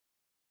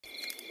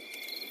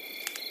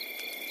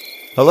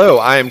Hello,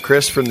 I am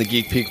Chris from the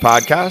Geek Peak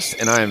podcast,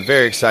 and I am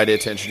very excited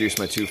to introduce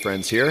my two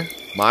friends here,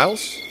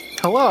 Miles.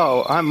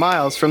 Hello, I'm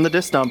Miles from the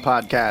Disdom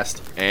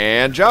podcast.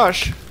 And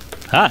Josh.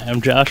 Hi,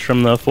 I'm Josh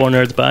from the 4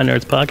 Nerds by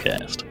Nerds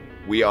podcast.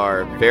 We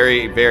are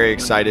very, very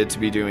excited to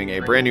be doing a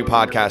brand new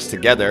podcast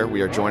together.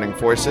 We are joining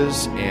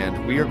forces,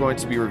 and we are going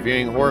to be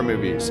reviewing horror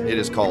movies. It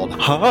is called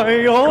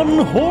High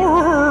on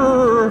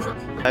Horror.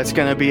 That's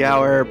going to be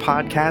our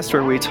podcast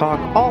where we talk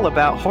all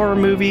about horror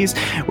movies.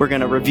 We're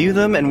going to review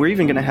them, and we're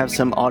even going to have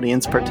some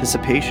audience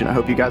participation. I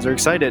hope you guys are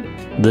excited.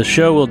 The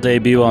show will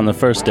debut on the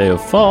first day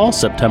of fall,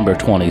 September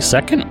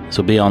 22nd,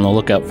 so be on the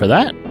lookout for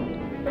that.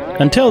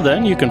 Until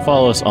then, you can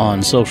follow us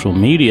on social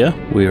media.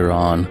 We're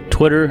on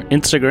Twitter,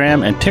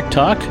 Instagram, and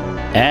TikTok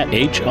at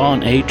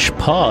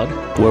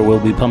HONHPod, where we'll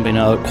be pumping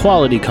out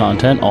quality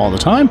content all the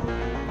time.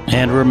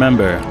 And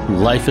remember,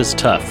 life is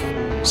tough,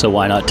 so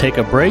why not take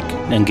a break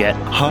and get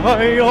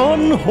high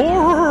on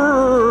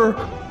horror?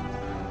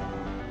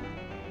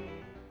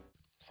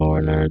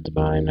 4 Nerds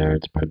by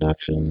Nerds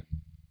production.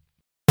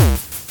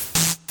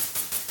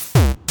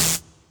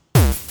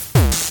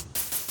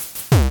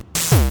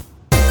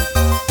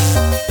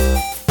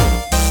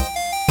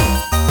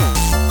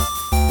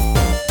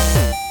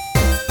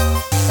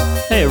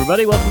 Hey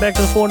everybody, welcome back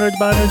to the 4 Nerds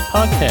by Nerds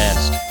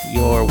podcast,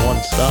 your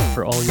one stop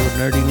for all your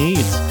nerdy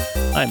needs.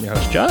 I'm your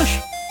host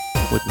Josh.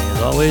 With me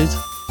as always,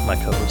 my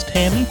co-host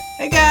Tammy.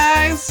 Hey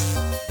guys!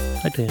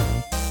 Hi Tammy.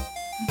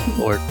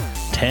 Or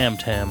Tam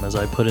Tam, as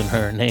I put in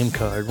her name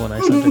card when I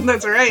sent it.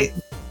 That's right.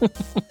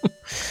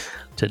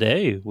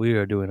 Today we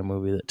are doing a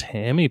movie that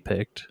Tammy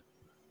picked,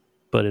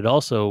 but it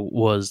also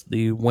was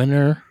the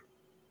winner.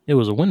 It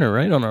was a winner,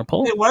 right, on our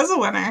poll? It was a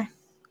winner.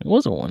 It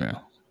was a winner.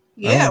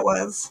 Yeah, it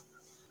was.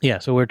 Yeah,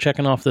 so we're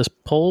checking off this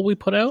poll we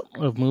put out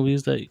of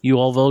movies that you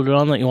all voted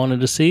on that you wanted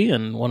to see,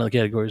 and one of the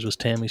categories was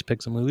Tammy's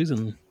picks of movies,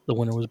 and the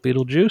winner was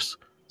Beetlejuice.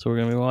 So we're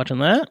going to be watching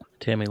that.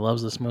 Tammy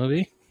loves this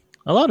movie.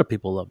 A lot of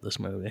people love this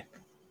movie.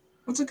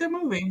 It's a good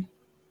movie.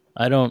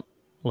 I don't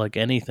like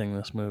anything in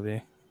this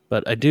movie,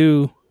 but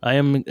I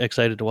am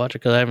excited to watch it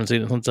because I haven't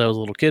seen it since I was a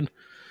little kid,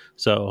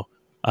 so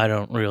I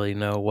don't really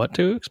know what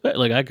to expect.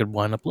 Like, I could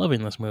wind up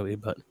loving this movie,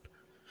 but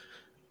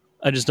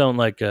I just don't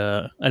like,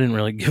 I didn't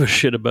really give a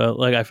shit about,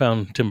 like, I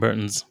found Tim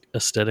Burton's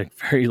aesthetic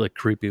very, like,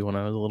 creepy when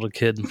I was a little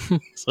kid.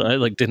 So I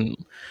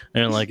didn't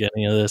like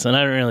any of this. And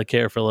I didn't really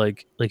care for,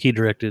 like he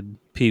directed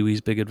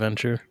Pee-wee's Big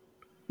Adventure.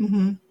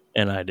 Mm-hmm.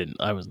 And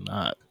I was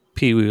not.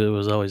 Pee-wee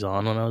was always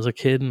on when I was a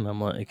kid. And I'm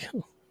like,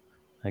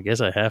 I guess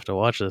I have to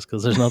watch this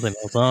because there's nothing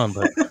else on,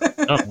 but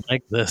I don't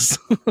like this.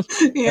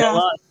 Yeah.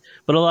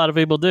 But a lot of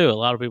people do. A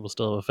lot of people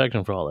still have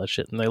affection for all that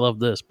shit. And they love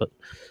this, but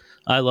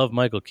I love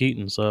Michael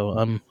Keaton, so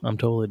I'm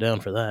totally down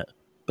for that.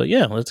 But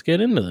yeah, let's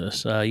get into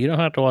this. You don't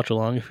have to watch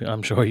along.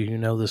 I'm sure you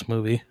know this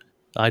movie.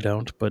 I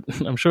don't, but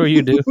I'm sure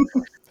you do.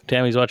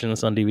 Tammy's watching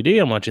this on DVD.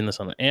 I'm watching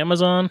this on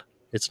Amazon.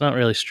 It's not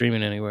really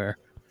streaming anywhere.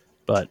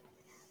 But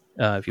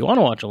if you want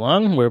to watch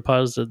along, we're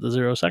paused at the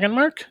 0-second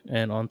mark.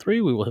 And on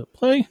 3, we will hit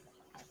play.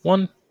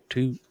 1,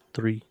 2,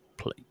 3,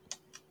 play.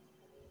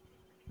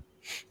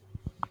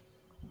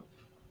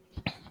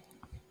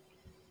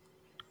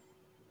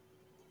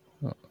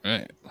 All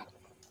right.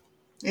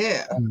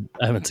 Yeah.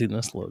 I haven't seen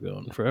this logo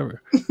in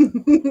forever.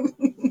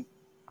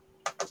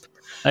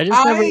 I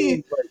just never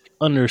really,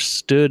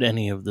 understood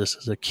any of this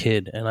as a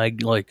kid, and I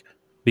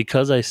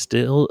because I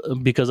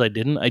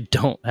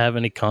don't have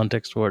any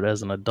context for it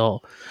as an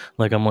adult.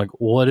 Like, I'm like,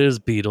 what is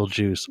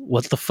Beetlejuice?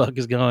 What the fuck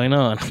is going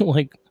on?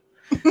 Like,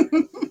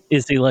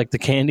 is he like the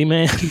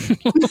Candyman?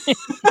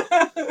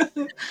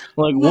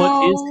 Like, No.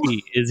 What is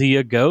he? Is he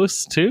a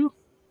ghost too?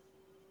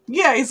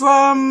 Yeah, he's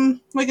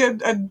like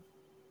a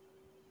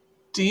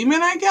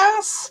demon, I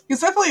guess.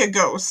 He's definitely a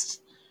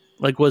ghost.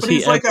 Like, was But he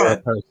he's like ever a a-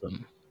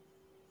 person?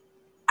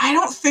 I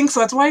don't think so.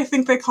 That's why I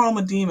think they call him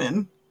a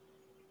demon.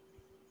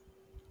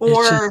 It's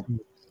Or just-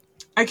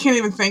 I can't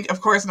even think.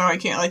 Of course, no, I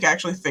can't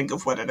actually think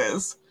of what it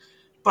is.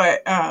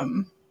 But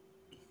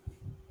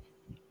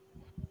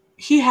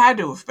he had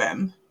to have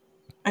been,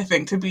 I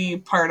think, to be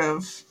part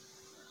of.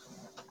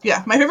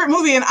 Yeah, my favorite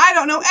movie, and I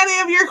don't know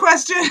any of your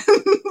questions.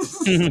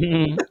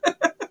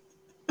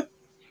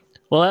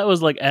 Well, that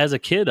was like, as a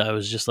kid, I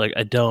was just like,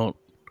 I don't.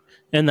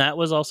 And that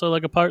was also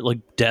like a part, like,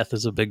 death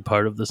is a big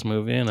part of this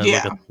movie. And as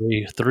like a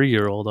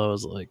 3-year-old, I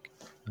was like,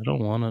 I don't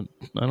want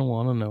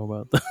to know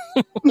about that.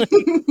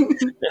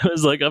 It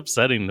was like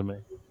upsetting to me.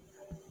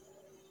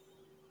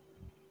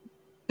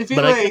 I feel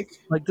But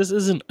like this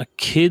isn't a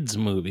kid's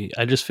movie.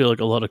 I just feel like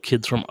a lot of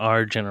kids from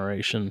our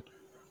generation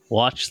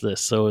watch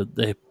this, so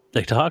they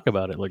talk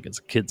about it like it's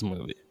a kid's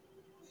movie.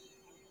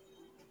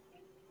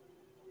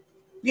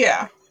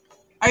 yeah,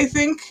 I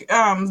think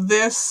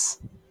this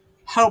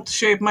helped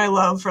shape my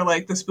love for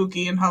like the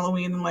spooky and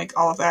Halloween and like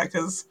all of that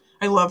because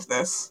I love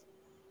this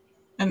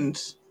and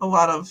a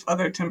lot of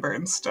other Tim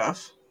Burton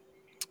stuff.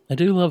 I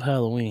do love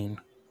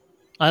Halloween.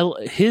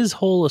 His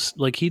whole,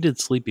 like, he did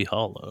Sleepy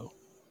Hollow.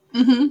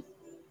 Mm-hmm.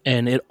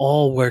 And it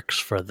all works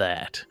for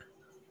that.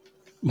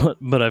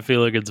 But I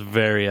feel like it's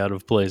very out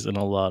of place in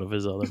a lot of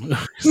his other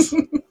movies.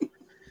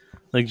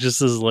 Like just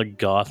this like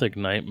gothic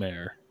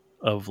nightmare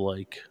of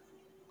like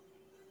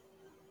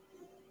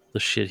the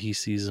shit he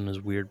sees in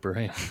his weird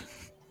brain.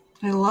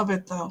 I love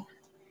it though.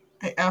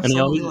 I And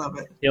absolutely love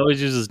it. he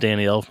always uses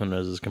Danny Elfman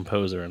as his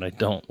composer, and I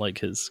don't like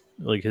his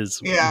Yeah.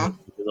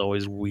 music is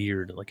always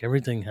weird. Like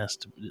everything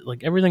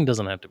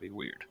doesn't have to be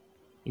weird.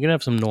 You can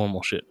have some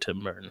normal shit,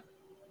 Tim Burton.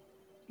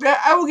 Yeah,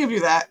 I will give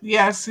you that.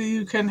 Yes,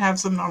 you can have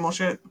some normal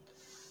shit.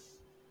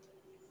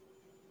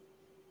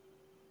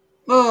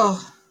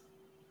 Ugh.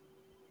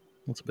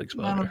 That's a big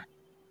Not spider.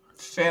 a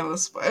fan of the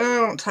spider.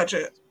 Don't touch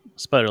it.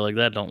 Spider like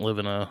that don't live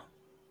in a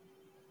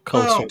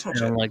Don't coastal touch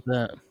town it. like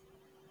that.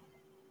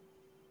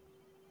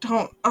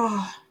 Don't.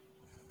 Oh.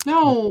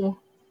 No.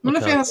 I'm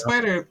not a Okay. fan of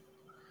spider.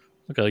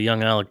 Look how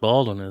young Alec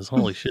Baldwin is.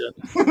 Holy shit.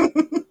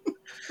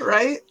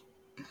 Right?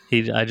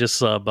 I just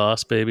saw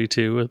Boss Baby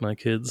 2 with my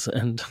kids,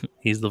 and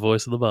he's the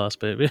voice of the Boss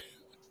Baby.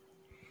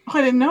 Oh,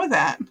 I didn't know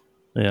that.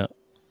 Yeah.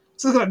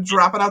 So I'm gonna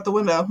drop it out the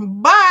window.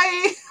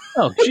 Bye!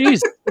 Oh, jeez.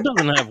 It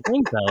doesn't have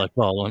wings, Alec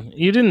Baldwin.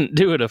 You didn't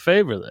do it a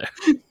favor there.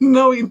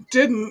 No, he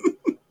didn't.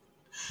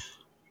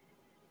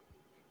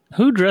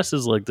 Who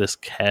dresses like this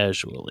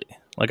casually?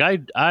 Like, I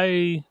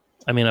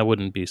mean, I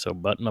wouldn't be so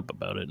button up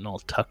about it and all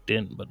tucked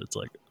in, but it's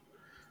like,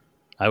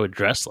 I would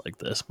dress like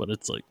this, but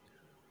it's like,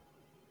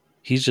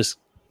 he's just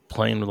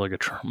playing with like a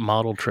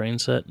model train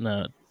set in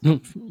a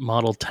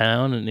model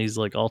town, and he's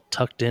like all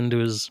tucked into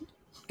his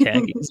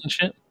khakis and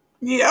shit.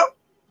 Yep.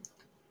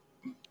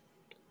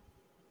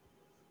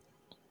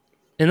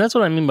 And that's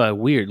what I mean by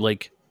weird.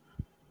 Like,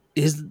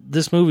 is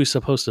this movie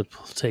supposed to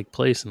take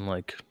place in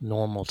like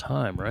normal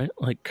time, right?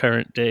 Like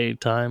current day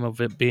time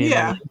of it being.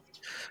 Yeah.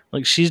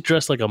 Like she's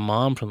dressed like a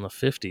mom from the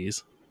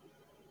 50s.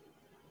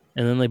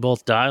 And then they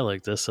both die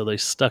like this, so they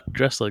stuck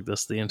dressed like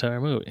this the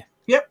entire movie.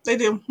 Yep, they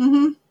do.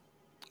 Mm-hmm.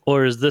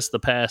 Or is this the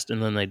past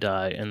and then they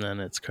die and then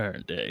it's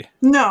current day?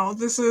 No,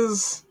 this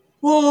is...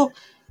 Well,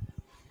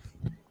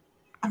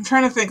 I'm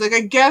trying to think. Like,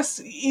 I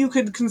guess you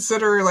could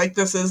consider, like,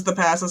 this is the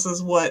past. This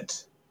is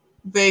what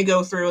they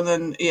go through, and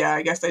then, yeah,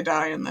 I guess they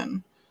die, and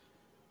then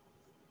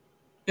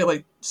it,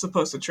 like,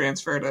 supposed to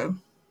transfer to...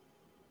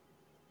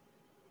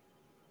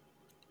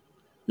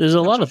 There's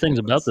a lot of things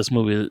about this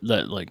movie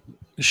that, like,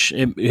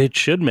 it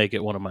should make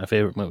it one of my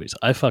favorite movies.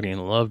 I fucking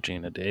love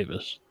Gina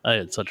Davis. I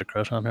had such a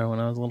crush on her when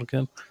I was a little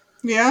kid.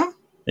 Yeah?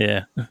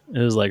 Yeah. It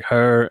was like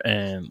her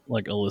and,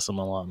 like, Alyssa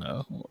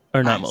Milano.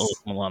 Or not Nice.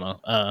 Alyssa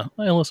Milano.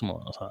 Alyssa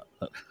Milano's hot.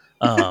 But,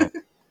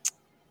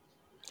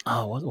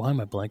 why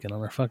am I blanking on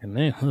her fucking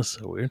name? This is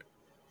so weird.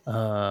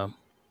 Marissa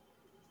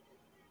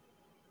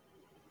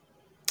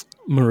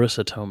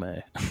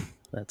Tomei.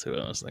 That's who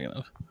I was thinking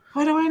of.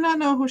 Why do I not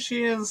know who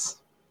she is?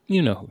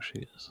 You know who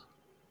she is.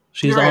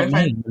 She's You're right, Aunt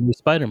May in the new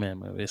Spider-Man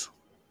movies.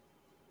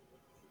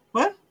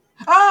 What?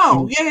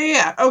 Oh,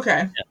 yeah.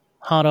 Okay.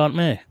 Hot Aunt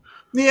May.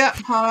 Yeah,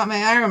 Hot Aunt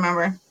May. I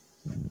remember.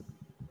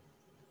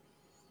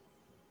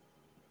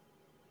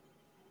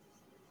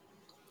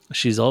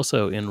 She's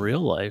also in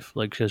real life,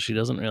 like, because she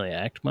doesn't really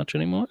act much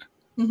anymore.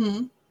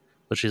 Mm-hmm.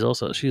 But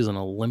she's an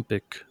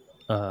Olympic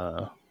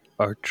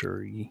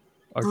archery.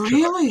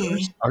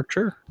 Really?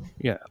 Archer?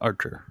 Yeah,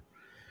 archer.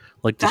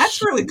 Like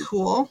That's really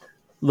cool.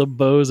 The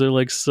bows are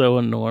like so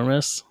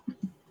enormous.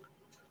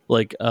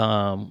 Like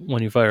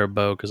when you fire a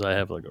bow, because I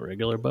have like a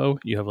regular bow,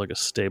 you have like a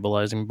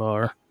stabilizing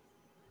bar.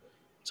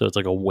 So it's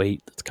like a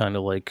weight that's kind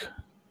of like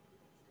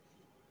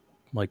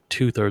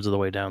 2/3 of the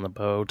way down the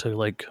bow to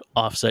like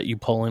offset you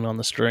pulling on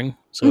the string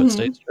so it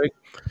stays straight.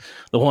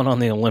 The one on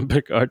the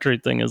Olympic archery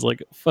thing is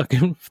like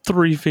fucking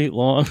 3 feet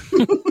long.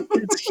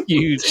 It's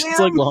huge. Damn. It's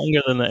like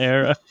longer than the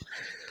era.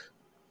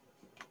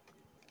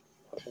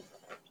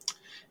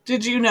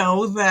 Did you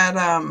know that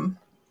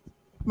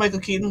Michael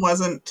Keaton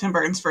wasn't Tim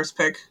Burton's first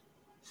pick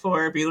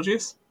for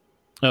Beetlejuice?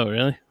 Oh,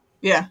 really?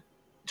 Yeah.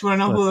 Do you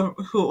want to know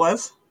who it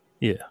was?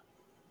 Yeah.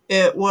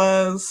 It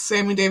was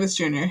Sammy Davis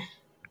Jr.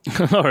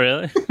 Oh,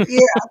 really? Yeah.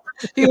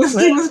 He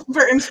was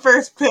Burton's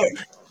first pick.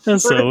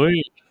 That's so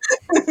weird.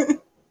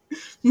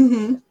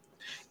 Mm-hmm. Was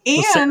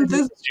And Sammy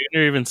this Jr.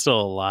 even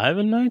still alive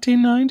in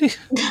 1990?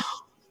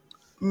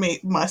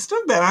 must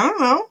have been. I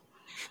don't know.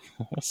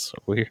 That's so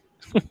weird.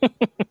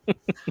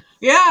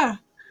 Yeah.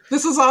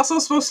 This is also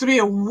supposed to be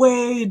a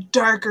way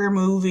darker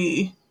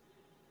movie.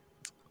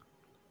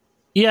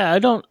 Yeah,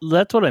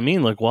 that's what I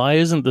mean. Like, why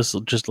isn't this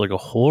just like a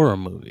horror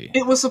movie?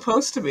 It was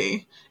supposed to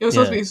be. It was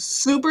supposed to be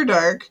super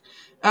dark.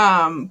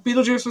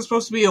 Beetlejuice was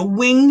supposed to be a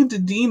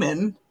winged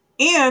demon.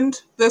 And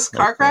this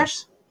car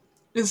crash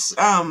is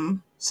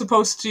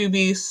supposed to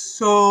be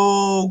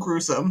so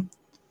gruesome.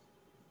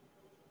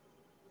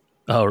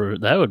 Oh,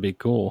 that would be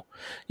cool.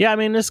 Yeah, I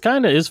mean, this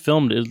kind of is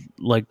filmed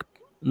like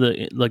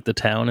the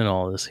town and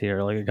all this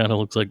here. Like, it kind of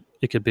looks like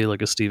it could be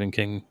like a Stephen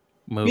King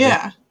movie.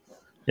 Yeah.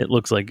 It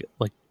looks like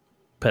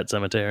Pet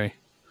Sematary.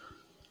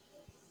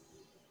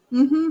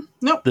 Mm-hmm.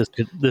 Nope.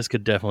 This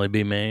could definitely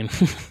be Maine.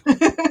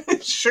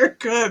 It sure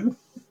could.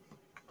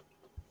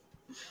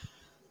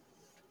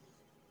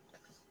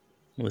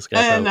 This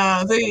guy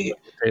And they...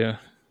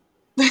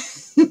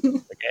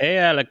 like, hey,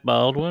 Alec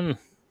Baldwin.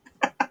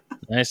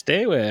 Nice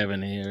day we're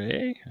having here,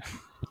 eh?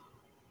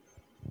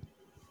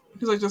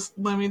 He's like, just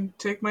let me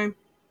take my...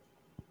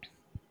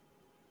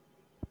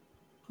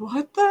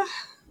 What the...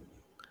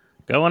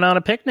 Going on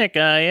a picnic,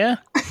 yeah?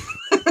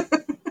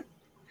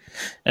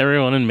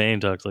 Everyone in Maine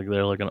talks like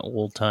they're like an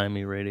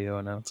old-timey radio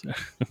announcer.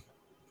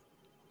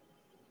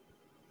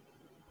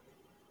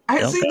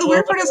 The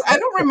weird part is I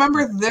don't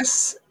remember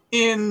this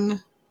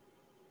in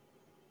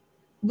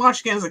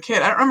watching it as a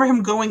kid. I don't remember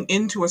him going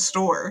into a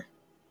store.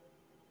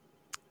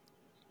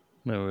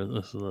 No,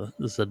 this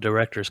is a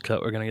director's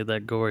cut. We're gonna get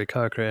that gory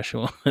car crash.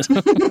 Like,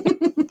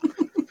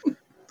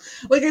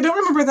 I don't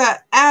remember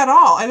that at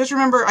all. I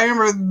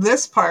remember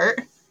this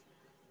part.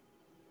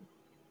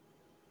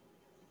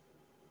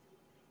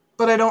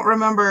 But I don't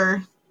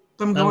remember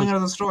them going out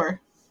of the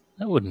store.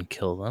 That wouldn't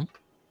kill them.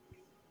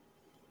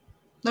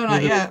 No,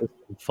 not yet.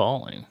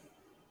 Falling.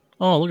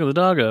 Oh, look at the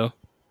doggo.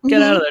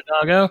 Get out of there,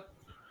 doggo.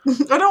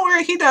 Oh, don't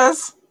worry, he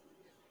does.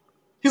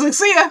 He's like,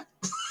 see ya.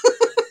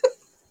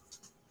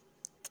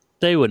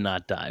 They would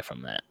not die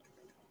from that.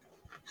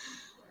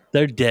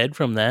 They're dead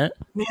from that?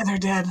 Yeah, they're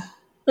dead.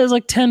 There's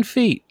like 10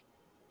 feet.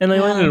 And they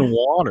landed in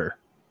water.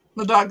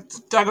 The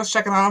dog was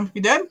checking on him.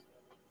 You dead?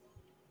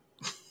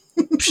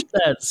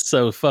 That's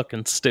so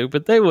fucking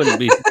stupid. They wouldn't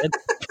be dead.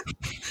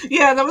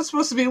 Yeah, that was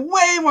supposed to be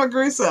way more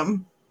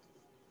gruesome.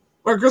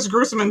 Or just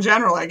gruesome in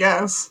general, I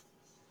guess.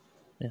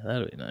 Yeah,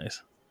 that'd be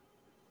nice.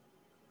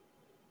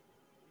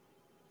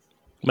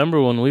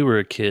 Remember when we were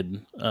a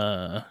kid,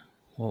 what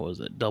was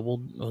it?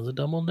 Was it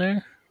Double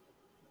Dare?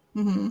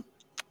 Mm-hmm.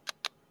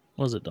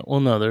 Was it? Well,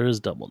 no, there is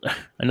Double Dare.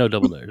 I know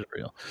Double Dare is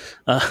real.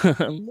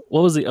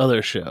 What was the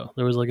other show?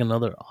 There was like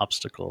another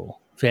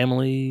obstacle.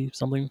 Family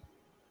something?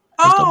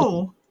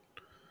 Oh!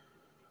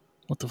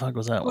 What the fuck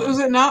was that one? Was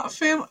it not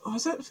Family?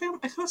 Was it Family?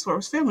 I thought it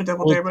was Family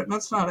Double Dare, but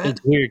that's not it.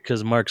 It's weird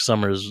because Mark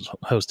Summers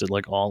hosted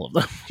like all of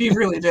them. He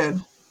really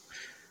did.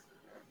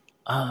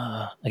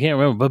 I can't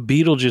remember, but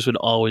Beetlejuice would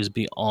always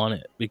be on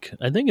it because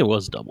I think it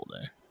was Double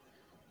Dare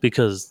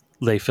because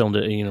they filmed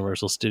it at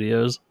Universal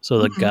Studios. So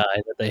the guy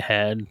that they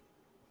had,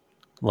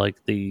 like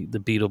the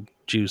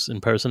Beetlejuice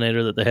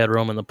impersonator that they had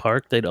roam in the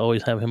park, they'd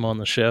always have him on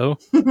the show.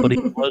 But he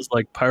was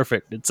like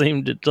perfect. It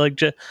seemed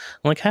like I'm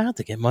like, how did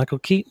they get Michael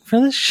Keaton for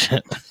this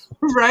shit?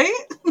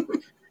 Right?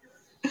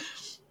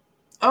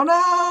 Oh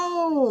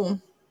no!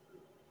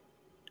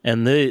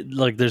 And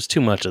there's too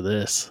much of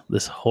this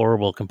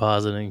horrible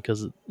compositing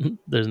because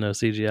there's no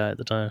CGI at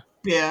the time.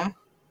 Yeah.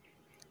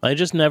 I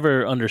just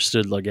never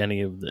understood like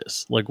any of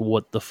this. Like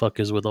what the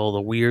fuck is with all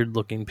the weird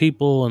looking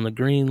people and the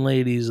green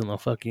ladies and the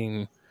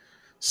fucking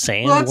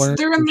sandworms? Well,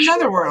 they're in the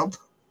netherworld.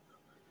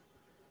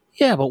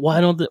 Yeah, but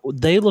why don't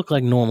they look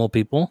like normal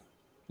people?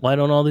 Why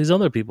don't all these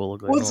other people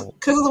look like normal?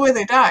 Because of the way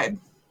they died.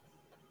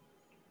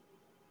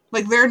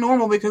 Like, they're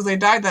normal because they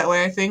died that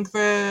way. I think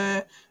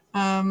the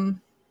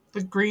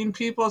green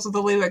people, so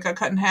the lady that got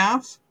cut in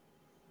half.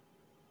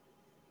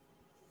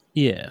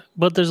 Yeah,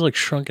 but there's like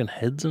shrunken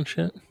heads and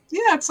shit.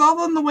 Yeah, it's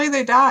all in the way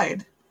they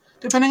died.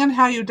 Depending on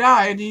how you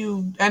died,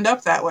 you end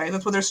up that way.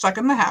 That's why they're stuck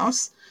in the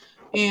house.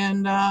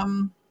 And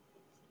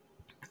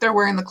they're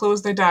wearing the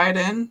clothes they died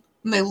in.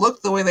 And they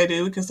look the way they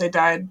do because they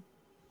died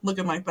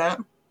looking like that.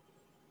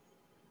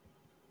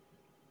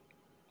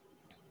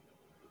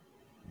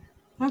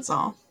 That's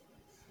all.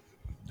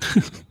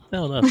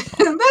 No, that's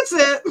all. That's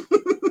it.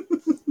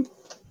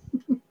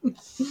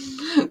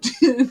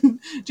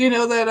 Do you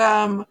know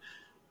that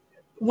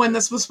when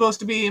this was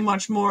supposed to be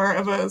much more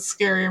of a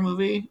scarier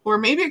movie, or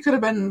maybe it could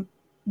have been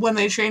when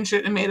they changed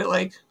it and made it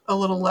like a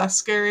little less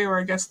scary, or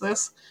I guess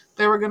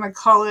they were going to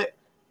call it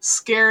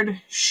Scared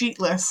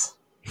Sheetless.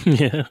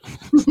 Yeah.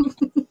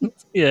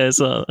 Yeah, I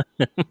saw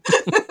that.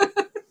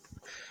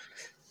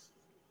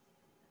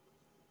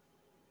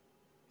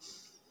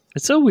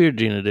 It's so weird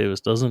Gina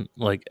Davis doesn't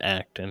like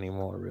act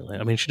anymore, really.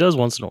 I mean, she does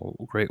once in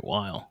a great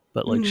while,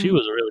 but like she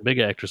was a really big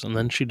actress, and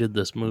then she did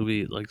this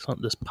movie, like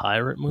this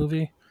pirate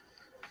movie,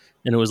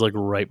 and it was like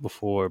right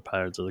before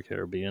Pirates of the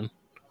Caribbean.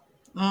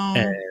 Oh.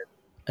 And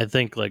I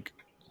think like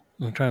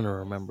I'm trying to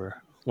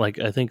remember, like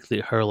I think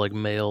her like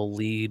male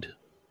lead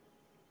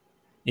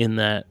in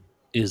that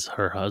is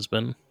her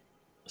husband.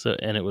 So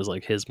and it was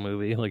like his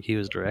movie, like he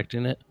was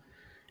directing it.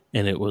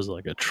 And it was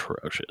like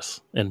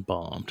atrocious and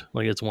bombed.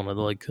 Like it's one of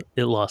the like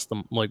it lost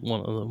them like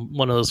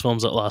one of those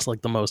films that lost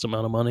like the most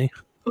amount of money.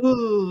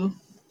 Ooh.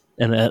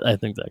 And I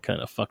think that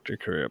kind of fucked her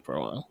career for a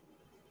while.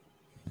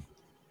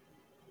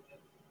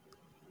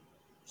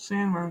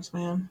 Sandworms,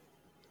 man.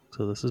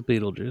 So this is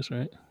Beetlejuice,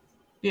 right?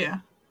 Yeah.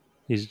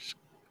 He's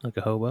like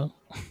a hobo.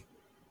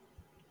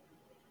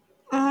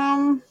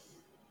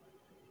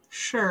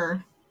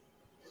 Sure.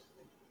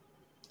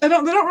 They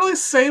don't really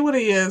say what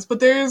he is, but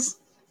there's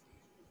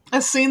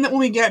a scene that when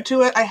we get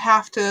to it, I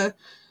have to,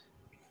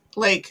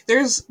 like,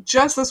 there's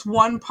just this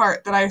one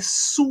part that I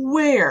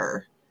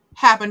swear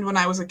happened when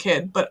I was a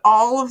kid, but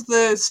all of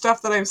the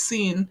stuff that I've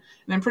seen,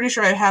 and I'm pretty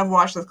sure I have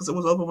watched this because it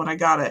was open when I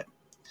got it,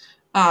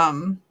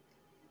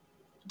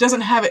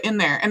 doesn't have it in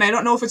there. And I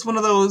don't know if it's one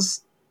of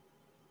those,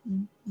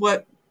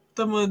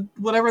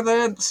 whatever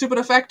the stupid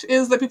effect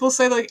is that people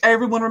say, like,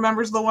 everyone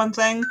remembers the one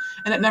thing,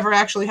 and it never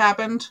actually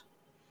happened.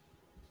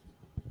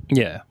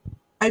 Yeah.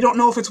 I don't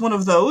know if it's one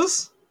of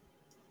those,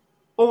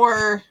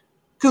 or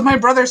because my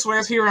brother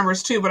swears he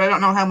remembers too, but I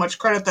don't know how much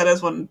credit that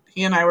is when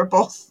he and I were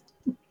both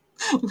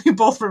we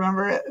both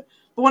remember it.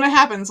 But when it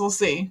happens, we'll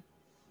see.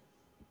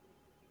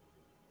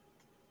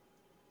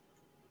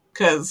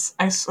 Because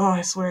I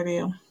swear to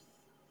you.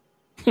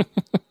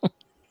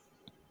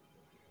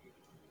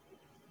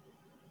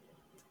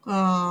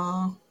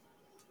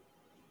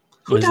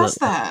 Who does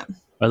that?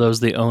 Are those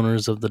the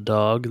owners of the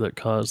dog that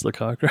caused the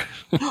car crash?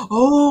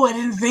 Oh, I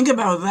didn't think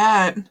about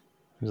that.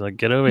 He's like,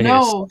 get over here.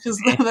 No,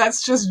 because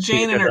that's just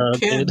Jane and her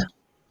kid.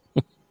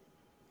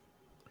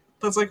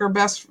 That's like her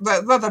best...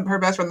 Not her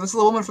best friend. This is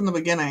the woman from the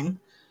beginning.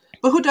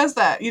 But who does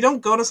that? You don't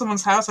go to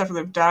someone's house after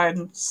they've died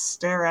and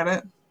stare at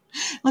it.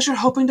 Unless you're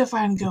hoping to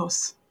find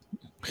ghosts.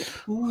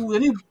 Ooh,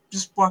 then you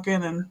just walk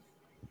in and...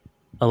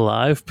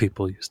 Alive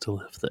people used to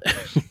live there.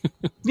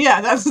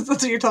 Yeah, that's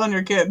what you're telling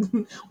your kid.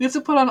 We have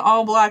to put on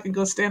all black and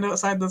go stand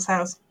outside this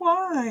house.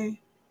 Why?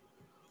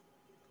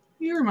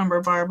 You remember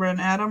Barbara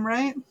and Adam,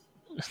 right?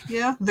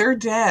 Yeah, they're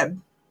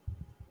dead.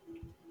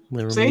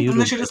 See? And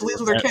then she just leaves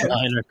with her kid.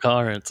 Minor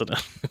car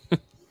incident.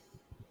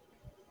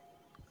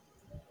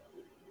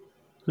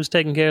 Who's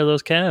taking care of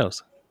those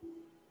cows?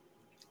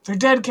 They're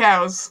dead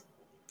cows.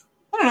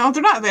 I don't know.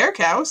 They're not their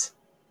cows.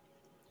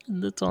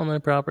 It's on their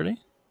property.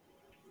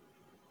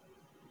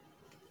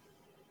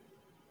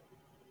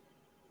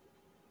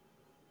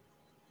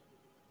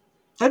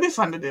 That'd be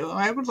fun to do.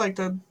 I would like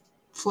to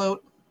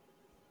float.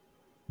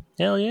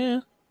 Hell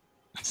yeah.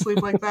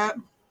 Sleep like that.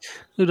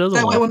 Who doesn't?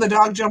 That way when the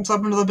dog jumps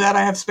up into the bed,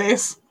 I have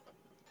space.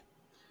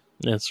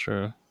 That's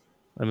true.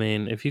 I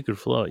mean, if you could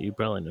float, you'd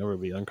probably never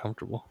be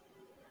uncomfortable.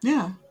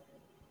 Yeah.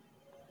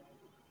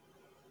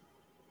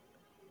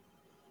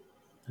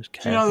 There's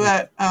Do you know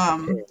that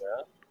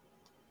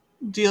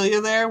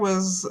Delia there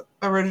was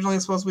originally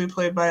supposed to be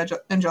played by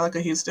Angelica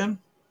Houston?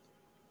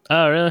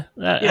 Oh, really?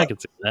 Yeah. I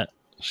could see that.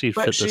 She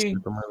fit this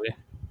type of movie.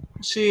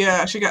 She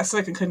got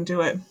sick and couldn't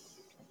do it.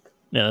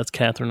 Yeah, that's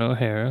Catherine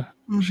O'Hara.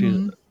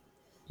 Mm-hmm.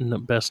 She's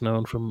best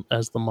known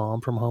as the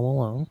mom from Home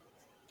Alone.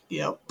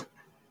 Yep.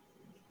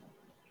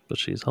 But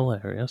she's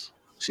hilarious.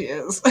 She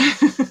is.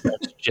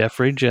 That's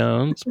Jeffrey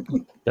Jones,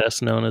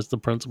 best known as the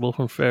principal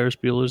from Ferris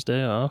Bueller's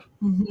Day Off.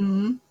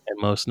 Mm-hmm. And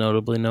most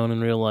notably known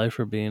in real life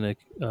for being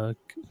a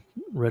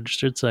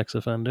registered sex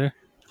offender.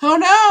 Oh,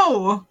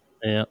 no!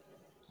 Yeah.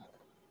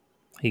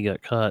 He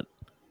got caught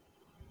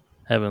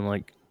having,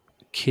 like,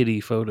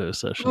 kiddie photo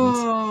sessions.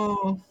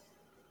 Oh.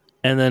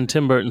 And then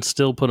Tim Burton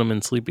still put him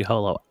in Sleepy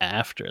Hollow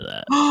after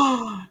that.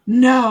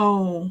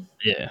 No!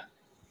 Yeah.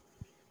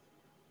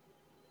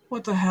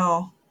 What the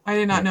hell? I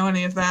did not know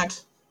any of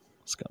that.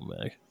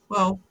 Scumbag.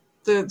 Well,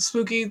 the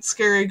spooky,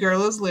 scary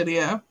girl is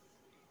Lydia.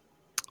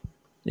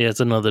 Yeah, it's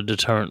another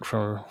deterrent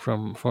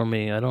for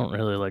me. I don't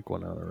really like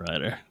Winona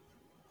Ryder.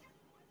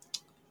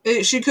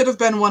 She could have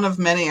been one of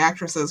many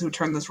actresses who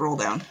turned this role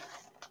down.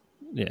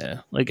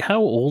 Yeah. Like, how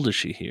old is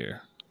she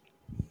here?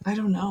 I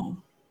don't know.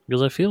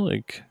 Because I feel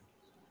like...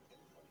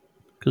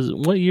 Because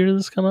what year did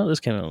this come out? This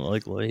came out in,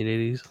 like, late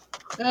 80s?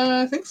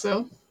 I think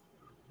so.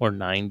 Or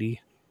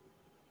 90?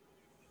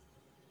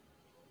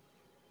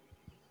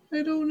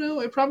 I don't know.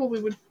 It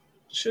probably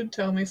should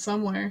tell me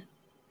somewhere.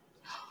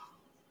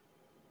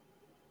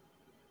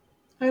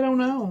 I don't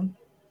know.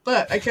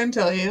 But I can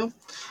tell you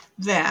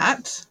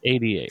that...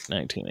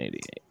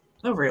 1988.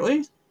 Oh,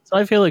 really? So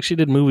I feel like she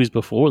did movies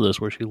before this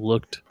where she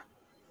looked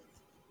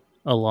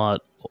a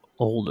lot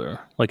older.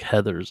 Like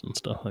Heathers and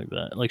stuff like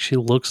that. Like, she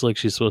looks like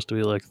she's supposed to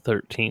be, like,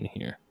 13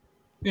 here.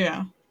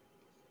 Yeah.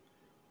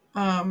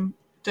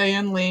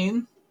 Diane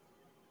Lane,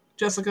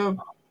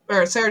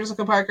 Sarah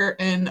Jessica Parker,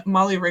 and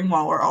Molly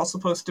Ringwald were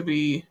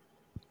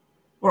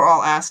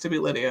all asked to be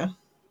Lydia.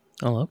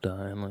 I love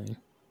Diane Lane.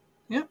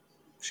 Yep.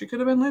 She could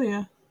have been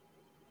Lydia.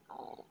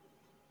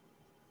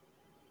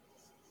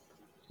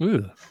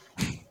 Ooh.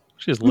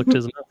 She just looked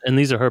as enough. And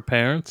these are her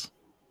parents?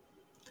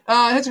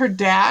 It's her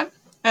dad,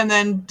 and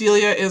then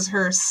Delia is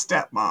her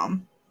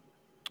stepmom.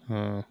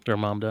 Their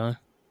mom died?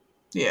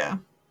 Yeah.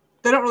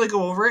 They don't really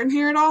go over it in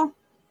here at all.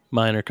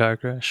 Minor car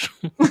crash.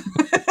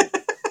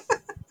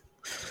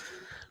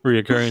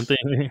 Reoccurring thing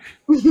here.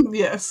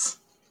 Yes.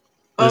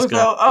 This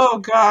guy. Oh,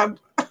 God.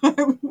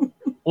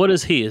 What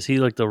is he? Is he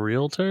like the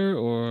realtor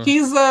or?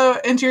 He's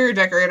the interior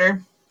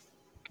decorator.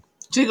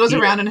 So he goes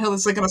around and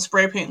he's like going to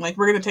spray paint. Like,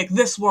 we're going to take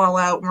this wall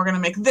out and we're going to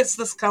make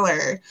this color.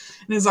 And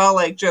he's all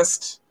like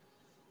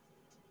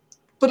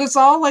but it's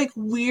all like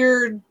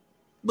weird,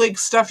 like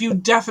stuff you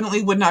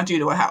definitely would not do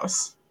to a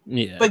house.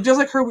 Yeah. Like just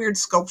like her weird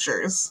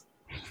sculptures.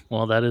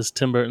 Well, that is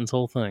Tim Burton's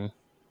whole thing.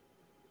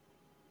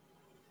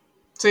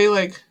 So you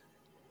like...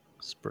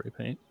 Spray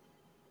paint.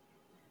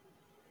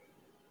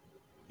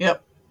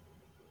 Yep.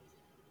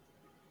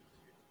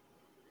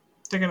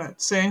 They're gonna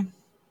say...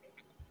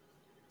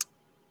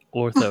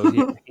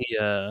 Ortho,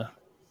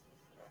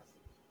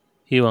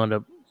 he wound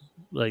up,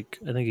 like,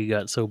 I think he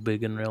got so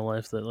big in real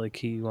life that, like,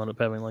 he wound up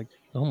having, like,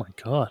 oh my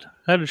God,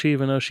 how did she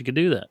even know she could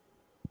do that?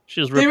 She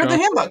just They read the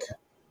handbook.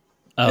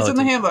 Oh, it's in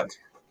the handbook.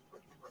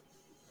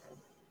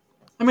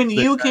 I mean,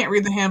 you can't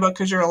read the handbook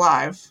because you're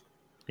alive.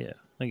 Yeah,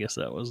 I guess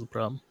that was the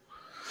problem.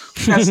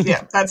 That's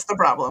the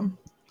problem.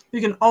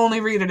 You can only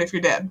read it if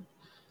you're dead.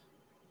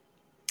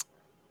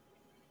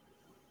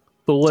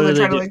 But what So do they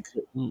they try do?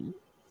 to,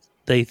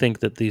 They think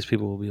that these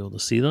people will be able to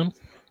see them?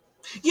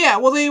 Yeah,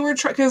 well, they were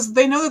because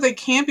they know that they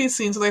can't be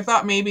seen, so they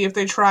thought maybe if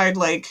they tried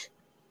like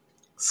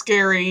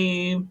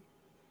scary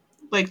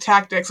like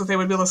tactics, that they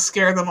would be able to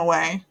scare them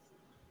away.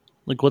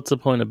 Like, what's the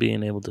point of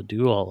being able to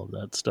do all of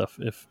that stuff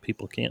if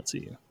people can't see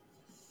you?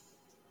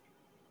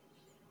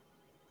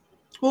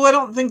 Well, I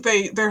don't think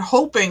they're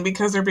hoping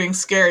because they're being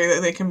scary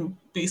that they can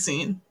be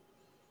seen.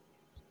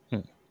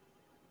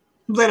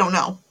 They don't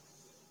know.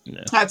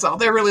 Yeah. That's all.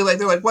 They're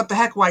like, what the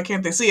heck? Why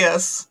can't they see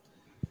us?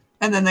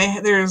 And then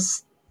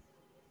that's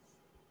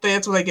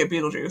where they get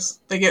Beetlejuice.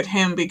 They get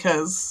him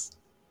because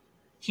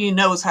he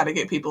knows how to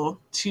get people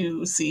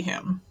to see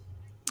him.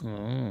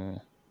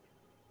 Oh.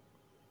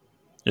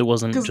 It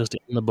wasn't just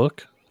in the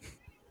book?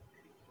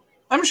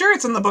 I'm sure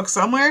it's in the book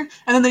somewhere.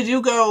 And then they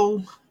do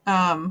go,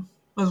 as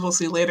we'll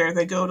see later,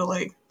 they go to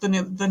like the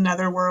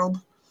Netherworld.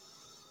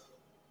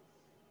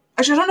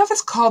 Actually, I don't know if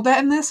it's called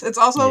that in this. It's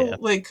also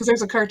like, because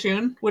there's a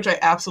cartoon, which I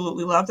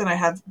absolutely loved, and I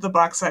have the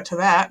box set to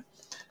that,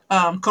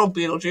 called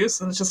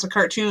Beetlejuice. And it's just a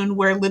cartoon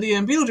where Lydia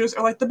and Beetlejuice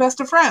are like the best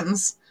of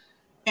friends.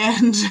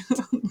 And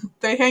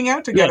they hang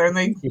out together,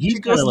 and she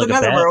goes to the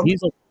Netherworld.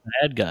 He's like a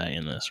bad guy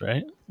in this,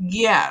 right?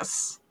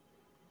 Yes.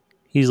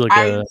 He's like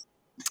I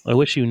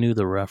wish you knew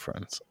the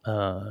reference.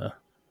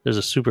 There's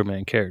a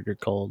Superman character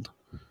called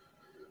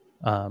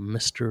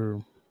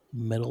Mr.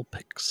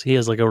 Metalpix. He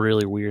has like a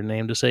really weird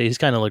name to say. He's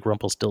kind of like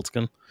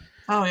Rumpelstiltskin.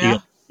 Oh, yeah?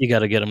 You got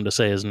to get him to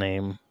say his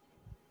name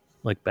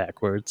like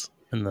backwards,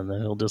 and then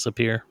he'll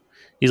disappear.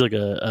 He's like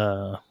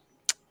I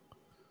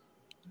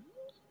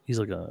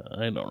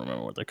don't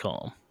remember what they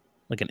call him.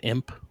 Like an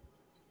imp.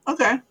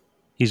 Okay.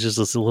 He's just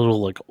this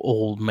little like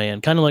old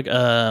man. Kind of like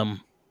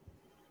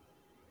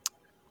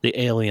the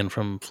alien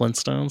from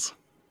Flintstones.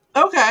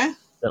 Okay.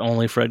 That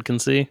only Fred can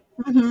see.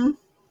 Mm-hmm.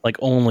 Like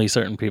only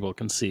certain people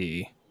can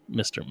see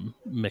Mr.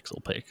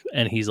 Mixelpig,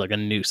 and he's like a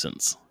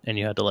nuisance, and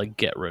you had to like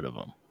get rid of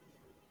him.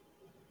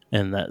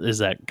 And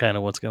that kind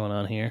of what's going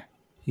on here.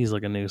 He's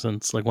like a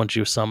nuisance. Like once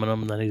you summon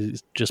him, then he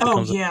just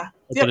becomes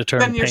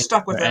then you're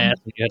stuck with him.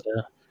 You have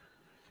to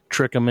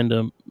trick him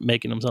into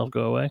making himself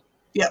go away.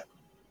 Yep,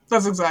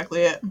 that's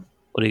exactly it.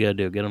 What do you gotta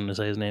do? Get him to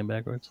say his name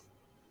backwards?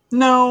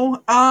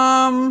 No.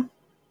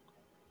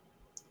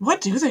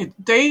 What do they?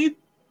 They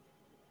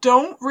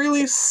don't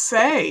really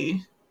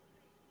say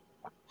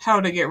how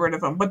to get rid of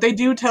them, but they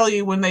do tell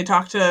you when they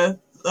talk to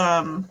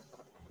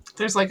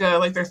there's like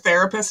their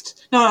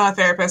therapist. No, not a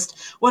therapist.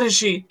 What is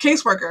she?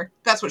 Caseworker.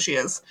 That's what she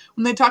is.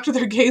 When they talk to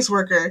their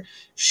caseworker,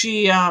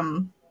 she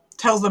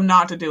tells them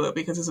not to do it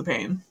because it's a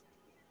pain.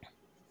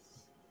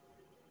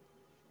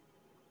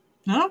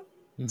 No?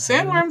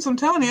 Sandworms, I'm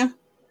telling you.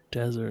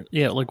 Desert.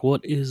 Yeah, like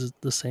what is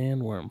the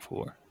sandworm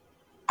for?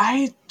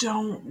 I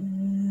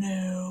don't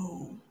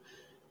know.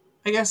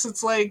 I guess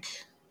it's like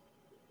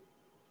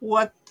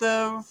what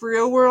the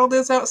real world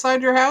is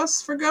outside your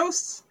house for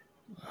ghosts?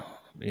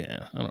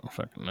 Yeah, I don't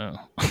fucking know.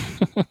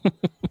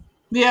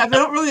 Yeah, they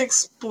don't really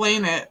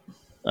explain it.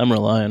 I'm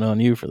relying on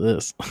you for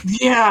this.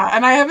 Yeah,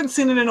 and I haven't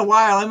seen it in a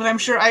while. I mean, I'm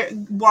sure I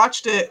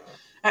watched it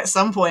at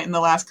some point in the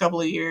last couple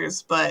of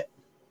years, but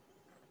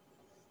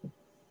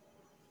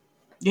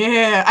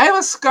yeah, I have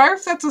a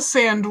scarf that's a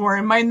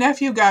sandworm. My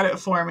nephew got it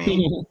for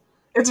me.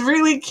 It's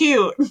really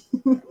cute.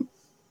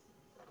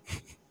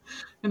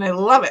 And I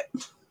love it.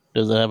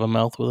 Does it have a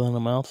mouth within a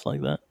mouth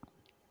like that?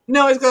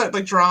 No, it's got it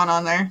like drawn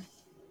on there.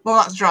 Well,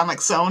 not drawn,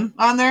 like sewn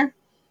on there.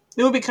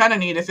 It would be kind of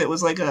neat if it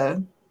was like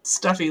a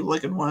stuffy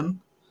looking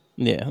one.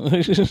 Yeah.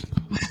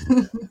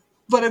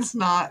 But it's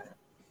not.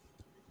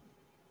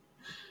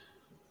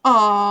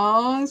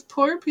 Aw, it's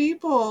poor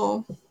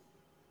people.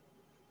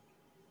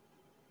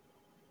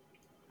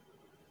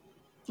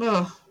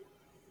 Ugh.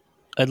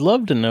 I'd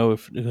love to know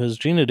because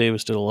Gina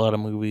Davis did a lot of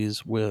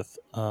movies with,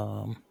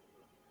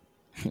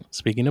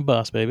 speaking of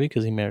Boss Baby,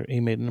 because he made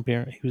an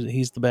appearance.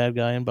 He's the bad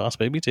guy in Boss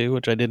Baby 2,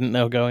 which I didn't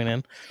know going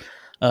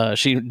in.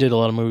 She did a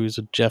lot of movies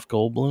with Jeff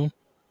Goldblum.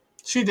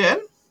 She did?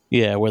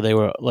 Yeah, where they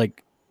were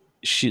like,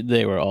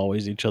 they were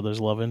always each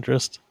other's love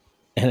interest.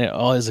 And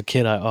as a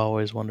kid, I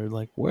always wondered,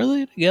 like, were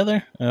they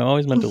together? And I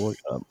always meant to look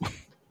it up.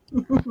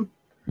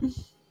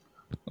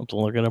 I'll have to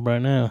look it up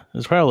right now.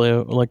 It's probably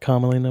a like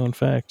commonly known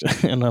fact,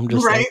 and I'm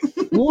just right.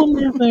 Like,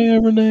 wonder if they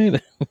ever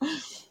dated.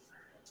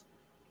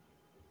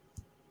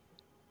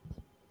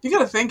 You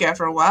gotta think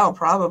after a while,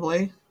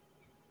 probably.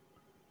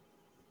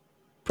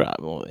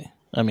 Probably.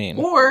 I mean,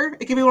 or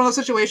it could be one of those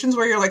situations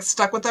where you're like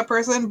stuck with that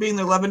person, being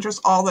their love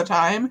interest all the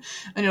time,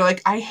 and you're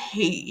like, I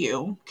hate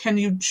you. Can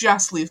you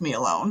just leave me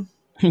alone?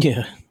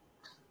 Yeah.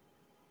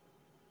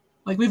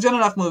 Like, we've done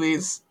enough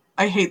movies.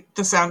 I hate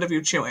the sound of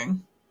you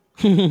chewing.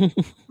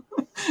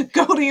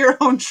 Go to your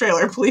own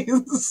trailer,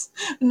 please.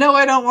 No,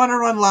 I don't want to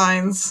run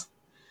lines.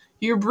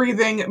 Your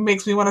breathing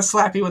makes me want to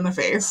slap you in the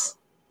face.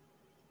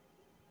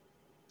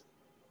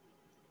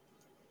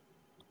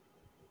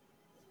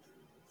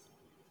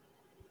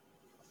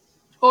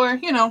 Or,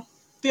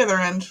 the other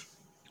end.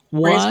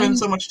 Where you Why? spend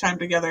so much time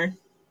together.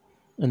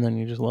 And then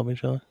you just love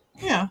each other.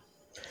 Yeah.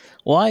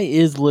 Why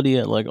is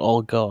Lydia like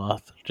all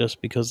goth?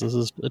 Just because this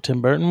is a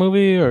Tim Burton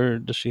movie, or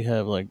does she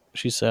have like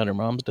she's sad her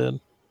mom's dead?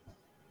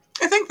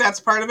 I think that's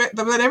part of it,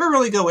 but they never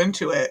really go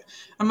into it.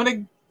 I'm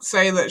gonna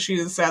say that she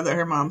is sad that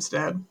her mom's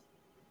dead,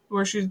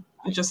 or she's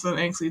just an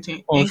angsty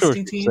teen. Oh, I'm sure angsty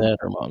she's teen. sad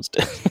her mom's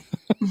dead.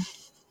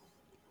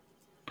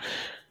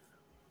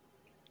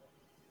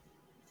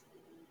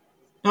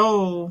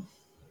 Oh,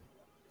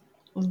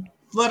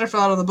 letter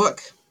fell out of the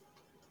book.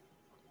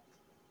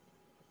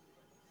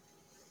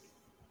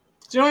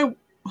 Do you know?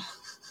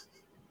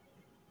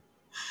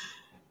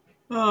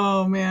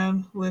 Oh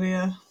man,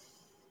 Lydia.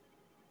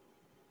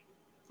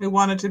 I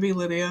wanted to be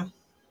Lydia.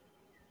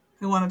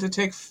 I wanted to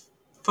take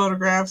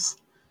photographs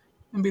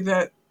and be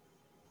that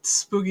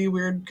spooky,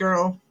 weird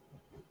girl.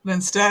 But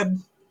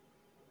instead,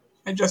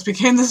 I just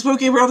became the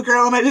spooky, weird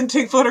girl, and I didn't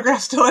take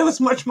photographs till I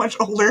was much, much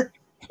older.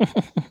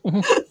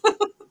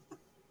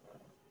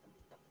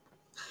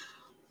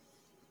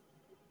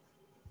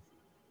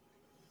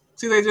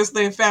 See,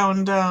 they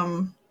found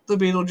the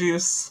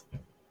Beetlejuice.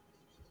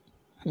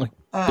 Like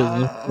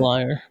business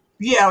flyer.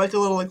 Yeah, like a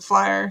little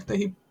flyer that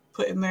he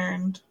put in there,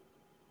 and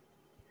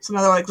so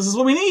now they're like, "This is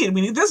what we need.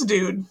 We need this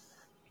dude."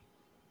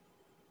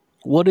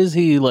 What is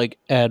he like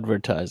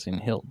advertising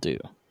he'll do?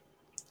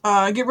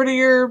 Get rid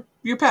of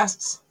your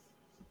pests.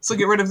 So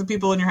get rid of the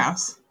people in your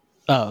house,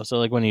 Oh, so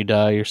like when you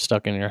die, you're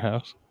stuck in your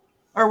house.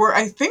 or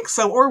I think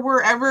so, or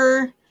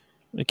wherever.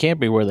 It can't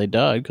be where they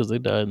died because they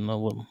died in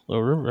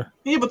the river.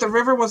 Yeah, but the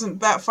river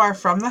wasn't that far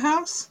from the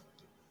house.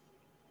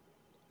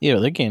 Yeah,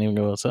 they can't even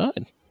go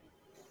outside.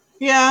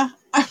 Yeah,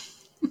 I'm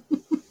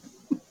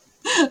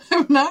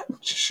not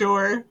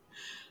sure.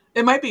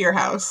 It might be your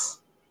house,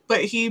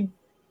 but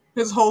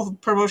his whole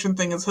promotion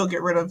thing is he'll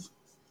get rid of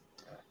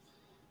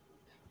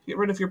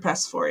your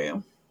pests for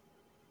you.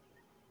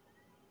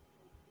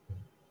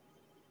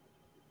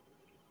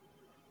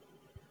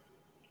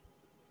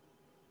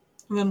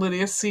 And then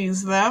Lydia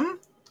sees them.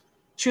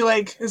 She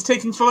is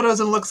taking photos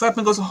and looks up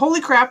and goes,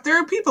 "Holy crap,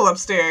 there are people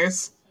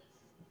upstairs."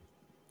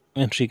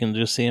 And she can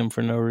just see him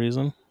for no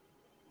reason.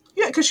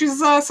 Yeah, because she's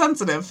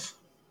sensitive.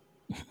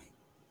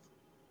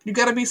 You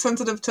gotta be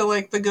sensitive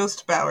to the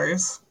ghost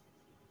powers.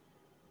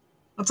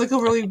 That's a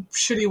really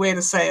shitty way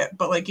to say it,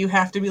 but you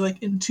have to be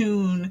in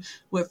tune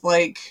with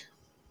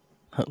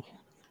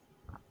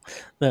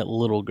That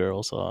little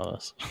girl saw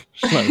us.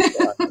 She's not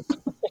a child.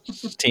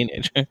 She's a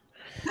teenager.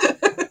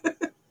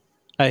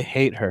 I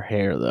hate her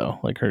hair though,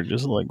 her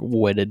just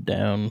wetted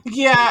down.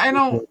 Yeah, I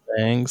don't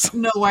bangs.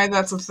 know why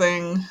that's a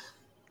thing.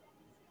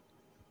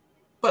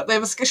 But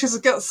she's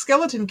a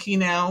skeleton key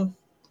now.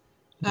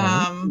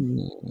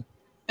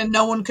 And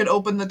no one could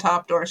open the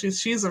top door.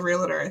 She's a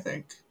realtor, I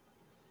think.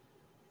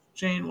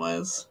 Jane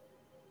was.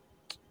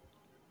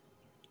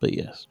 But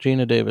yes,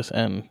 Gina Davis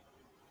and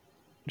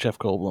Jeff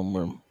Goldblum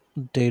were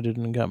dated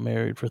and got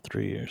married for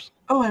 3 years.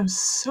 Oh, I'm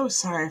so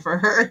sorry for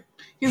her.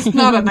 He's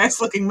not a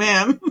nice looking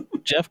man.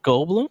 Jeff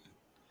Goldblum?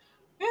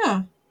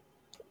 Yeah.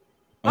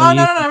 I mean,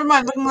 no, never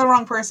mind. Looking at the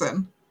wrong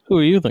person. Who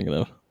are you thinking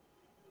of?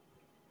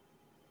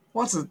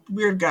 What's a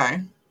weird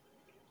guy?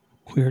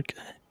 Weird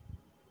guy.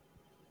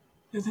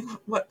 I think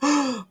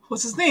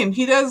what's his name?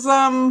 He does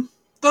the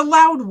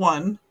loud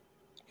one.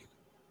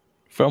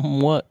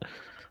 From what?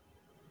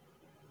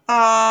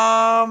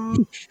 Why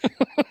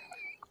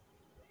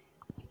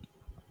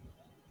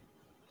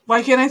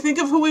can't I think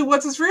of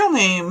what's his real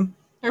name?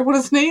 Or what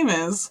his name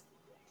is?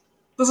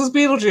 This is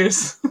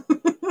Beetlejuice.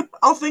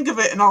 I'll think of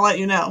it and I'll let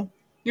you know.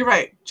 You're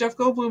right. Jeff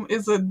Goldblum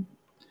is a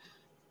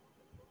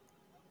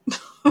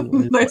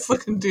nice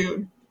looking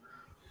dude.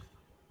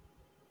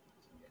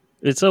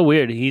 It's so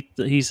weird.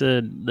 He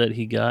said that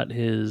he got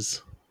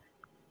his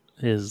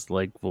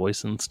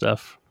voice and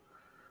stuff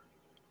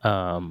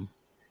from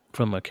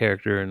a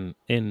character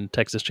in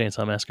Texas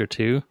Chainsaw Massacre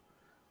 2,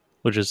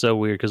 which is so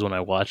weird because when I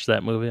watched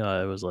that movie,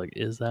 I was like,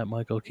 "Is that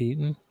Michael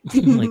Keaton?"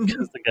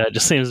 Because the guy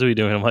just seems to be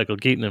doing a Michael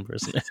Keaton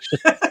impersonation,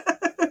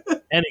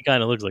 and he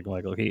kind of looks like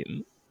Michael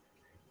Keaton.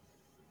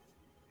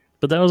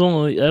 But that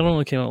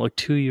only came out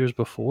 2 years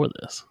before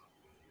this.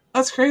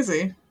 That's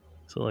crazy.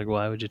 So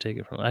why would you take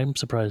it from? I'm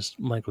surprised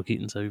Michael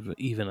Keaton's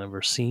even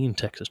ever seen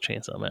Texas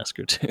Chainsaw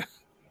Massacre 2.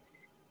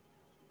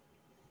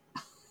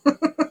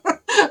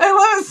 I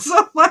love it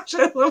so much.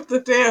 I love the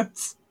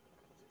dance.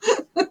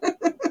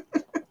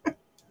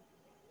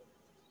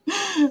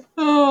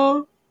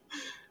 Oh,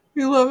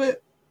 you love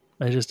it.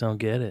 I just don't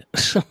get it.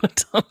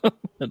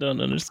 I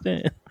don't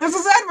understand. This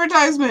is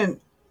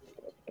advertisement.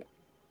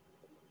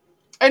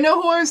 I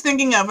know who I was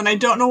thinking of, and I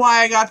don't know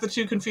why I got the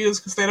two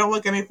confused because they don't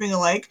look anything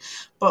alike.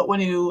 But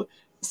when you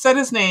said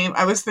his name,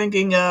 I was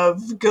thinking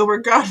of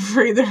Gilbert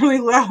Gottfried, the really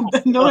loud,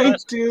 annoying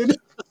dude.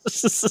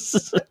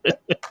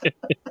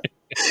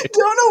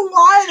 Don't know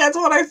why. That's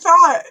what I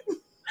thought.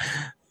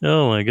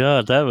 Oh my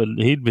god,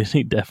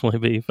 he'd definitely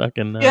be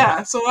fucking.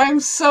 Yeah, so I'm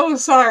so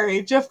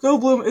sorry. Jeff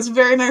Goldblum is a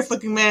very nice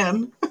looking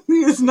man.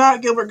 He is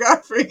not Gilbert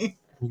Gottfried.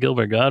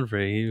 Gilbert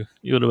Gottfried,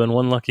 you would have been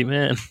one lucky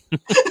man.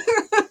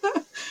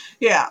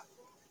 Yeah.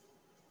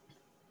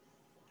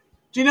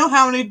 Do you know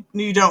how many?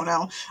 You don't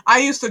know. I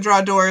used to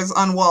draw doors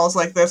on walls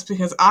like this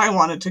because I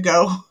wanted to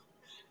go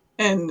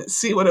and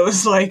see what it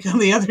was like on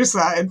the other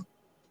side.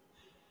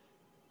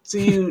 So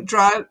you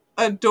draw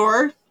a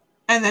door,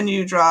 and then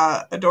you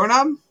draw a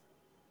doorknob,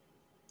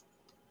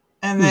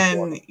 and then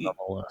On the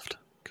left.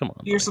 Come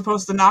on, you're buddy.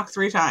 supposed to knock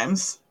 3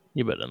 times.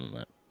 You better than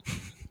that.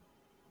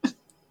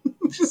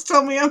 Just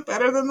tell me I'm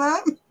better than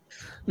that.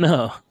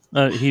 No,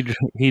 he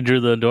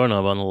drew the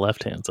doorknob on the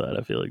left hand side.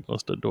 I feel like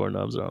most of the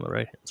doorknobs are on the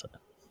right hand side.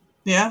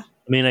 Yeah,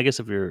 I mean, I guess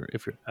if you're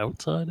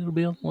outside, it'll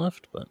be on the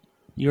left, but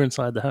you're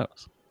inside the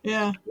house.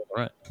 yeah, All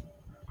right.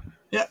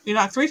 yeah. You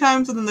knock 3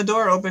 times, and then the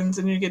door opens,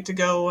 and you get to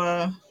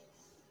go.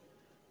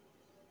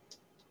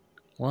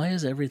 Why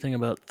is everything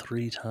about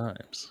 3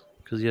 times?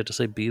 Because you have to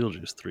say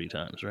Beetlejuice 3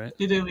 times, right?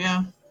 You do,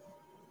 yeah,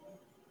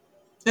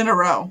 in a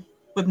row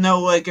with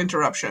no like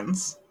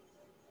interruptions.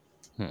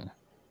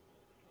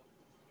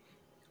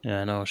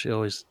 Yeah, I know. She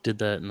always did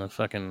that in the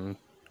fucking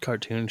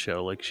cartoon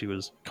show, like she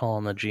was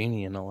calling the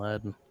genie in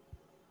Aladdin.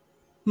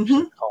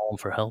 Mm-hmm. Calling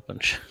for help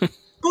and shit.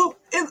 Well,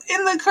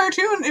 in the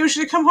cartoon, it was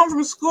she'd come home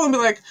from school and be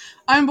like,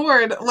 "I'm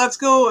bored. Let's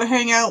go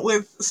hang out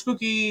with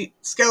spooky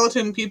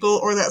skeleton people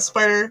or that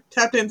spider,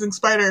 tap dancing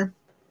spider,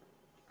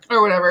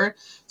 or whatever."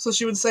 So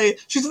she would say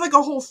she did like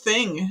a whole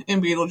thing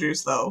in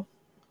Beetlejuice, though.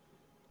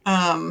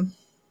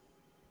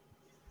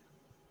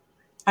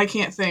 I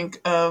can't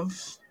think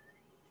of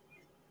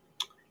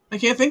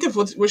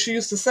what she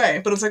used to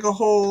say, but it's like a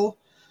whole.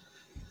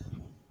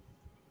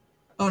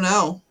 Oh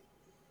no.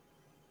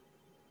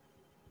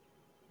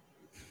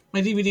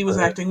 My DVD was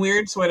acting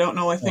weird, so I don't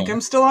know. I think I'm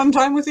still on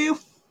time with you.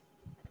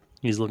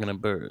 He's looking at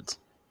birds.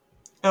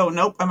 Oh,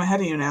 nope. I'm ahead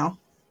of you now.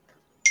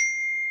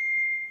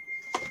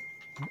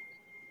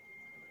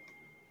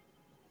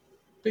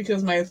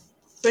 Because my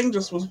thing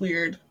just was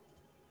weird.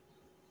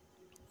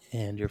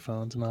 And your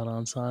phone's not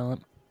on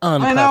silent.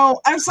 I know.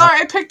 I'm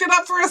sorry. I picked it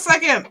up for a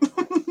second.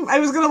 I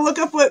was going to look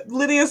up what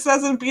Lydia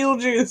says in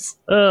Beetlejuice.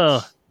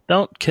 Oh,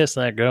 don't kiss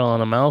that girl on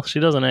the mouth. She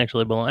doesn't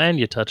actually belong. And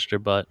you touched her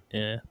butt.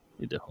 Yeah,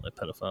 you're definitely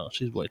a pedophile.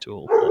 She's way too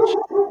old for that shit.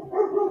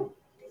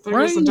 There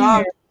goes the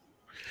dog.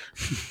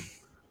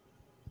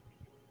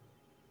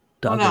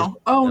 Dog Oh no.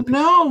 Oh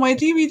no, my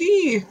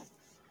DVD.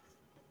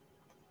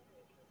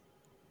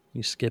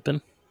 You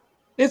skipping?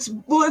 It's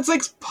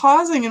like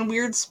pausing in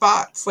weird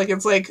spots. Like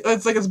it's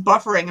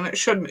buffering and it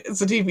shouldn't.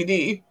 It's a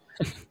DVD.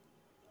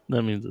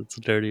 That means it's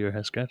dirty or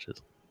has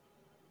scratches.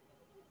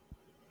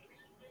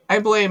 I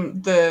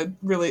blame the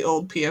really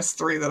old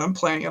PS3 that I'm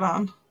playing it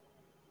on.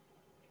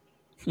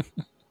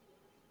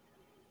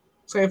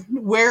 So I have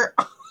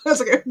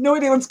no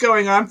idea what's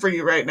going on for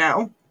you right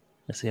now.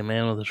 I see a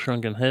man with a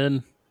shrunken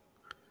head.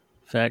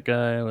 Fat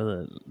guy with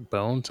a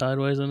bone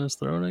sideways in his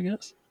throat, I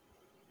guess.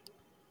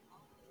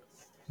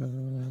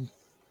 Oh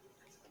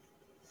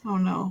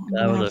no.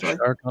 Guy with a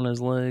shark on his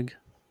leg.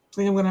 I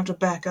think I'm going to have to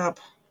back up.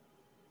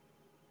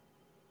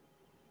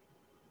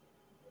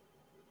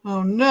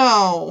 Oh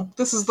no.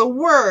 This is the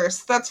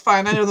worst. That's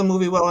fine. I know the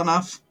movie well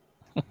enough.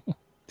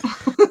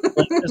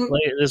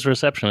 This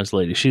receptionist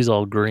lady, she's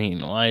all green.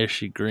 Why is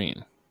she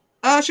green?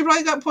 She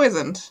probably got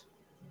poisoned.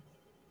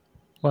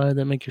 Why did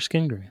that make your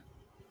skin green?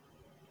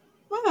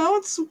 I don't know.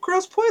 It's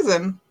gross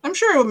poison. I'm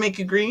sure it would make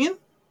you green.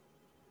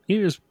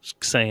 You're just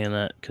saying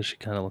that because she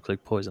kind of looks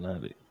like Poison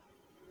Ivy.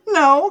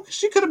 No,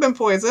 she could have been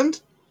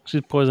poisoned.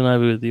 She's Poison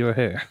Ivy with your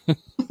hair.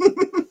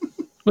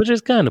 Which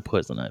is kind of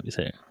Poison Ivy's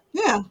hair.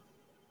 Yeah.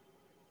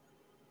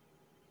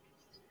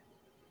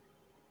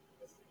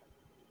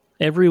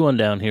 Everyone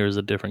down here is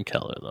a different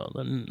color, though.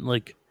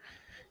 Like,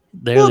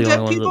 they're the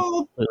only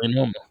ones that really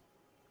normal.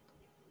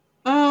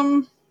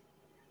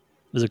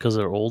 Is it because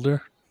they're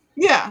older?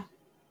 Yeah.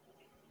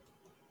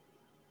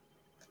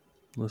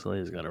 This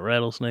lady's got a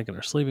rattlesnake in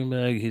her sleeping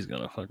bag. He's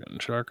got a fucking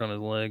shark on his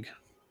leg.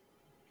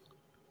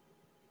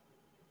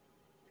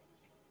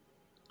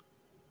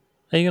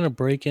 How are you going to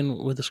break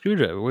in with a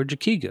screwdriver? Where'd your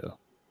key go?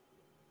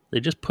 They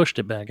just pushed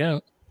it back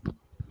out.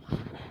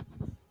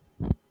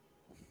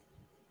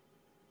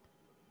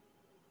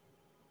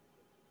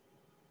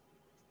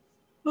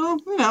 Well,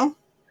 you know.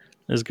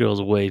 This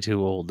girl's way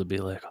too old to be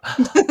like,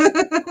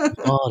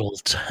 model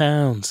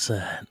town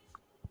set.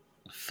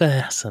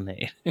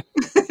 Fascinating.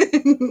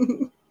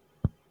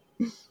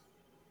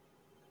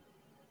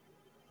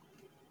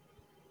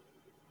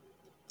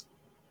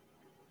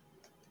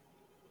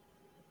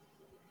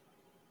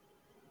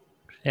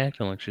 She's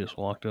acting like she just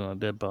walked in on a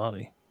dead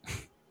body.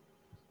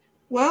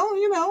 Well,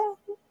 you know,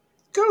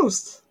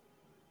 ghosts.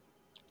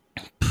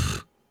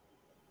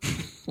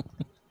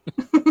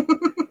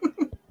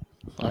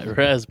 Like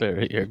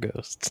raspberry ear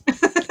ghosts.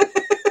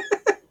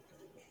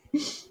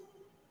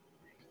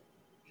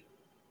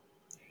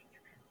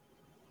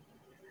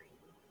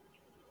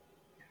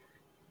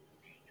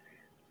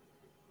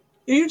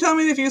 You tell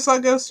me if you saw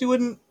ghosts, you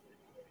wouldn't,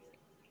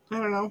 I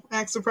don't know,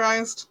 act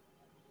surprised?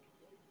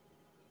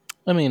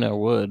 I mean, I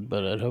would,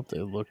 but I'd hope they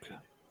look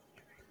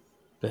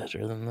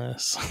better than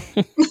this.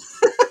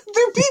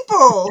 They're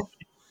people!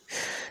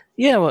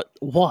 Yeah, but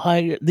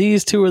why?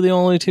 These two are the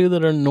only two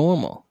that are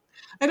normal.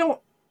 I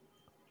don't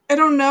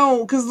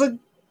know, because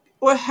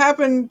what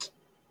happened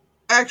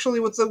actually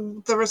with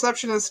the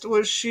receptionist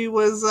was she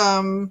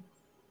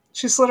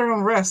slit her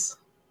own wrist.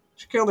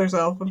 She killed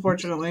herself,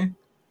 unfortunately.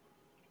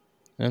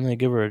 And they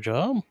give her a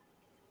job?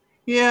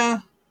 Yeah.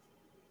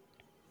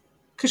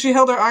 Because she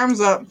held her arms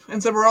up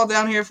and said, we're all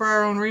down here for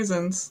our own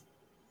reasons.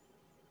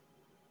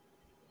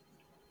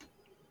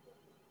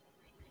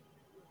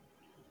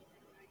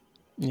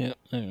 Yeah,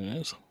 there it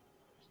is.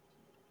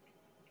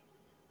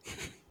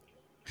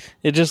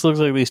 It just looks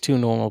like these two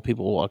normal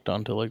people walked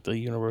onto like the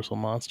Universal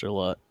Monster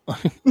lot.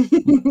 Surrounded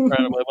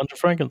by a bunch of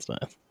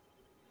Frankensteins.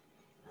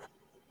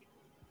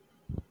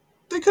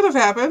 They could have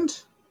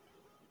happened.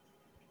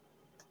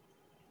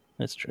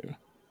 That's true.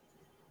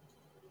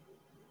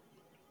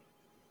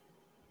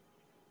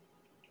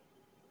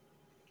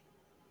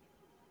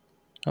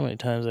 How many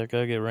times that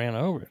guy get ran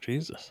over?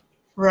 Jesus.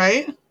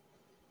 Right?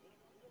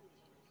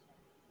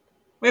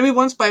 Maybe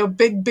once by a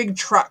big, big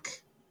truck.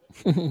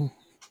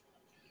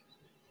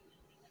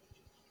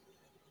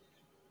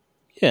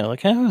 Yeah,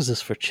 like how is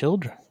this for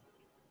children?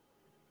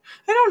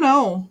 I don't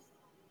know.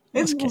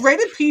 It's This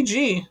rated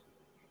PG.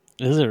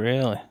 Is it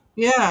really?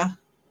 Yeah.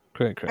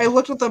 Correct. I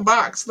looked at the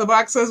box. The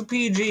box says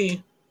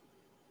PG.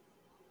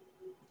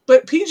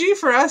 But PG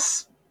for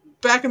us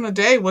back in the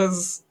day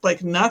was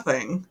like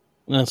nothing.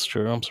 That's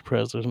true. I'm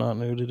surprised there's not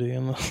nudity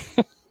in this.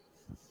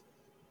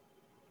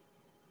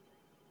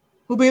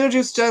 Well,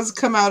 Beetlejuice does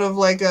come out of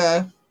like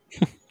a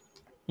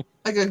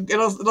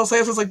it'll say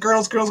it's like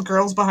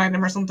girls behind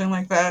him or something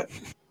like that.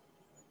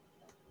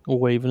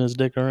 Waving his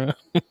dick around.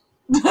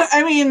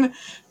 I mean,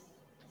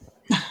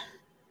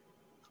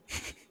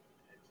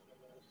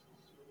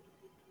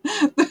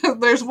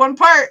 there's one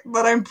part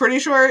that I'm pretty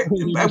sure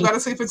I've got to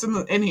see if it's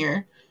in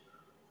here.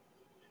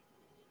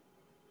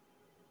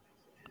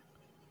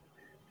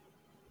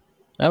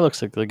 That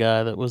looks like the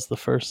guy that was the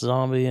first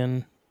zombie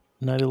in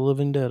Night of the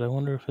Living Dead. I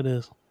wonder if it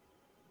is.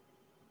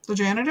 The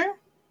janitor?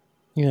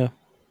 Yeah.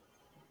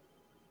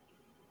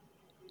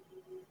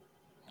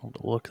 I'll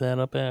look that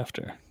up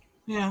after.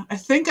 Yeah, I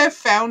think I've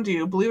found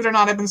you. Believe it or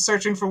not, I've been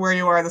searching for where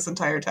you are this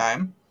entire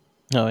time.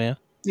 Oh, yeah?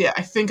 Yeah,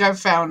 I think I've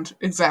found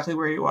exactly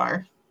where you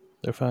are.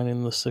 They're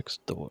finding the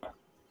sixth door.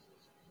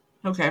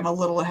 Okay, I'm a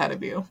little ahead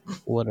of you.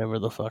 Whatever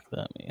the fuck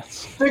that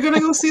means. They're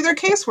gonna go see their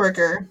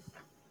caseworker.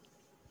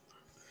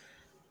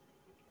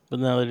 But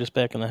now they're just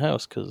back in the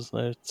house because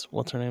there's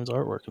what's her name's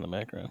artwork in the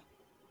background.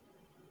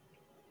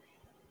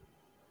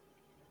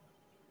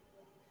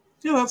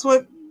 Yeah, that's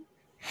what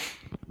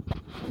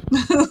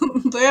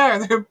they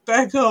are. They're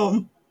back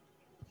home.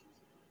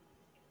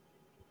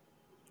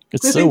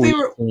 It's I so think they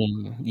weird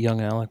seeing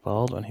young Alec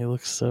Baldwin. He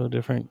looks so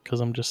different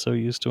because I'm just so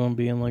used to him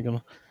being like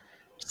a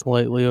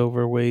slightly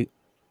overweight,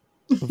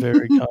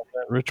 very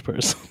confident rich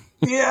person.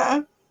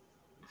 Yeah.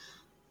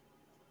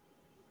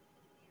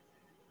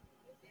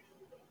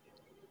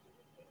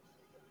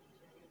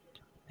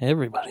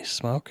 Everybody's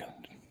smoking.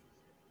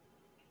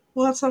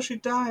 Well, that's how she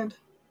died.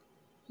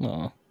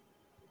 Oh,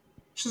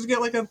 She's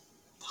got like a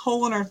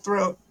hole in her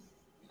throat.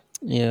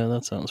 yeah,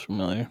 that sounds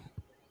familiar.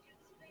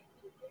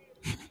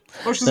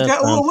 Or she's That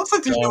got. Well, it sounds looks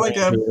like she's got like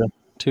a.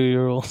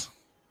 2-year-old.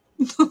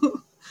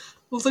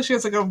 Looks like she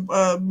has like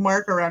a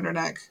mark around her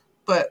neck,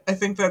 but I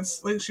think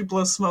that's like she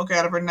blows smoke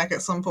out of her neck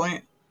at some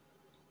point.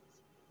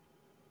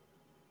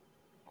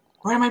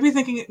 Or I might be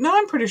thinking. No,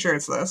 I'm pretty sure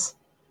it's this.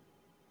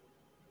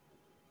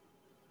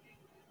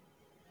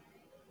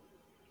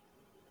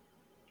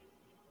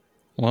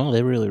 Well,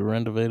 they really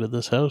renovated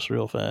this house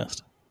real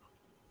fast.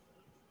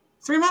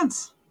 3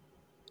 months.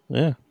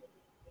 Yeah.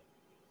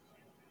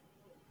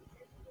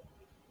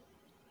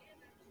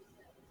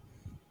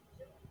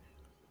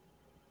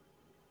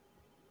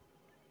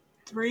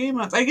 Three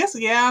months. I guess,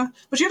 yeah.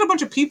 But she had a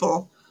bunch of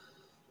people.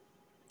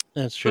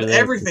 That's true. But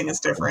everything is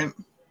different.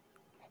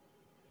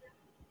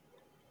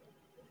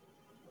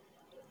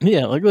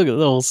 Yeah, like look at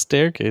the whole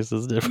staircase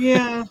is different.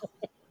 Yeah.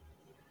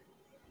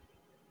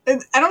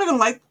 And I don't even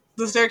like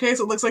the staircase.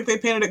 It looks like they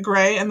painted it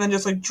gray and then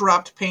just like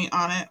dropped paint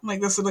on it.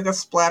 Like this is like a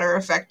splatter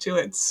effect to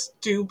it.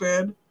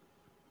 Stupid.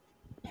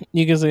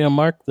 You can see a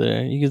mark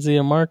there. You can see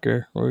a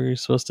marker where you're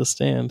supposed to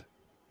stand.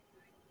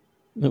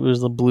 It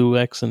was the blue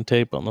X and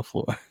tape on the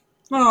floor.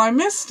 Oh, I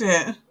missed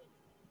it.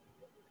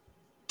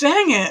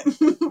 Dang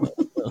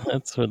it.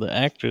 That's for the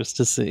actors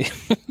to see.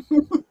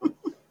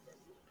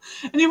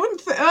 And you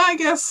wouldn't I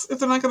guess if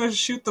they're not going to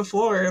shoot the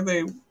floor,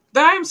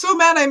 I'm so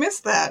mad I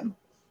missed that.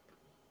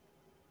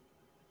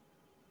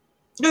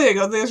 There you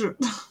go. There's...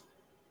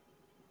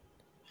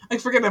 I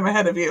forget I'm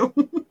ahead of you.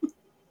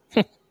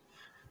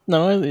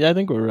 No, I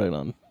think we're right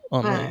on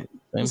All the right.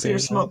 same See your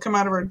page. smoke come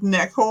out of her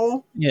neck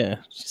hole. Yeah,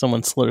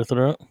 someone slit her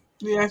throat.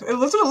 Yeah, that's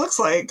what it looks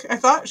like. I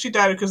thought she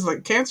died because of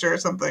like cancer or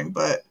something,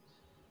 but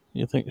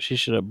You think she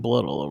should have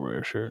blood all over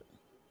her shirt.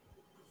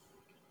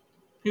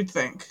 you'd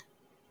think.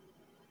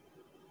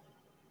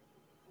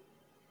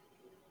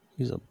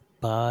 He's a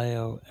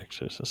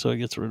bioexorcist, so he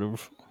gets rid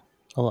of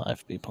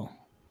alive people.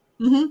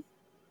 Mm-hmm.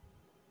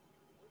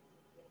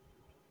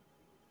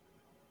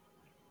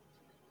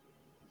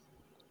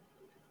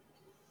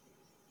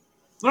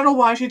 I don't know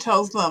why she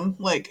tells them,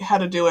 like, how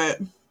to do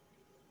it.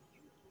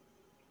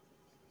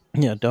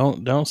 Yeah,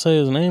 don't say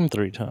his name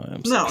 3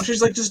 times. No,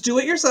 she's like, just do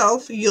it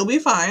yourself. You'll be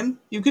fine.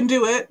 You can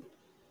do it.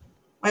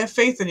 I have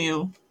faith in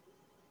you.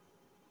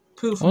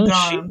 Poof, Why and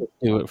does she gone.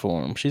 do it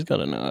for him? She's got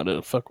to know how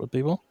to fuck with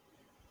people.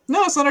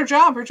 No, it's not her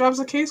job. Her job's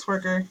a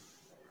caseworker.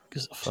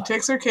 Gives a She fuck.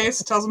 takes her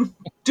case, tells them,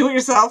 do it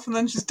yourself, and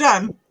then she's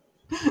done.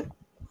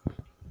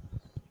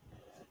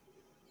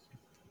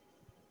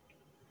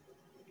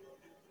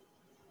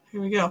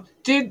 Here we go.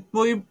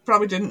 Well, you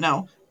probably didn't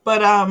know,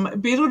 but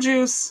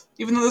Beetlejuice,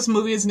 even though this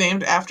movie is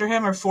named after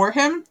him or for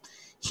him,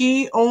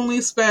 he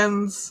only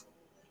spends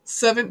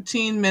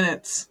 17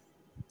 minutes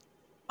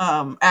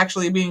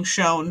actually being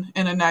shown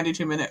in a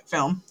 92-minute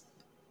film.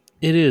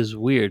 It is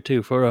weird,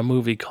 too, for a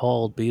movie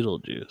called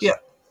Beetlejuice. Yeah,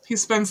 he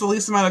spends the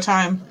least amount of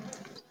time.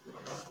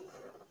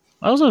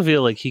 I also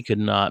feel like he could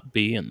not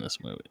be in this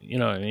movie. You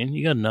know what I mean?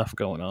 You got enough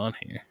going on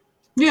here.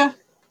 Yeah,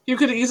 you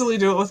could easily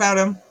do it without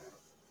him.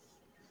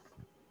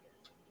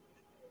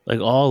 Like,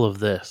 all of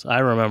this. I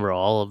remember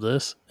all of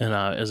this, and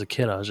as a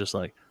kid, I was just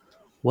like,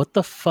 what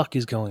the fuck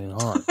is going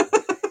on?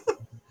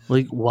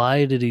 Like,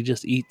 why did he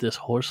just eat this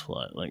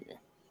horsefly? Like,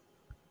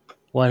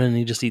 why didn't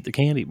he just eat the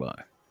candy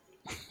bar?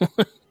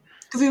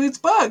 Because he eats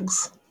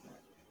bugs.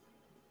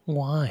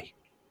 Why?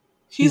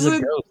 He's a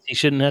ghost. He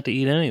shouldn't have to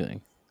eat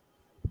anything.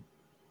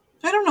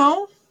 I don't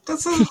know.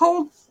 That's his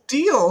whole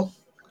deal.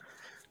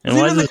 And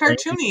Even in the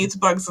cartoon, he eats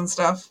bugs and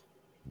stuff.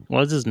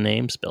 Why is his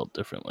name spelled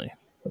differently?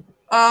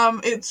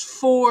 It's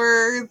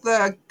for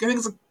I think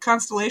it's a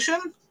constellation.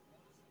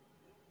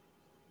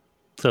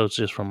 So it's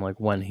just from like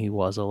when he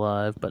was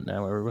alive, but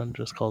now everyone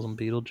just calls him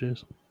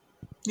Beetlejuice.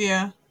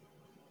 Yeah.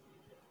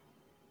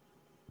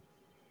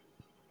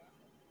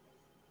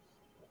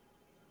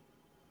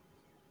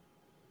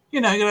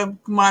 You know, you gotta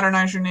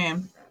modernize your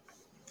name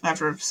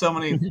after so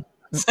many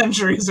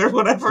centuries or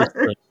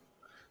whatever.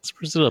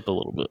 Spruce it up a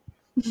little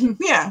bit.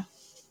 Yeah.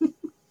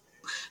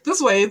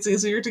 This way it's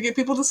easier to get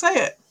people to say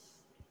it.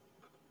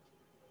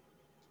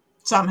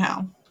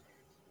 Somehow.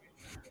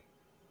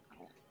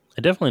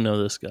 I definitely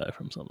know this guy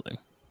from something.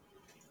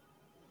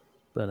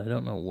 But I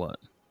don't know what.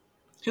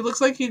 He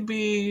looks like he'd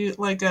be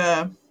like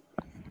a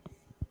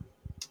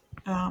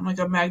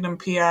Magnum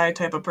PI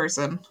type of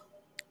person.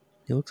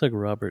 He looks like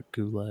Robert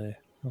Goulet.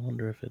 I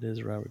wonder if it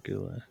is Robert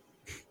Goulet.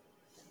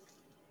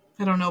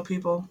 I don't know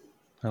people.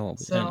 I won't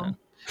be.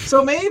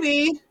 So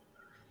maybe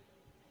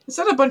I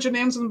said a bunch of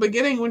names in the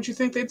beginning. Wouldn't you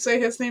think they'd say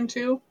his name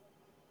too?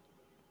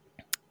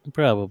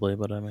 Probably,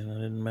 but I mean, I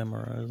didn't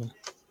memorize them.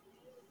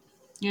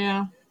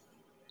 Yeah.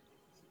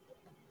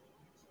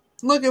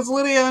 Look, it's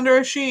Lydia under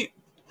a sheet.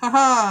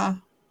 Haha.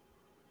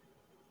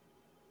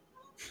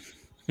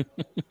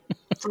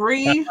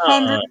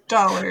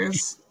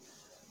 $300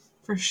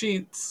 for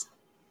sheets.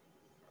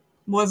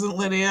 Wasn't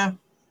Lydia.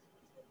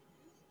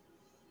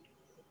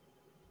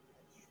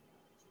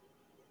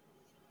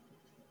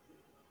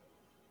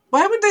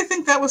 Why would they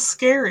think that was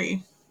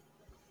scary?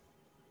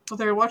 Well,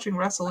 they were watching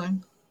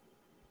wrestling.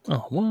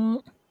 Oh,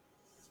 what?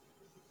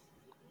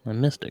 I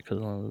missed it because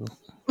I was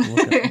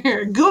looking.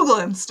 You're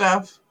Googling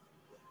stuff.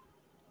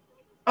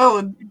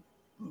 Oh.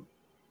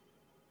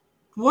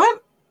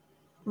 What?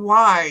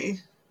 Why?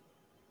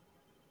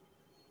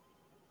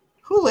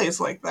 Who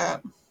lays like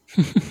that?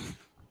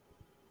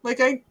 Like,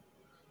 I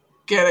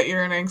get it,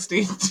 you're an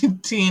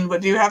angsty teen,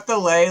 but do you have to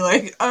lay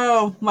like,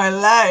 oh, my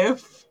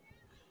life?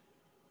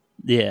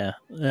 Yeah.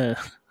 I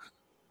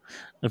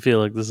feel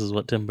like this is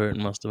what Tim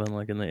Burton must have been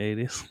like in the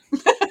 80s.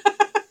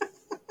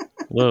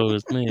 Whoa,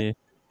 it's me.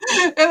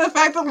 And the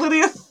fact that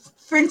Lydia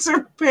thinks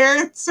her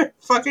parents are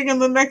fucking in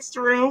the next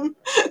room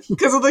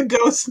because of the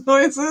ghost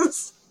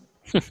noises.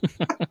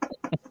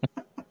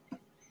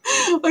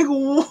 Like,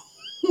 what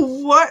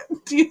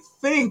do you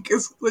think?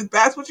 Is like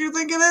that's what you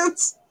think it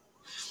is?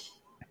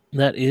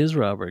 That is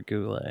Robert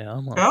Goulet.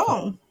 I'm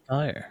on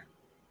fire.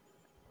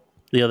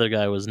 The other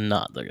guy was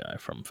not the guy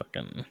from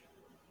fucking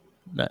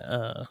Night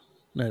of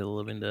the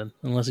Living Dead,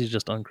 unless he's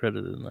just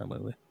uncredited in that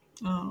movie.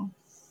 Oh.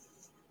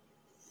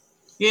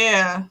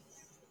 Yeah.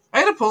 I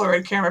had a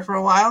Polaroid camera for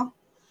a while.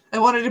 I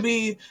wanted to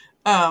be,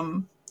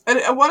 I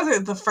wanted to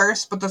be the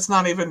first, but that's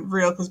not even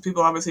real because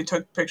people obviously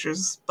took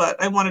pictures.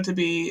 But I wanted to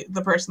be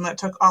the person that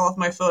took all of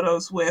my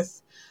photos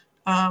with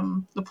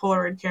the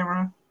Polaroid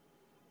camera.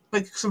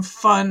 Like some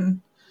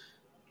fun,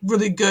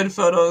 really good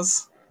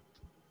photos.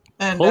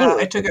 And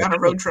I took it on a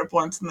road trip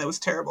once and it was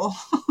terrible.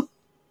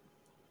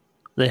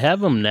 They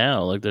have them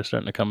now. Like they're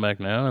starting to come back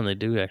now and they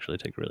do actually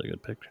take really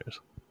good pictures.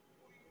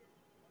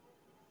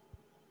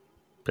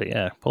 But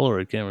yeah,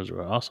 Polaroid cameras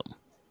are awesome.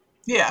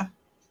 Yeah.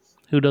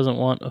 Who doesn't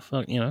want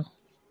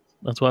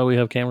that's why we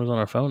have cameras on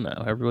our phone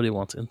now. Everybody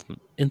wants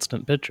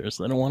instant pictures.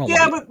 They don't want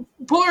to but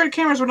Polaroid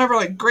cameras were never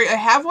like great. I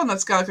have one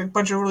that's got like a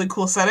bunch of really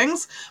cool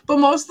settings, but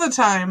most of the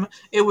time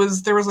there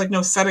was like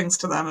no settings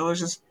to them. It was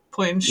just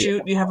point and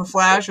shoot. You have a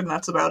flash and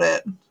that's about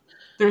it.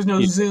 There's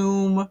no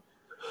zoom,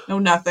 no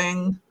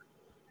nothing.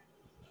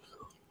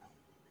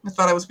 I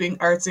thought I was being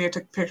artsy. I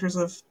took pictures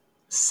of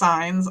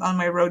signs on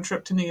my road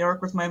trip to New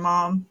York with my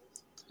mom.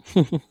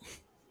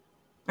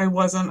 I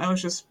wasn't. I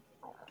was just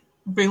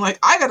being like,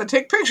 I gotta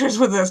take pictures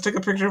with this. Took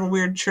a picture of a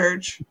weird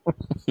church.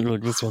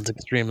 Look, this one's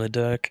extremely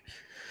dark.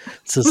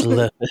 It says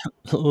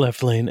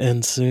left lane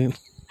ends soon.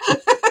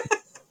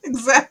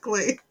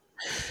 Exactly.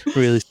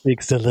 Really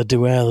speaks to the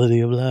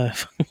duality of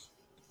life.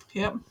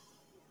 Yep.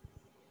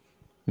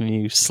 And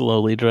you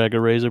slowly drag a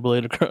razor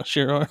blade across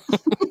your arm.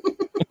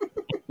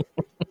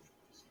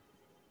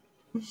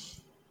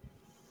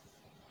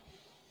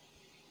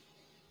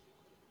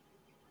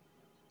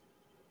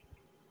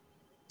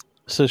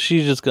 So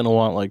she's just gonna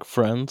want like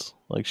friends,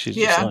 like she's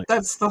just Yeah, like,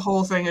 that's the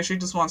whole thing. Is she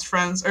just wants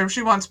friends, or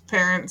she wants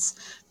parents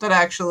that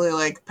actually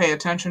like pay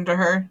attention to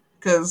her?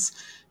 Because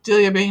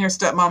Delia, being her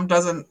stepmom,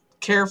 doesn't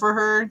care for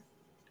her,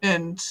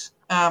 and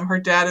her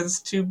dad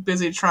is too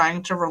busy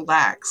trying to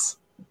relax.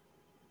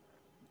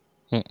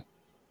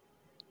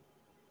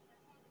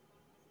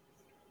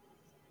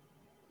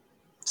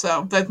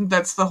 So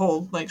that's the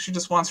whole, like, she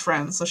just wants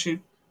friends, so she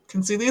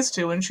can see these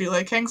two, and she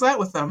like hangs out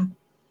with them.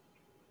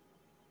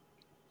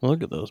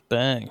 look at those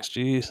bangs,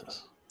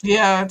 Jesus.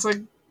 Yeah, it's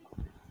like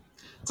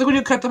when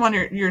you cut them on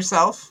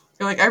yourself.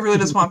 You're like, I really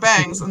just want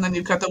bangs, and then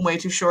you cut them way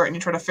too short, and you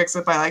try to fix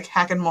it by like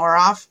hacking more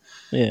off.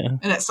 Yeah.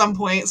 And at some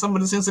point,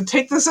 someone just needs to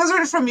take the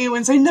scissors from you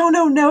and say,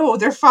 no,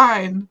 they're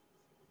fine.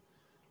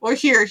 Or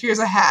here's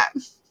a hat.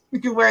 You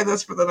can wear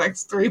this for the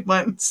next 3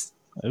 months.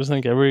 I just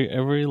think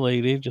every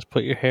lady just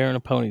put your hair in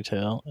a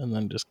ponytail and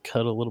then just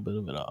cut a little bit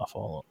of it off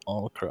all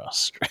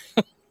across.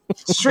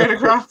 Straight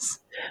across.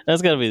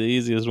 That's gotta be the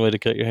easiest way to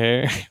cut your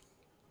hair.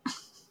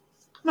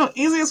 No,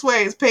 easiest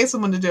way is pay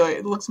someone to do it.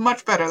 It looks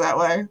much better that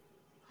way.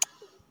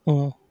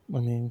 Well, I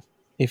mean,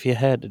 if you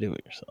had to do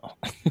it yourself.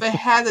 If I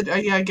had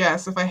to, yeah, I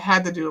guess if I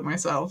had to do it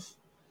myself.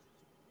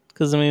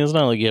 Because I mean, it's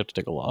not like you have to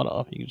take a lot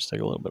off. You can just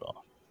take a little bit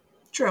off.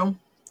 True.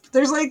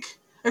 There's like,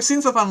 I've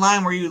seen stuff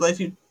online where you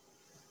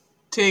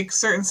take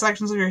certain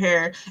sections of your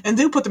hair and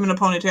do put them in a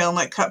ponytail and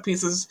like cut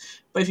pieces,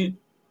 but if you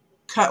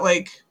cut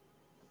like,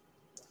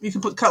 you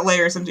can cut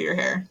layers into your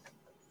hair.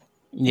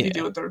 Yeah. If you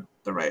do it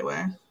the right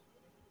way.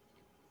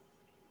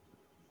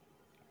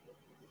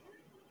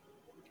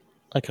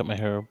 I cut my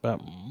hair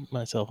about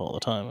myself all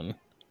the time, and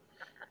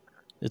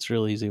it's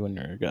real easy when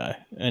you're a guy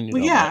and you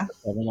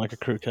don't like a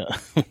crew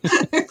cut.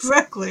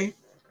 Exactly.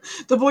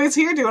 The boys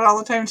here do it all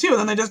the time too, and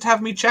then they just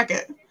have me check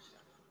it.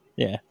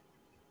 Yeah.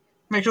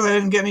 Make sure they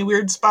didn't get any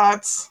weird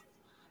spots.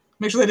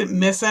 Make sure they didn't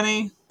miss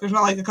any. There's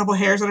not like a couple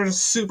hairs that are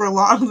just super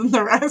long than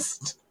the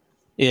rest.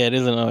 Yeah, it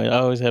isn't always. I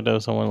always had to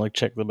have someone like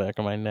check the back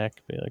of my neck.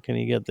 Be like, can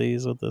you get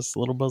these with this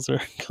little buzzer?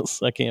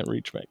 Because I can't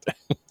reach back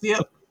there.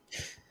 Yep.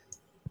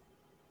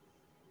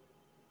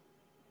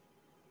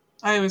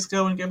 I always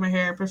go and get my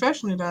hair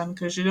professionally done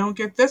because you don't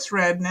get this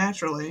red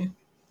naturally.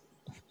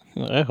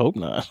 I hope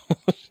not.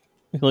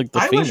 Like the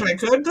I Phoenix. wish I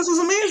could. This is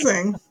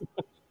amazing.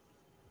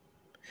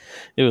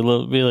 It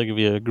would be like if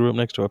you grew up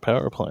next to a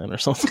power plant or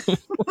something.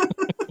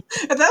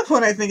 At that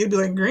point, I think it'd be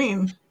like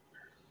green.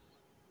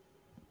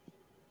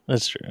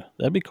 That's true.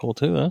 That'd be cool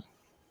too, though.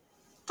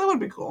 That would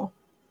be cool.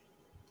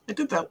 I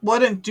did that. Well, I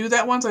didn't do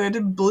that once. I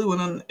did blue, and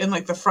then in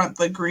like the front,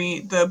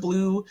 the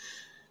blue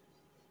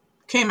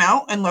came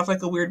out and left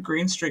like a weird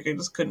green streak I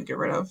just couldn't get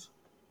rid of.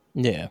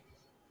 Yeah.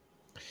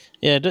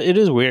 Yeah, it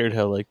is weird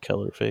how like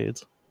color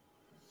fades.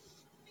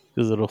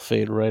 Because it'll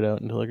fade right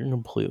out into like a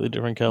completely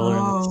different color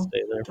and then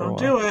stay there for a while.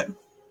 Don't do it.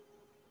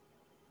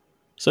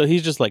 So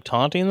he's just like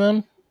taunting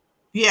them?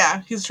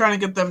 Yeah, he's trying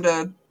to get them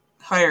to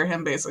hire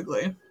him,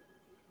 basically.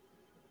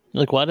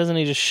 Like, why doesn't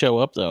he just show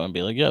up though and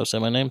be like, "Yo, say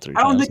my name 3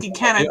 times"? I don't think he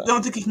can. I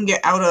don't think he can get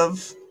out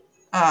of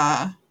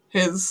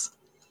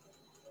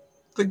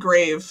the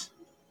grave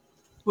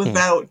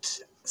without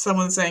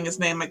someone saying his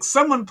name. Like,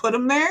 someone put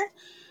him there,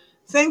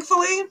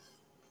 thankfully.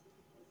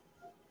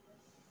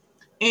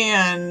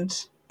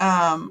 And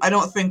I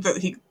don't think that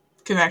he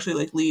can actually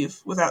like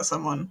leave without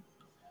someone.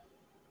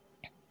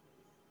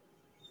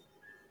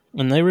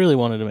 And they really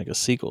wanted to make a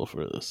sequel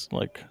for this,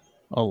 like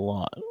a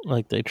lot.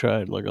 Like they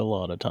tried like a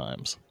lot of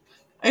times.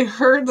 I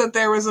heard that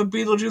there was a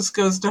Beetlejuice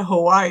Goes to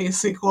Hawaii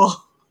sequel.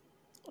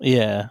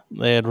 Yeah,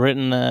 they had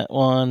written that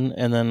one,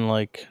 and then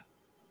like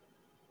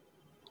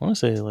I want to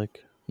say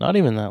like not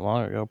even that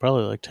long ago,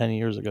 probably like 10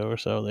 years ago or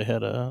so, they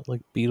had a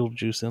like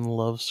Beetlejuice in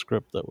Love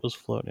script that was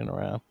floating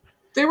around.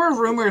 There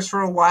were rumors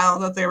for a while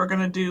that they were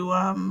going to do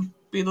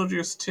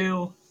Beetlejuice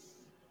 2,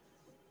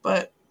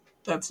 but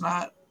that's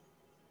not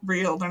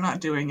real. They're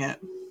not doing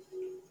it.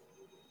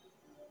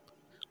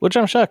 Which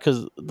I'm shocked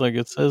because like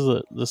it says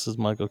that this is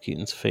Michael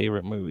Keaton's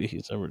favorite movie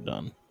he's ever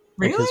done.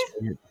 Really?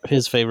 Like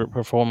his favorite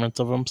performance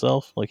of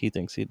himself. Like he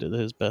thinks he did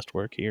his best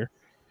work here.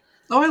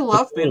 Oh, I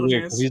love Beetlejuice.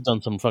 Weird, Beetlejuice. he's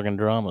done some fucking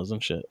dramas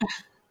and shit.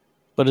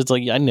 But it's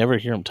like I never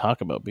hear him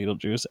talk about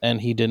Beetlejuice, and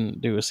he didn't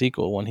do a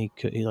sequel when he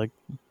could.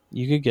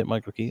 You could get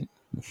Michael Keaton.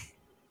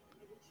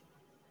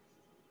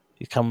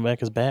 He's coming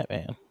back as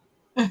Batman.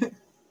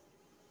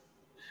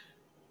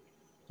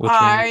 Or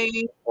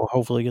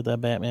hopefully get that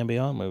Batman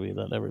Beyond movie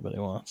that everybody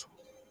wants.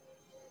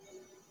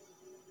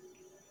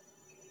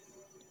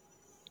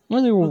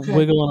 When they were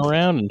wiggling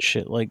around and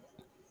shit, like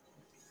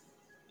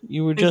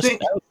you were just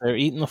out there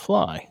eating the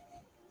fly.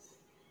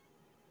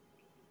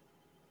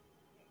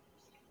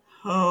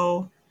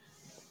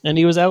 And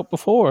he was out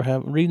before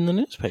reading the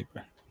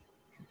newspaper.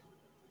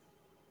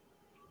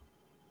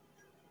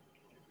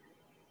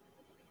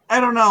 I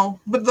don't know,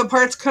 but the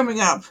part's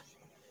coming up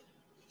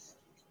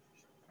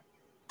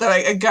that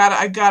I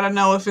gotta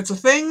know if it's a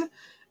thing,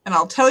 and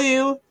I'll tell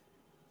you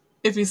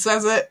if he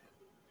says it.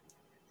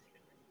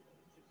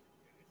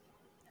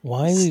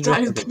 Why is he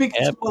dressed like a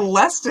cab?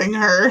 Molesting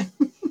her.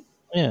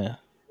 Yeah.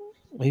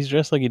 He's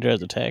dressed like he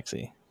drives a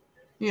taxi.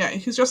 Yeah,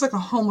 he's dressed like a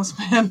homeless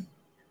man.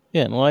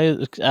 Yeah, and why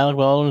is Alec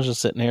Baldwin's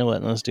just sitting here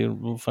letting this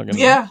dude fucking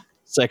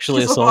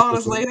sexually he's assault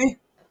this lady?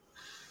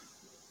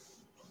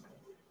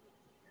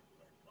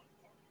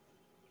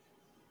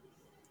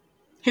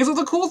 These are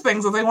the cool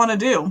things that they want to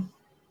do.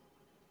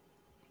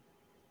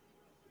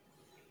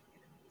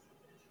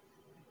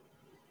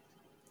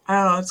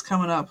 Oh, it's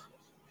coming up.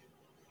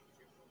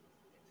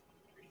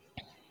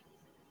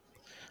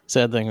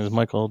 Sad thing is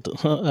Michael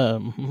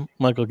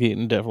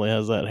Keaton definitely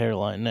has that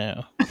hairline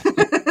now.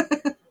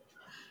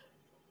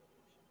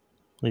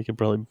 He could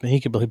play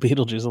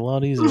Beetlejuice a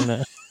lot easier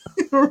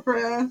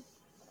now.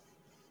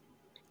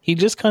 He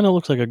just kind of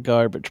looks like a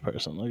garbage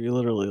person. Like he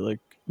literally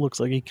looks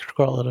like he could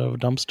crawl out of a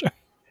dumpster.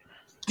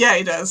 Yeah,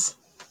 he does.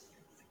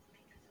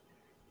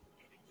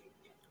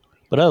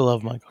 But I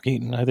love Michael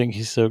Keaton. I think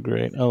he's so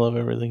great. I love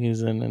everything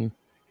he's in, and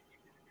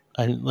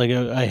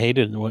I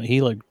hated when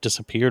he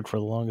disappeared for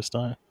the longest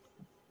time.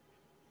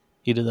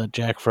 He did that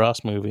Jack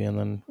Frost movie, and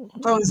then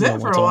that was it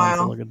for a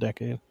while, for like a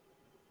decade.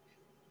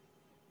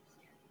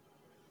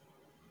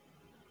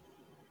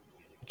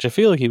 Which I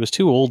feel like he was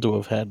too old to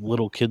have had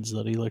little kids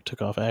that he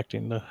took off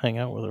acting to hang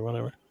out with or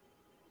whatever.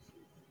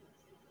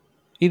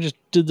 He just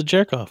did the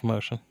jerk off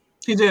motion.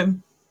 He did.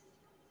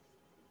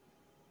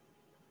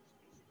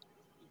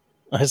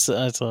 I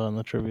saw in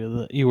the trivia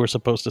that you were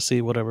supposed to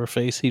see whatever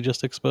face he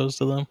just exposed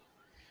to them.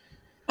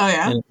 Oh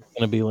yeah, and it's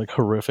gonna be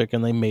horrific,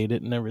 and they made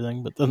it and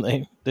everything, but then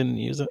they didn't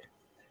use it.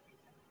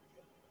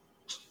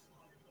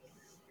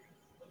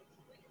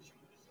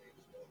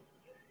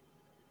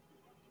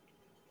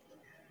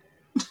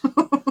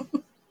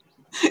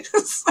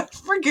 I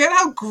forget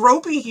how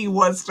gropey he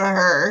was to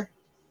her.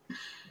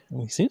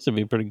 He seems to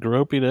be pretty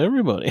gropey to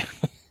everybody.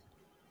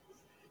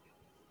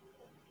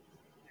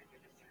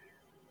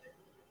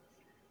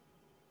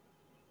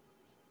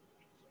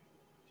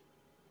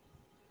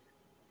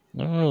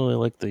 I don't really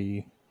like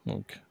I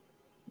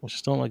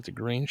just don't like the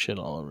green shit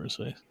all over his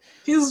face.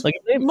 He's moldy.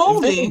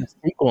 If they made a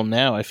sequel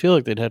now, I feel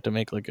like they'd have to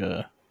make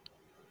a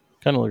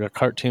kind of a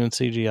cartoon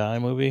CGI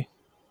movie.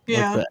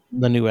 Yeah. Like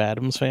the new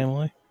Addams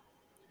Family.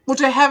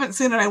 Which I haven't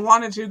seen and I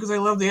wanted to because I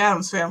love the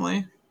Addams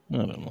Family. I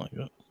didn't like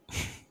it.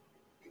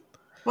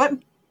 What?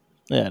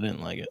 Yeah, I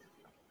didn't like it.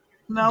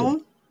 No?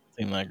 Didn't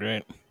seem that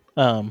great.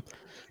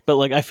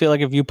 But I feel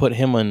like if you put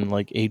him in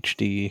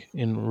HD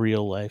in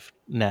real life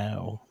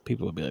now,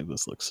 people would be like,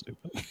 "This looks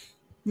stupid."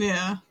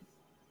 Yeah.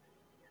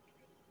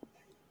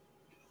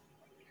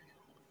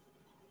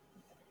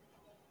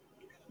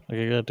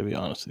 I got to be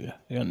honest with you.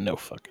 I got no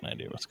fucking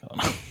idea what's going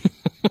on.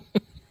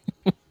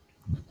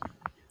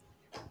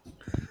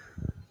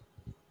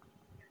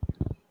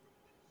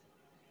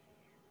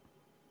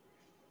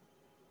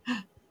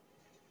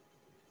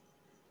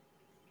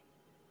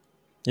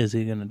 Is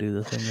he gonna do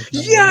the thing?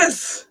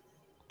 Yes.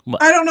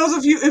 What? I don't know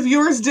if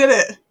yours did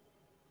it.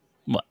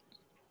 What?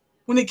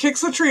 When he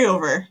kicks the tree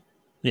over.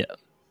 Yeah.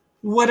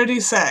 What did he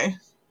say?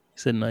 He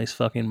said, "Nice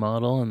fucking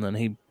model," and then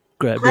he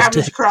grabbed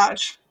his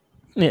crotch.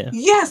 Yeah.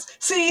 Yes.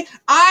 See,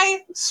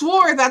 I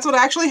swore that's what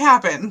actually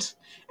happened,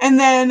 and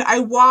then I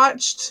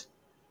watched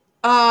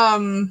a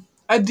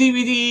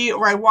DVD,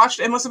 or it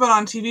must have been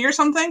on TV or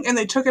something, and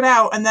they took it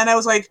out, and then I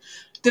was like,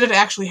 did it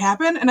actually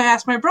happen? And I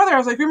asked my brother, I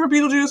was like, remember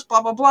Beetlejuice,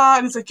 blah, blah, blah.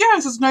 And he's like, yeah,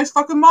 it's this nice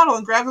fucking model,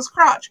 and grabs his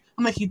crotch.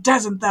 I'm like, he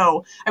doesn't,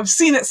 though. I've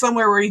seen it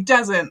somewhere where he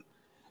doesn't.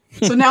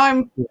 So now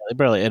I'm... Yeah, they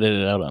probably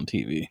edited it out on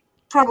TV.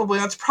 Probably.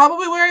 That's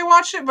probably where I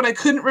watched it, but I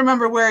couldn't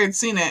remember where I'd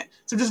seen it.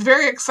 So I'm just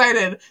very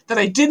excited that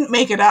I didn't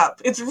make it up.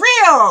 It's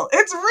real!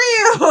 It's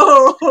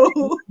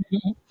real!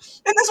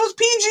 And this was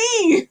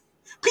PG!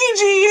 PG,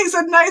 he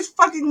said nice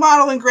fucking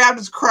model and grabbed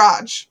his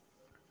crotch.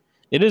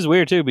 It is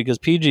weird, too, because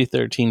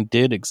PG-13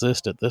 did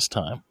exist at this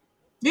time.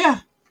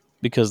 Yeah.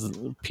 Because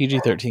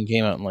PG-13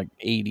 came out in,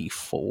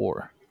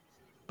 84.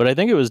 But I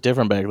think it was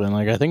different back then.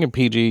 I think in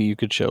PG, you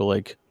could show,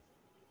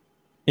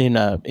 in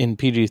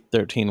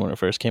PG-13 when it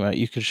first came out,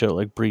 you could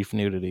show, brief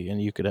nudity,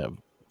 and you could have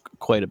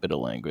quite a bit of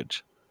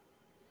language.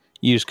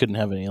 You just couldn't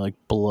have any,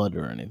 blood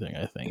or anything,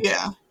 I think.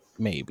 Yeah.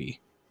 Maybe.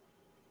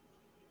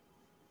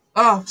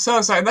 Oh,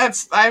 so sorry.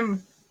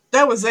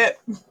 That was it.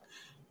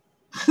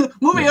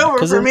 Movie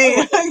over for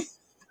me.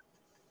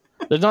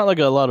 There's not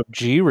a lot of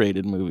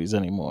G-rated movies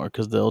anymore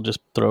because they'll just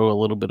throw a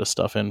little bit of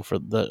stuff in for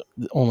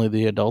only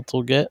the adults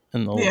will get,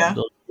 and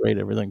they'll rate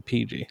everything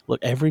PG. Look,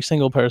 every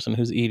single person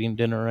who's eating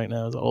dinner right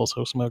now is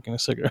also smoking a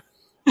cigarette.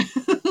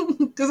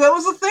 Because that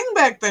was a thing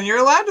back then. You're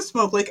allowed to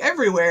smoke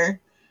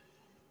everywhere.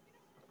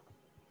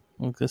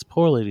 Look, this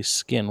poor lady's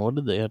skin. What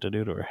did they have to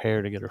do to her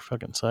hair to get her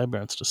fucking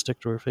sideburns to stick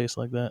to her face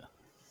like that?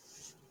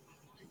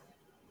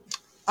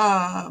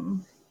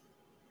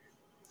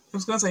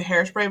 was gonna say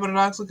hairspray, but it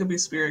actually could be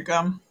spirit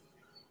gum.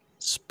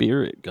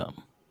 Spirit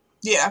gum.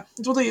 Yeah,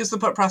 it's what they use to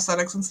put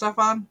prosthetics and stuff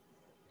on.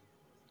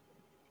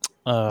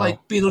 Oh,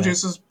 Like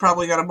Beetlejuice has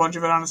probably got a bunch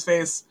of it on his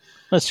face.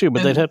 that's true,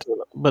 but and- they'd have to.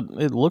 But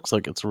it looks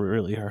like it's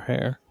really her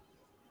hair.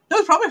 No,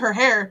 it's probably her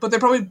hair, but they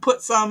probably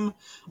put some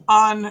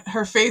on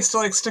her face to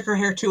like stick her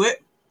hair to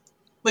it.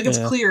 Like it's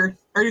Yeah. clear,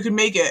 or you can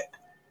make it.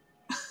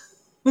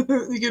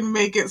 You can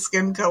make it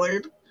skin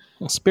colored.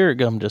 Well, spirit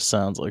gum just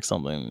sounds like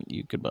something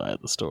you could buy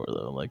at the store,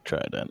 though, like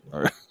Trident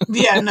or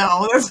Yeah,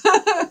 no.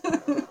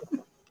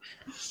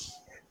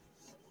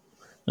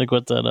 like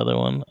what's that other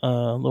one?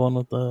 The one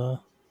with the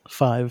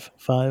five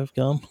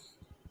gum.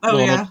 Oh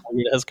The yeah. one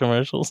with has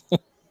commercials.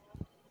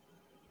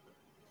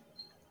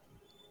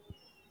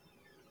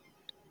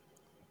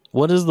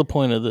 What is the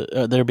point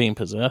of they're being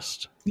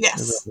possessed? Is Yes.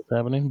 that what's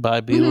happening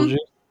by Beetlejuice?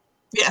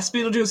 Yes,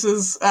 Beetlejuice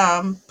is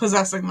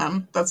possessing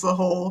them. That's the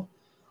whole.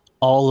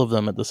 All of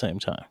them at the same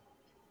time.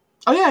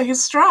 Oh yeah,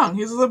 he's strong.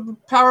 He's a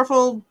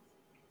powerful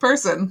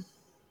person.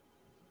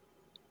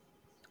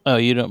 Oh,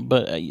 you don't.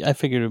 But I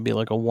figured it'd be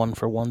like a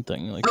 1-for-1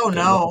 thing. Like Oh, you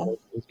get no.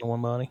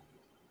 one body.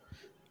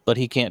 But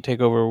he can't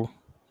take over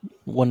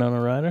Winona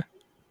Ryder.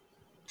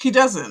 He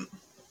doesn't.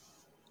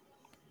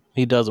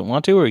 He doesn't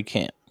want to, or he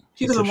can't.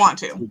 He doesn't want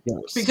to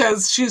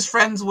because she's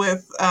friends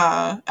with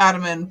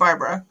Adam and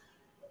Barbara.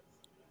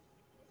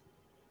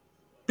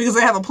 Because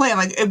they have a plan.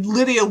 Like if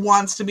Lydia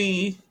wants to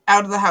be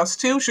out of the house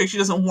too, she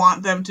doesn't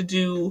want them to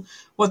do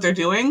what they're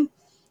doing.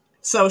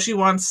 So she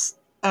wants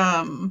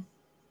them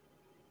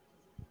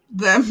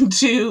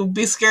to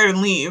be scared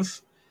and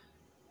leave.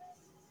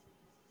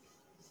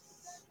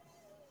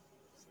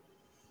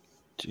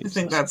 Jesus. I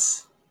think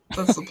that's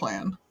the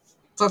plan.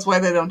 So that's why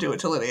they don't do it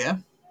to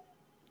Lydia.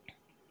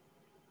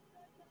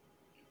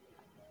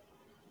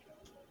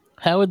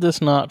 How would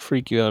this not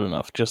freak you out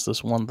enough? Just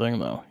this one thing,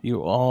 though.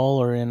 You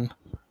all are in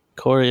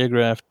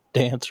choreographed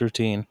dance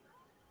routine,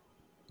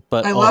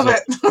 but I love also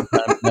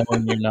it.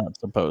 knowing you're not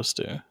supposed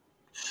to.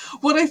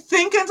 What I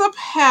think ends up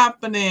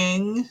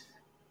happening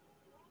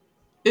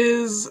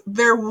is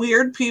they're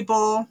weird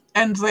people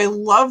and they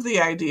love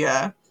the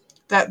idea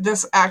that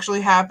this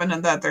actually happened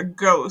and that they're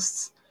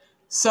ghosts.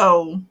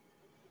 So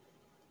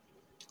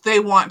they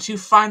want to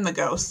find the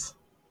ghosts.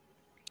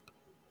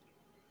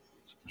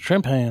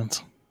 Shrimp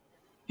hands.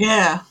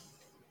 Yeah.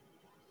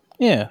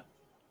 Yeah,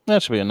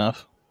 that should be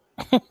enough.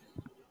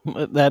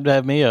 That'd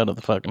have me out of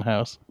the fucking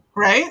house.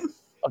 Right?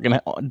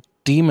 Fucking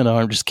demon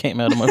arm just came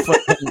out of my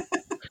fucking.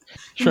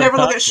 Never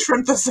look at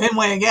shrimp the same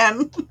way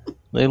again.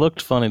 They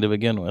looked funny to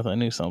begin with. I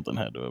knew something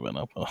had to have been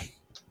up.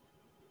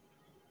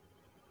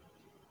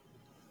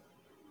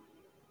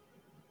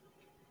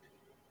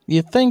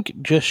 You think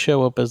just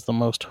show up as the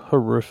most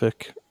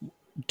horrific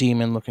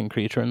demon-looking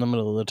creature in the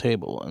middle of the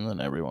table, and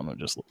then everyone would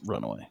just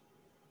run away.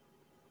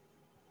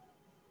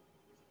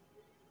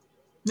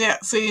 Yeah,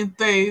 see,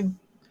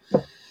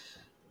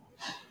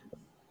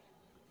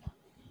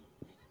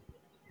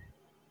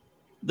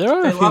 There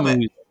are They a few love it.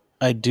 movies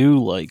I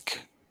do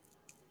like.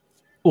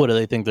 What do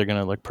they think they're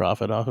gonna like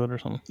profit off of it or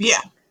something?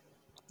 yeah,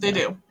 they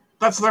do.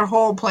 That's their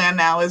whole plan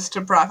now, is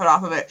to profit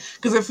off of it.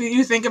 Because if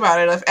you think about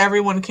it, if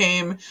everyone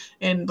came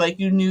and like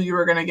you knew you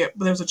were gonna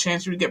there's a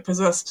chance you would get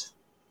possessed,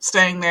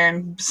 staying there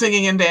and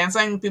singing and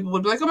dancing, people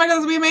would be like, "Oh my god,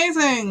 this would be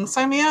amazing!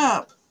 Sign me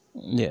up!"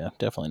 Yeah,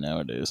 definitely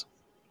nowadays.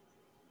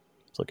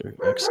 It's like an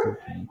extra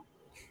thing.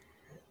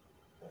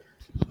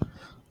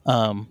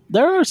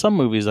 There are some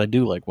movies I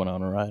do like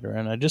Winona Ryder,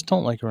 and I just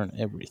don't like her in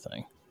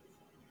everything.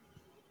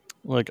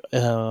 Like,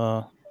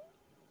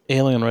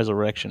 Alien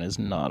Resurrection is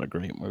not a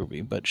great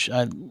movie, but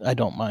I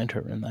don't mind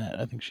her in that.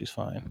 I think she's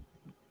fine.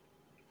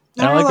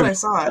 I don't know like that her- I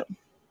saw it.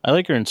 I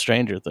like her in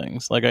Stranger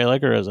Things. Like, I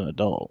like her as an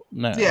adult.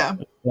 No, Yeah.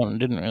 I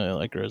didn't really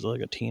like her as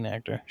like a teen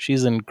actor.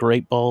 She's in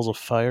Great Balls of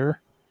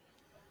Fire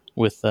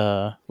with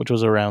which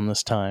was around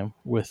this time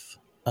with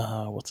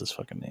what's his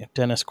fucking name?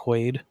 Dennis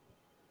Quaid.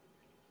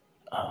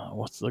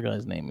 What's the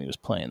guy's name he was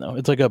playing though?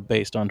 It's like a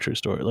based on true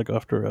story. Like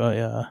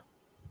after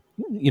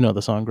you know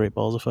the song Great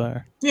Balls of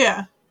Fire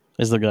Yeah.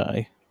 is the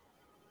guy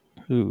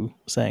who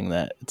sang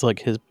that. It's like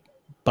his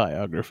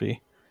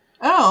biography.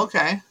 Oh,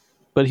 okay.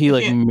 But he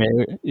like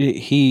Yeah.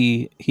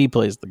 he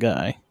plays the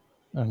guy.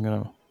 I'm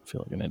gonna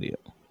feel like an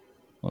idiot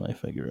when I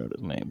figure out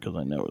his name because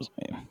I know his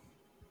name.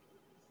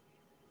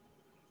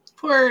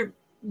 Poor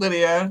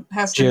Lydia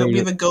has to Jerry-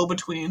 be the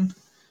go-between.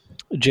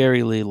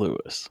 Jerry Lee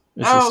Lewis.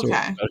 Is Oh, the story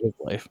okay. about his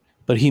life.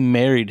 But he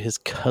married his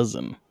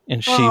cousin,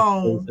 and she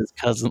Oh. plays his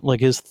cousin, like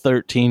his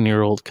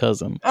 13-year-old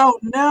cousin. Oh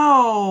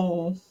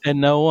no! And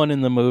no one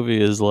in the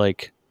movie is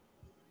like,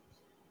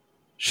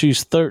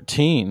 she's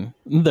 13.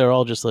 They're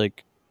all just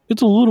like,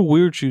 it's a little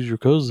weird she's your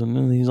cousin.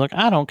 And he's like,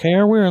 I don't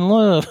care, we're in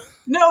love.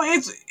 No,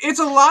 it's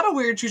a lot of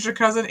weird she's your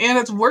cousin, and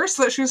it's worse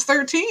that she's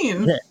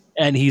 13. Yeah.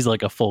 And he's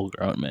like a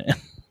full-grown man.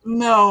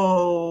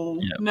 No,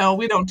 Yep. no,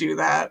 we don't do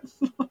that.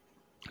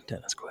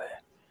 Dennis Quaid.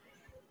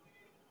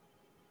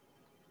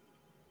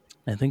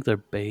 I think their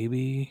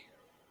baby.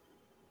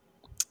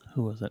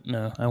 Who was it?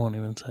 No, I won't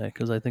even say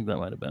because I think that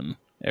might have been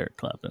Eric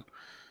Clapton.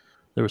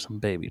 There were some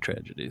baby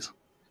tragedies.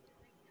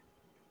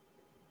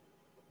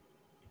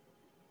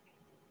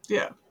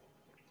 Yeah.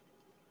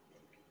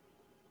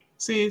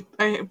 See,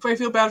 I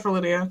feel bad for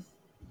Lydia.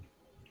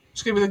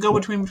 She's gonna be the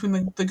go-between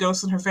between the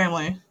ghost and her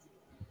family.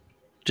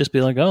 Just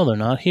be like, oh, they're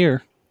not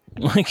here.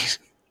 Like,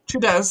 She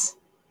does.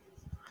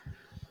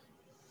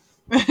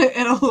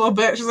 In a little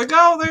bit, she's like,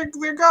 "Oh,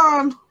 they're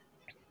gone."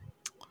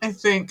 I'm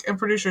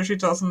pretty sure she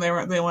tells them they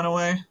went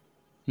away.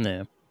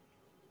 yeah.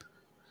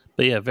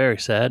 But yeah, very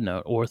sad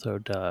note.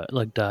 Ortho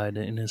died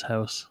in his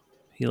house.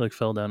 He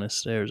fell down his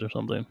stairs or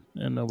something,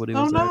 and nobody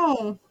Oh was there.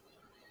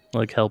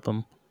 no! Help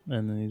him,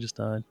 and then he just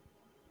died.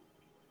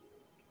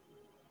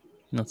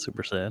 That's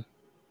super sad.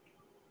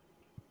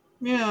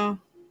 Yeah.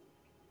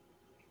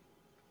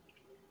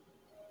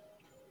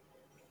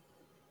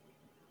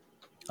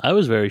 I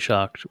was very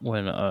shocked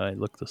when I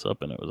looked this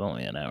up and it was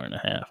only an hour and a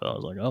half. I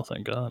was like, oh,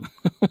 thank God.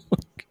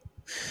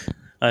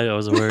 I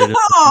was worried it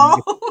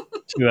was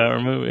a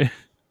 2-hour movie.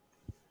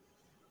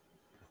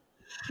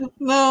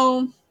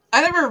 No,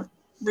 I never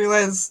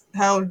realized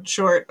how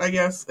short, I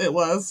guess, it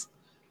was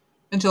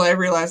until I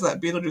realized that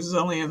Beetlejuice is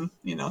only in,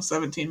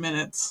 17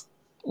 minutes.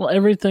 Well,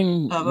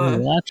 everything we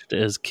watched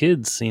as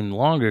kids seemed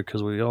longer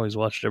because we always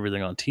watched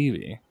everything on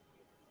TV.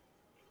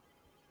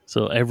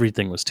 So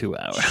everything was 2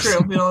 hours. True,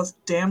 all those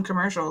damn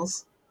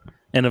commercials.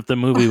 And if the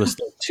movie was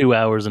 2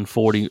 hours and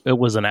 40, it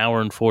was an hour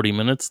and 40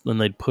 minutes, then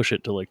they'd push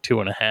it to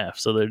 2.5.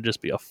 So there'd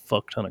just be a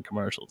fuck ton of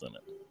commercials in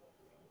it.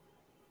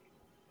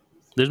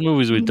 There's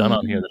movies we've done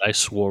on here that I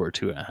swore were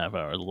 2.5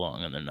 hours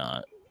long, and they're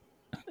not.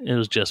 It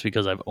was just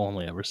because I've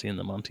only ever seen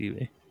them on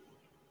TV.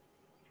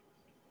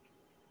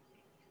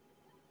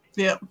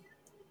 Yep.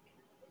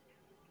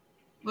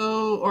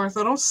 Oh,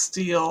 Ortho, don't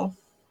steal.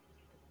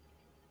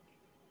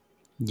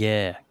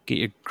 Yeah, get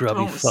your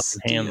grubby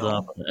fucking hands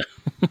off of it.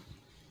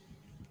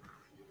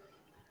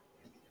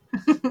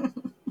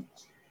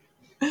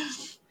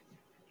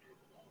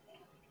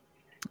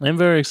 I'm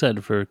very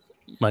excited for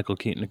Michael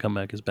Keaton to come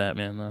back as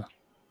Batman, though.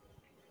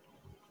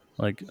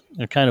 I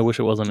kind of wish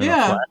it wasn't in a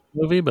Flash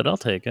movie, but I'll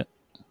take it.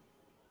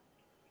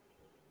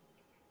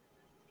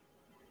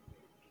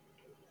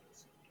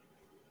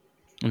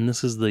 And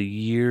this is the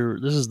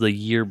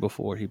year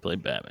before he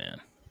played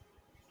Batman.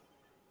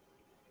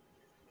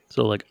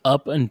 So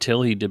up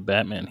until he did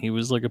Batman, he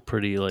was a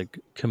pretty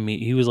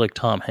he was like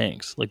Tom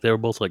Hanks. They were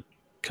both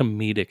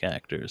comedic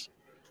actors.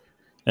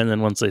 And then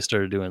once they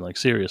started doing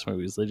serious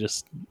movies, they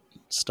just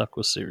stuck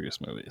with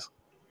serious movies.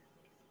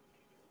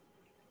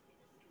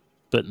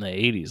 But in the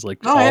 80s,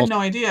 I had no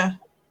idea.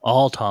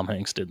 All Tom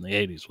Hanks did in the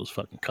 80s was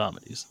fucking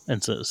comedies.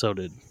 And so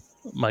did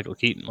Michael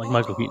Keaton.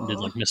 Michael Keaton did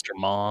Mr.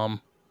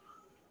 Mom.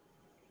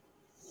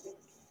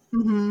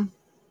 Mm-hmm.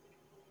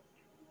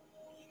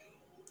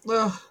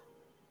 Ugh.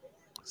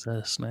 Is that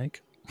a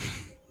snake?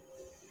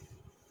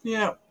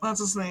 Yeah,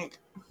 that's a snake.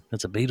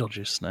 It's a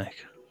Beetlejuice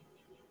snake.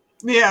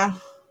 Yeah.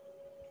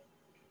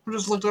 I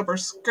just looked up her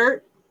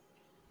skirt.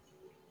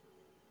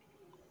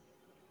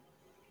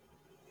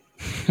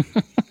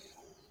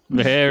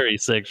 Very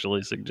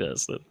sexually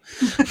suggestive.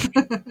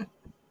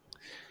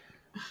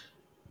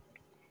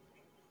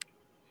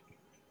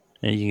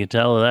 And you can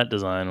tell that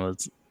design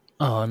was...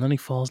 Oh, and then he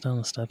falls down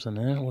the steps in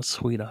there. What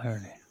sweet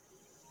irony.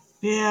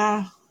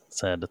 Yeah.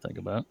 Sad to think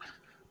about.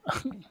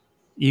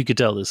 You could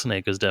tell the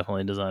snake was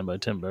definitely designed by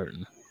Tim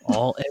Burton.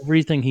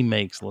 Everything he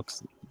makes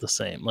looks the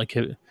same.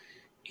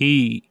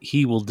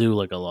 He will do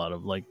a lot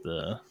of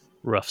the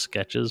rough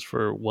sketches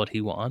for what he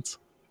wants.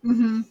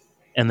 Mm-hmm.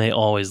 And they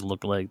always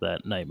look like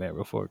that Nightmare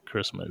Before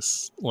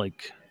Christmas, what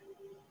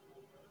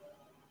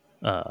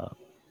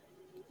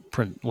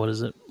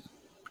is it?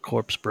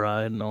 Corpse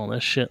Bride and all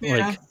this shit.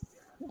 Yeah.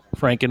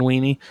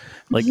 Frankenweenie.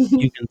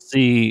 You can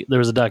see there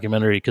was a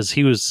documentary because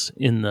he was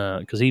Tim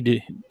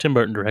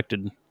Burton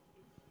directed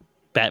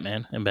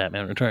Batman and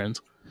Batman Returns.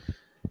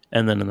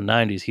 And then in the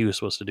 90s, he was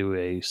supposed to do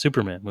a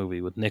Superman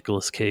movie with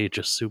Nicolas Cage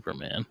as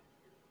Superman.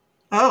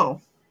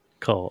 Oh.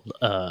 Called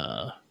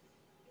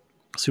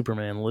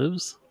Superman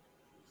Lives.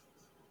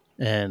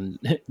 And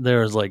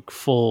there's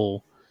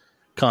full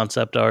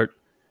concept art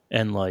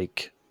and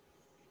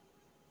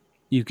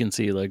you can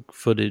see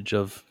footage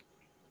of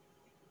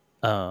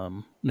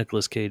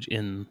Nicolas Cage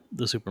in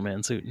the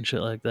Superman suit and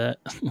shit like that.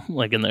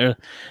 In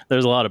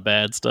there's a lot of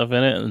bad stuff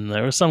in it, and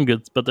there was some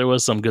good, but there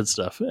was some good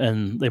stuff.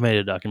 And they made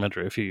a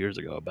documentary a few years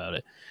ago about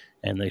it,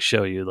 and they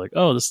show you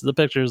oh, this is the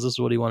pictures. This is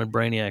what he wanted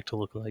Brainiac to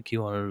look like. He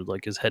wanted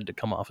his head to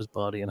come off his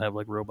body and have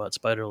robot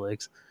spider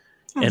legs.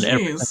 Oh, and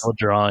every single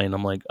drawing,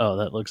 I'm oh,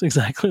 that looks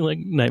exactly like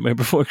Nightmare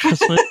Before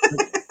Christmas.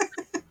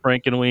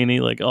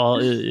 Frankenweenie,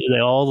 they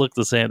all look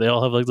the same. They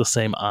all have the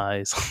same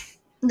eyes.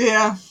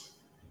 Yeah.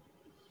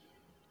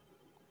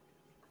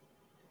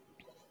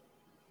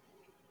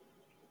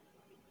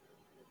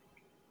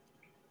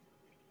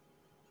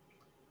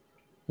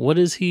 What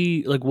is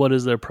he what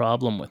is their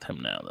problem with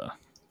him now, though?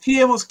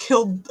 He almost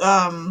killed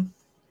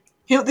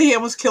he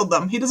almost killed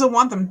them. He doesn't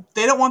want them.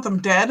 They don't want them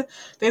dead.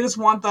 They just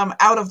want them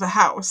out of the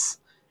house.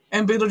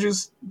 And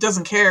Beetlejuice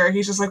doesn't care.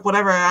 He's just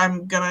whatever,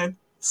 I'm gonna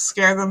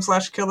scare them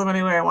 / kill them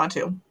any way I want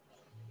to.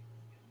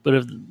 But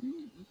if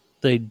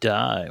they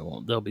die,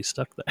 they'll be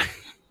stuck there.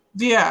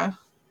 Yeah.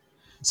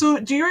 So,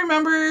 do you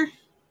remember?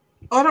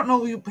 Oh, I don't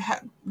know.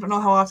 Don't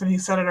know how often he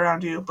said it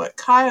around you, but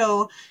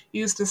Kyle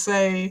used to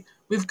say,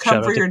 "We've come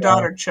Shout for out to your Kyle.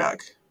 daughter,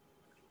 Chuck."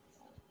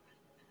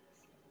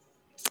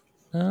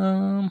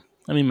 I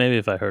mean, maybe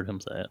if I heard him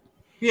say it.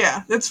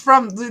 Yeah, it's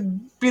from the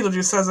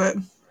Beetlejuice says it.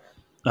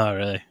 Oh,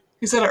 really?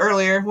 He said it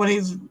earlier when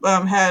he's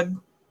had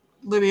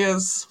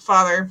Lydia's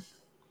father,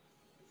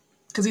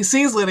 because he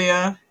sees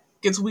Lydia,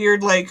 gets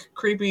weird, like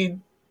creepy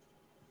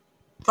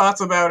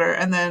thoughts about her,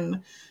 and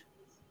then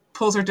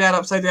pulls her dad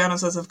upside down and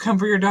says, "I've come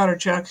for your daughter,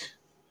 Chuck."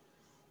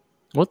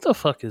 What the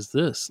fuck is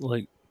this?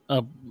 Like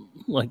a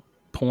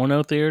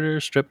porno theater,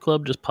 strip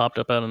club just popped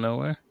up out of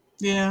nowhere?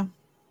 Yeah,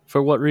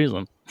 For what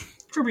reason?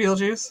 for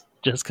Beetlejuice.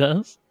 Just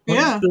cause?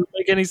 Yeah. It doesn't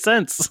make any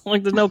sense.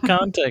 Like, there's no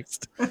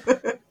context.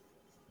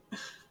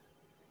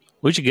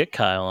 We should get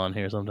Kyle on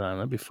here sometime.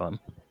 That'd be fun.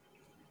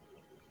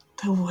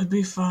 That would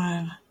be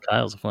fun.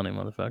 Kyle's a funny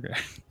motherfucker.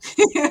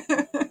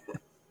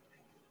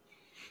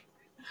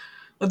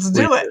 Let's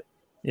do it.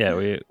 Yeah,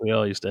 we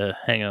all used to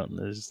hang out in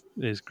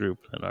his group,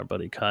 and our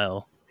buddy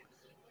Kyle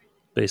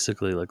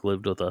basically like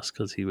lived with us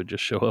because he would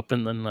just show up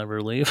and then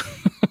never leave.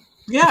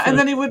 Yeah, and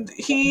then he would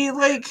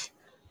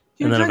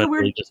and then like a eventually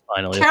weird just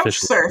finally couch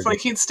officially surf. Like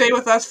he'd stay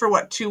with us for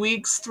what, 2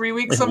 weeks, 3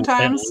 weeks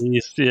sometimes. At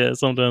least, yeah,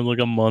 sometimes like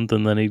a month,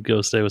 and then he'd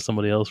go stay with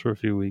somebody else for a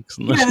few weeks.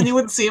 And Yeah, and then you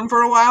wouldn't see him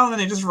for a while, and then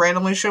he'd just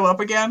randomly show up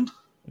again.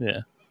 Yeah.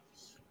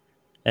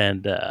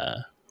 And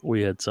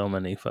we had so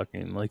many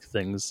fucking like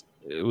things.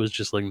 It was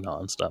just like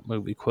nonstop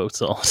movie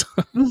quotes all the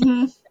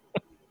time.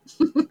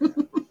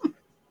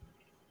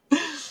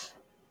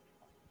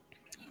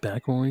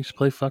 Back when we used to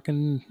play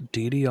fucking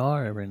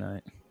DDR every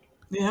night.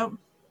 Yep.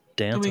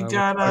 Dance. And we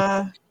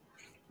got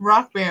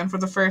Rock Band for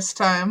the first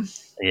time.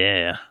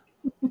 Yeah.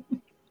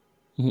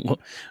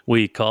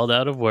 We called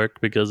out of work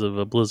because of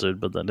a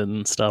blizzard, but that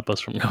didn't stop us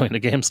from going to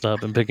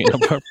GameStop and picking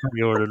up our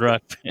pre-ordered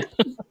Rock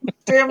Band.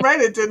 Damn right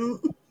it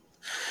didn't.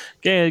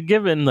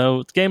 Given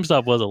though,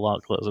 GameStop was a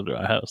lot closer to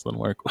our house than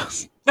work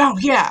was. Oh,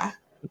 yeah.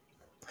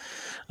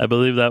 I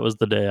believe that was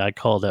the day I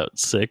called out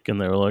sick, and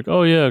they were like,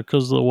 "Oh yeah,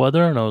 because of the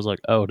weather." And I was like,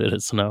 "Oh, did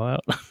it snow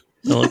out?"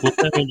 They're like, "Well,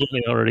 Sam and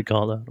Jenny already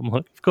called out." I'm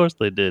like, "Of course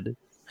they did.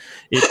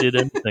 It did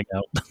anything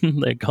out.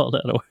 They called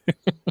out away."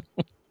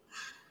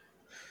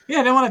 Yeah,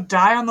 I didn't want to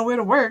die on the way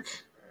to work.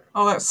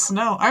 All that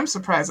snow. I'm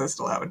surprised I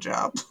still have a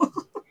job.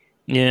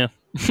 Yeah.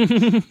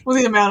 With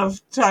the amount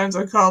of times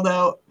I called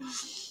out.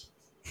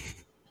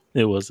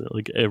 It was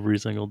like every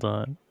single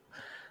time.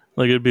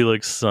 Like it'd be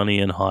like sunny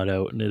and hot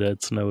out, and it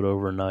had snowed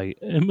overnight.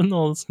 And when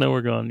all the snow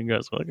were gone, you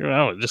guys were like,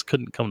 "Oh, it just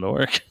couldn't come to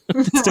work."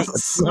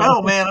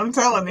 Snow, man, I'm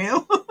telling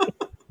you.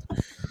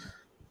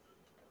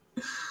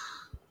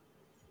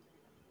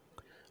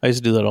 I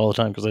used to do that all the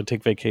time because I'd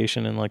take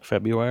vacation in like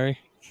February,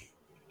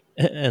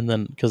 and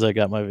then because I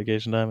got my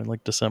vacation time in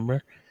like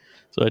December,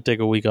 so I'd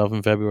take a week off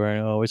in February,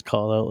 and I always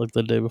call out like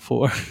the day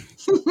before.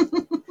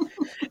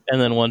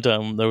 And then one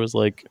time there was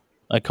like,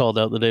 I called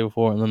out the day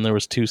before, and then there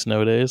was 2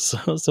 snow days,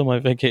 so my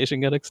vacation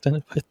got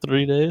extended by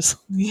 3 days.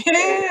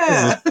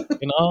 Yeah.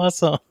 Fucking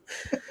awesome.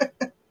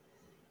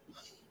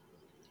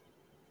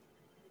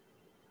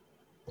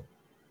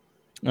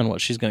 And what,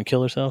 she's gonna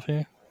kill herself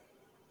here?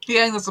 Yeah,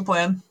 I think that's the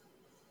plan.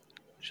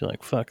 She's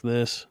like, "Fuck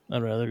this.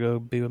 I'd rather go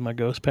be with my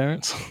ghost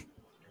parents."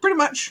 Pretty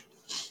much.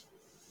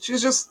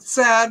 She's just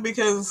sad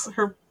because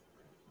her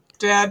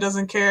dad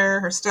doesn't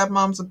care. Her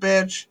stepmom's a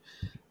bitch.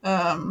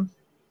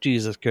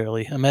 Jesus,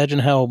 girly. Imagine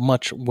how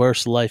much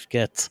worse life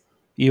gets.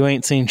 You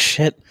ain't seen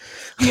shit.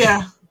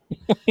 Yeah.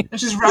 And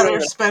she's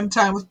rather spend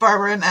time with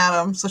Barbara and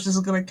Adam, so she's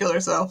gonna kill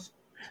herself.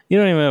 You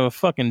don't even have a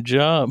fucking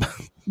job.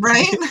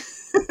 Right?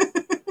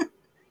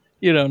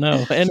 You don't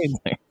know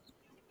anything.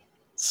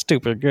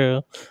 Stupid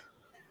girl.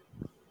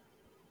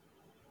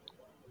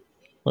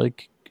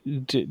 Like,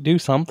 do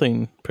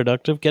something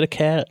productive. Get a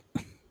cat.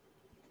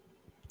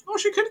 Oh,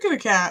 she could get a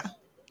cat.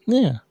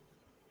 Yeah.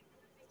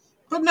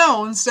 But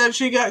no, instead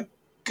she got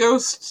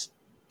ghost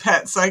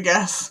pets, I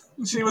guess.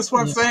 She was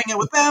once saying it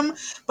with them,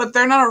 but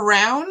they're not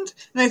around,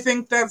 and I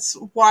think that's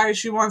why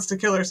she wants to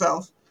kill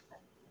herself.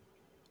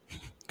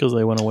 Because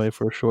they went away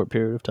for a short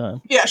period of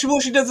time. Yeah,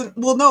 she doesn't.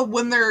 Well, no,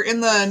 when they're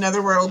in the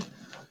Netherworld,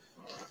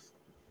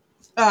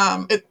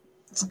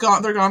 it's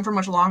gone. They're gone for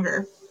much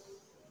longer.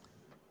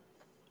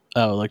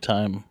 Oh, like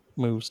time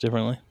moves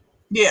differently.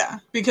 Yeah,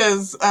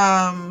 because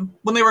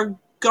when they were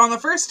gone the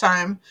first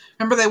time,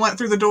 remember they went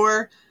through the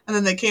door and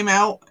then they came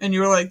out, and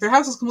you were like, their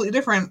house is completely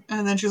different,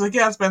 and then she's like,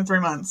 yeah, it's been 3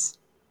 months.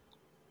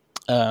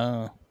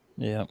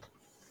 Yeah.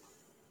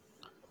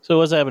 So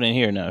what's happening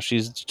here now?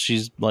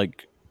 She's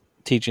like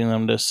teaching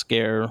them to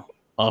scare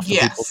off the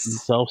people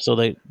themselves so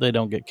they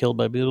don't get killed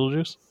by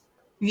Beetlejuice?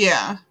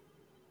 Yeah.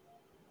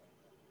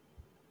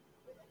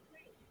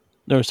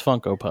 There's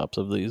Funko Pops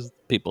of these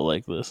people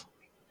like this.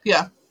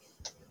 Yeah.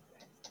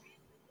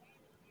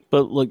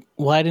 But, like,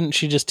 why didn't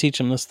she just teach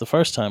them this the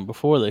first time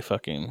before they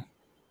fucking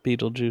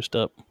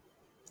Beetlejuiced up?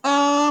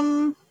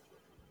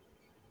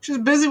 She's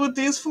busy with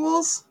these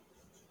fools.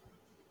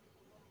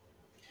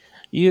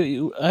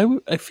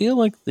 I feel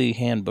like the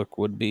handbook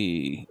would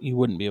be... You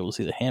wouldn't be able to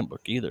see the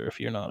handbook either if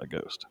you're not a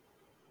ghost.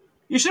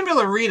 You shouldn't be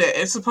able to read it.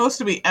 It's supposed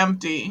to be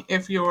empty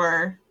if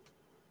you're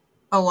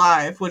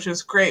alive, which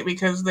is great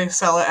because they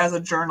sell it as a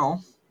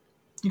journal.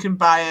 You can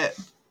buy it.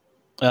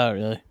 Oh,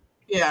 really?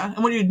 Yeah,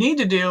 and what you need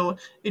to do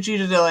is you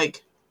need to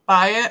like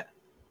buy it,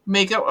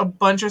 make up a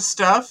bunch of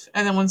stuff,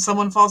 and then when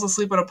someone falls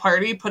asleep at a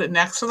party, put it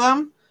next to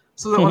them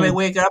so that when they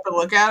wake up and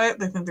look at it,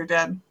 they think they're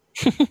dead.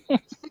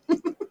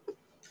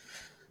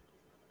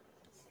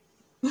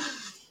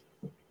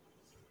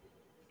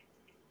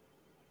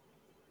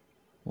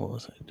 What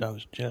was it? I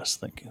was just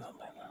thinking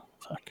something.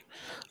 Fuck.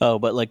 Oh,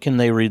 but like, can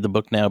they read the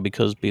book now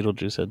because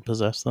Beetlejuice had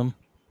possessed them?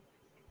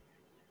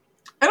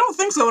 I don't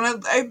think so.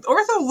 And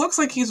Ortho looks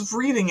like he's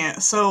reading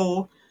it,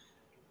 so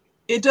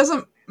it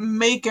doesn't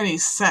make any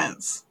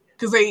sense.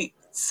 Because they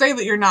say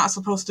that you're not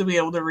supposed to be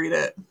able to read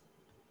it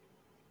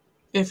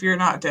if you're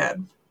not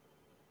dead.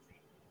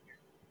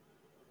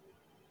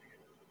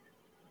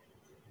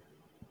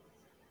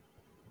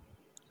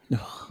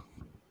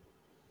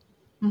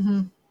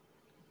 Mm-hmm.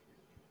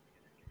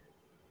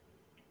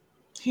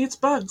 He eats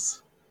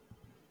bugs.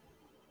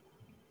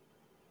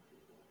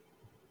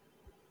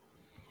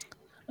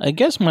 I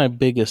guess my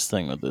biggest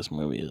thing with this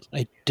movie is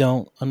I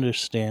don't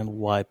understand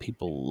why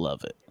people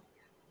love it.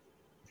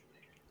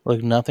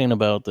 Like, nothing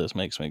about this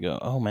makes me go,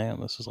 oh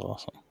man, this is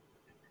awesome.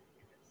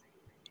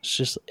 It's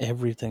just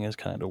everything is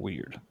kind of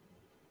weird.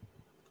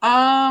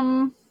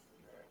 I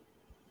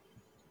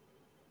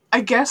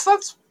guess I'm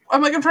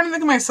trying to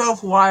think of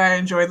myself why I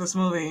enjoy this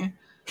movie.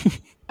 And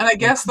I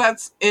guess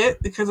that's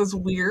it, because it's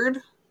weird.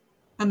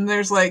 And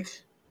there's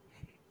like,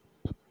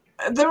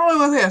 I don't really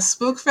want to say a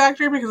spook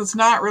factor because it's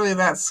not really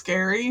that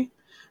scary.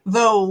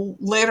 Though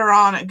later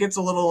on it gets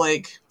a little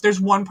like,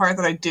 there's one part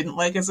that I didn't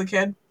like as a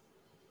kid.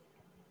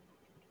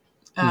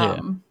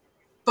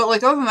 But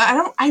like other than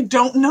that, I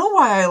don't know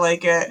why I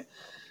like it.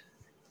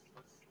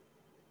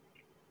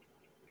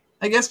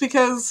 I guess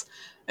because,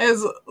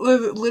 as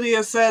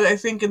Lydia said, I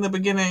think in the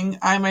beginning,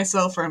 I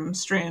myself am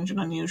strange and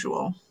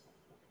unusual.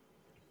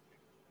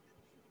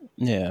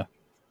 Yeah.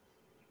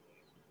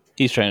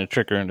 He's trying to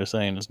trick her into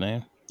saying his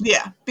name.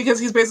 Yeah, because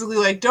he's basically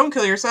like, don't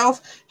kill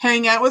yourself,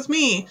 hang out with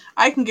me.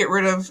 I can get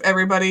rid of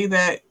everybody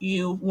that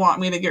you want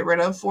me to get rid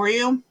of for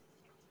you.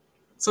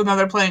 So now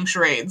they're playing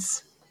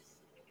charades.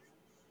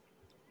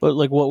 But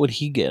like, what would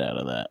he get out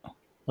of that?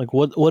 Like,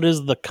 what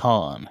is the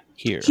con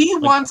here? He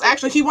wants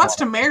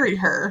to marry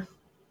her.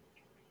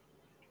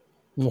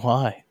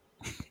 Why?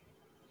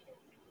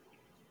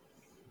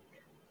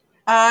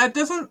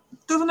 Doesn't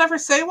ever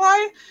say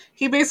why.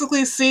 He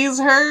basically sees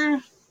her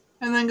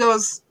and then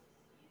goes,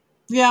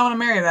 yeah, I want to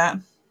marry that.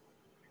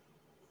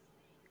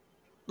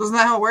 Isn't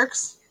that how it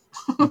works?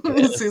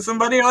 You see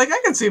somebody, you're like,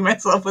 I can see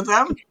myself with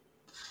them.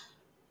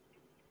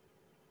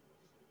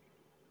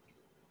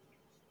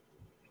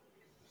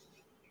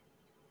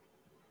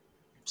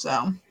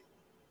 So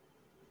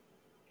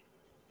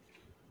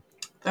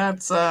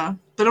that's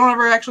they don't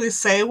ever actually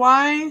say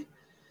why,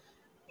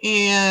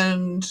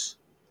 and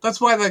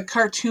that's why the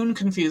cartoon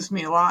confused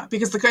me a lot,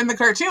 because in the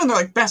cartoon they're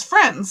like best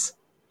friends.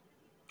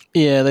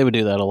 Yeah, they would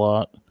do that a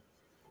lot.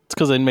 It's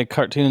because they'd make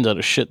cartoons out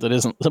of shit that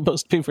isn't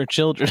supposed to be for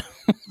children.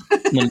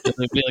 And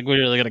they'd be like, we're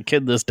really gonna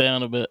kid this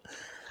down a bit.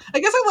 I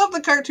guess I love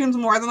the cartoons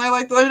more than I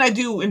like. I mean, I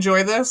do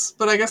enjoy this,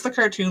 but I guess the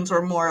cartoons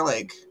were more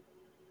like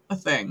a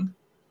thing.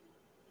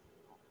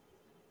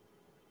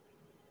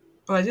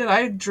 But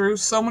I drew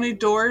so many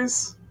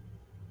doors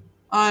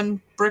on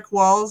brick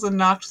walls and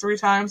knocked 3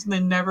 times and they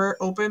never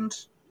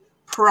opened.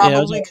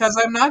 Probably because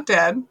I'm not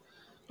dead.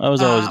 I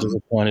was always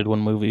disappointed when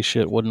movie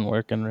shit wouldn't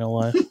work in real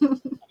life.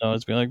 I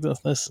always be like, this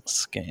is a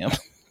scam.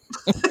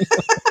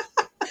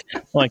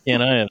 Why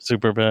can't I have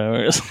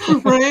superpowers?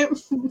 Right?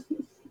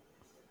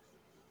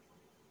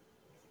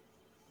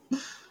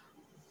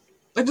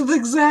 I did the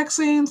exact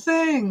same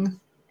thing.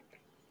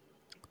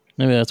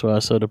 Maybe that's why I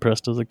was so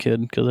depressed as a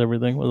kid, because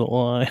everything was a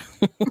lie.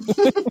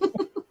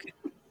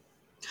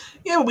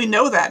 Yeah, we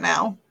know that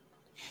now.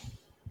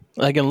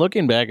 Like, in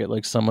looking back at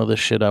like some of the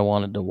shit I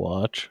wanted to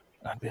watch,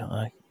 I'd be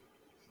like,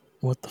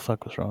 what the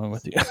fuck was wrong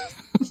with you?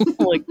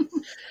 Like,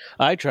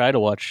 I try to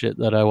watch shit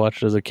that I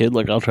watched as a kid.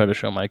 Like, I'll try to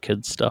show my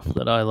kids stuff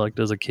that I liked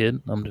as a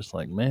kid. I'm just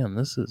like, man,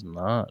 this is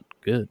not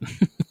good.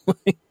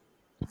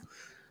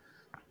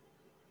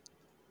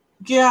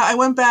 Yeah, I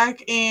went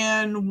back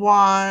and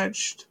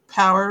watched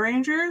Power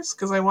Rangers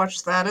because I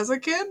watched that as a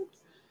kid.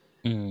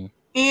 And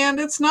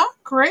it's not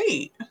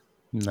great.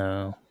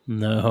 No,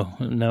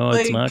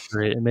 it's not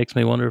great. It makes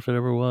me wonder if it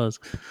ever was.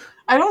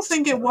 I don't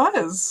think it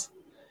was.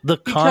 The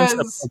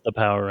concept of the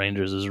Power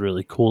Rangers is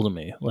really cool to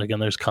me. Like,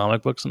 and there's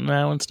comic books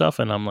now and stuff,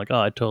 and I'm like,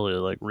 oh, I totally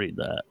like read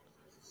that.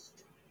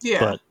 Yeah.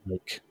 But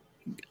like,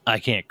 I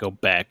can't go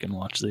back and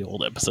watch the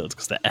old episodes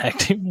because the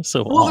acting was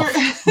so awful.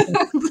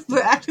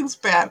 The acting's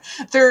bad.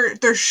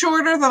 They're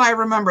shorter than I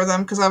remember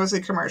them because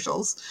obviously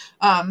commercials.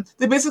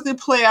 They basically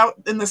play out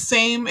in the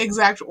same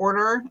exact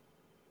order,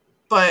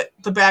 but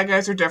the bad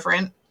guys are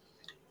different.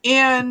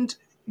 And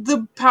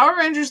the Power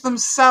Rangers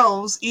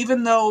themselves,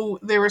 even though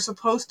they were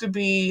supposed to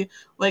be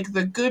like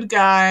the good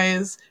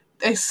guys,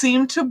 they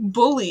seem to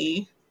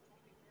bully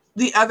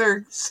the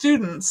other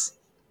students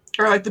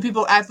or like the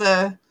people at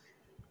the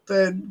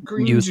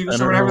green Youth juice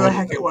center or or whatever the whatever.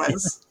 heck it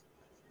was.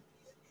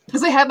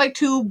 Because they had like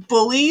two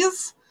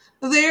bullies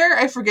there.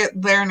 I forget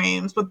their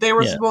names, but they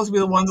were Yeah. supposed to be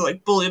the ones that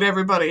like bullied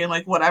everybody and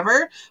like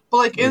whatever. But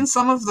like in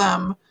some of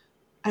them,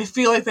 I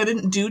feel like they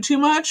didn't do too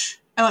much,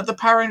 and like the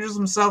Power Rangers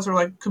themselves were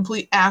like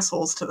complete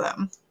assholes to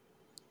them.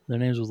 Their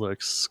names was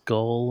like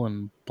Skull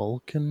and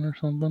Bulkin or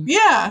something.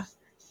 Yeah,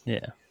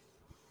 Yeah.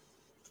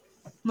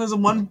 there's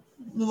one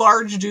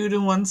large dude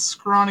and one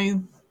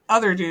scrawny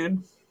other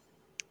dude.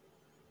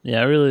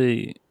 Yeah, I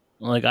really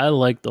like. I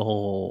like the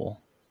whole.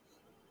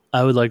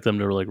 I would like them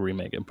to like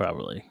remake it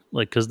properly,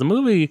 like because the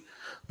movie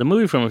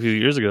from a few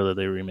years ago that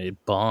they remade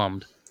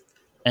bombed,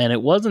 and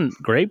it wasn't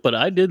great, but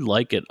I did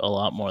like it a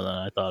lot more than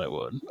I thought it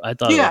would. I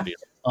thought it Yeah. would be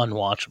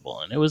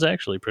unwatchable, and it was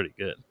actually pretty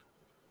good.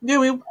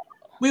 Yeah,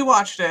 we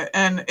watched it,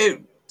 and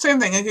it same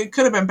thing. It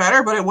could have been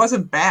better, but it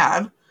wasn't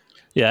bad.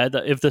 Yeah,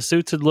 if the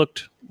suits had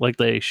looked like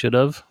they should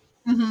have,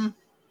 Mm-hmm.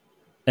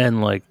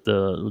 and like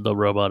the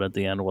robot at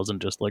the end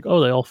wasn't just like, oh,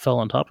 they all fell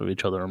on top of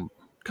each other and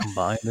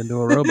combined into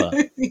a robot.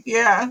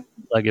 Yeah.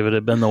 Like if it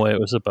had been the way it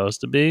was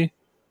supposed to be,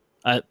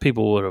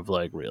 people would have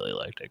like really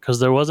liked it because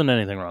there wasn't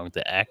anything wrong with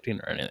the acting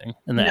or anything,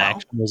 and the No.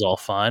 action was all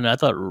fine. I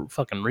thought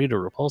fucking Rita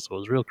Repulsa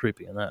was real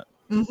creepy in that.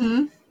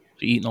 Mm-hmm.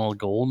 She eating all the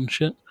gold and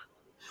shit.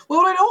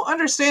 Well, what I don't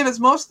understand is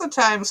most of the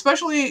time,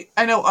 especially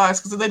I know us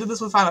because they did this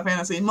with Final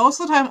Fantasy. Most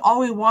of the time, all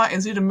we want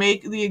is you to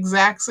make the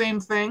exact same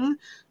thing,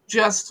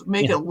 just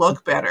make Yeah. it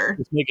look better.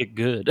 Just make it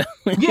good.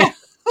 Yeah,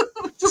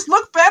 just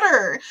look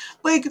better.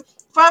 Like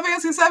Final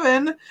Fantasy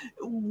VII,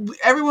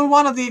 everyone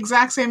wanted the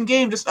exact same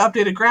game, just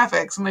updated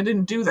graphics, and they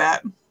didn't do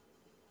that.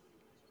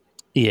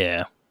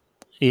 Yeah.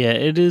 Yeah,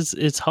 it is.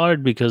 It's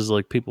hard because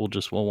like people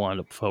just will wind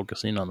up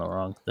focusing on the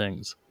wrong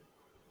things.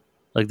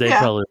 Like they Yeah.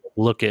 probably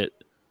look at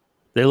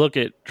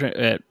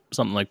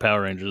something like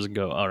Power Rangers and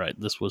go, "All right,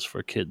 this was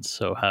for kids,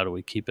 so how do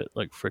we keep it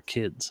like for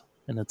kids?"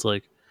 And it's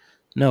like,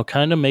 no,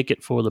 kind of make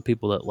it for the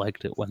people that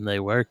liked it when they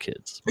were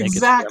kids. Make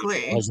Exactly.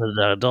 it as an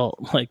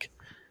adult. Like,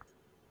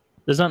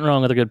 there's nothing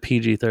wrong with a good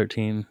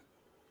PG-13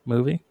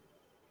 movie.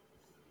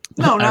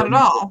 No, not at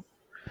all.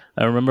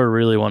 I remember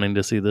really wanting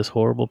to see this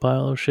horrible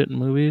pile of shit in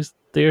movies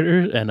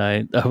theater, and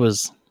I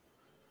was,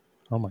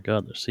 oh my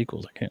god, there's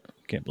sequels. I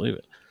can't believe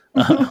it,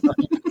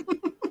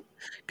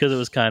 because it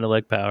was kind of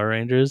like Power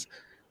Rangers,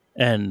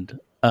 and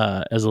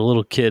as a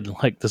little kid,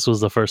 like this was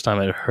the first time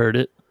I'd heard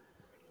it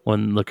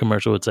when the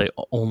commercial would say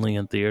only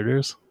in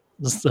theaters.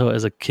 So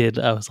as a kid,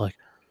 I was like,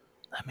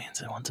 that means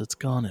that once it's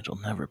gone, it'll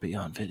never be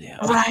on video.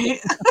 Right.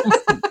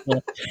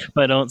 If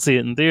I don't see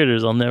it in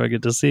theaters, I'll never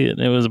get to see it. And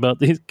it was about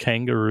these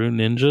kangaroo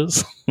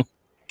ninjas.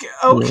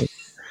 Okay.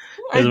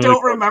 I It was don't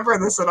like- remember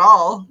this at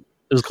all.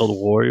 It was called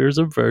Warriors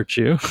of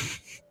Virtue.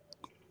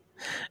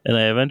 And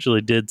I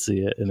eventually did see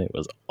it, and it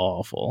was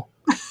awful.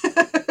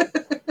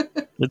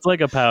 It's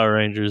like a Power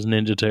Rangers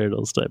Ninja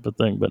Turtles type of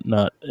thing, but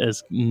not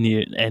as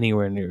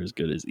anywhere near as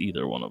good as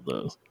either one of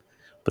those.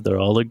 But they're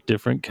all like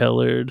different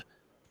colored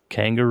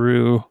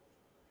kangaroo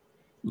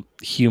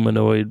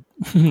humanoid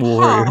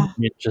warrior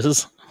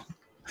ninjas.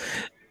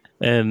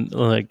 And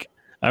like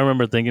I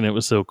remember thinking it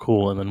was so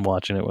cool, and then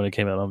watching it when it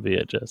came out on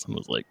VHS and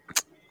was like,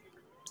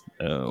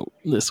 oh,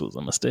 this was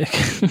a mistake.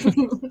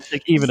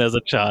 Like even as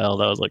a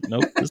child, I was like,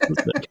 nope, this is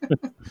sick.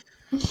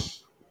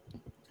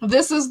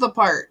 This is the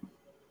part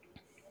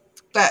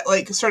that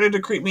like started to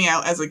creep me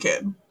out as a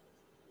kid.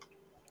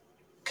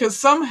 Because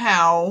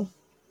somehow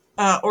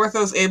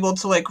Ortho's able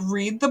to like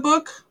read the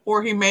book,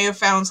 or he may have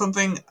found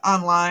something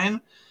online.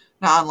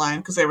 Not online,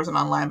 because there wasn't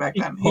online back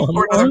then.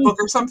 Or another book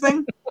or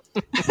something.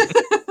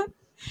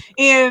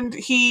 And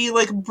he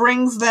like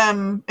brings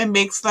them and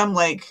makes them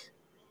like,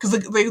 because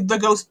the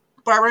ghost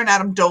Barbara and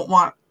Adam don't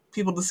want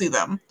people to see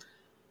them,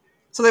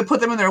 so they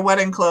put them in their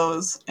wedding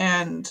clothes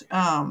and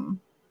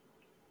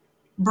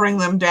bring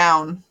them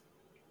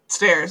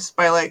downstairs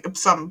by like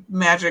some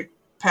magic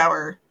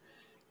power,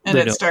 and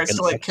They it don't starts like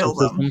to an like kill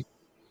them. exorcism?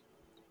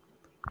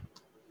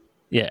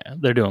 Yeah,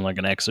 they're doing like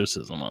an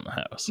exorcism on the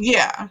house.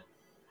 Yeah,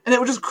 and it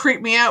would just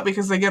creep me out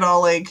because they get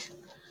all like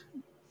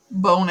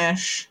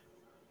bonish.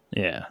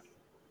 Yeah.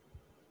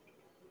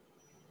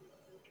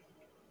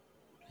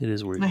 It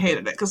is weird. I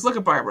hated it because look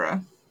at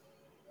Barbara.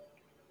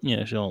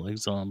 Yeah, she's all like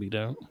zombied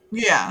out,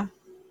 Yeah,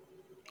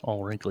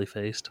 all wrinkly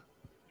faced.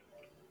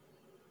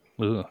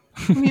 Ooh.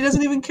 he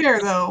doesn't even care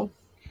though.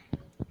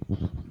 He's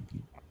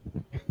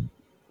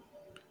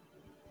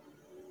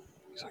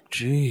like,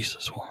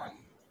 Jesus, woman,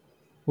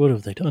 what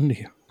have they done to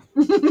you?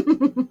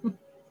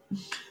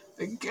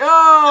 Like,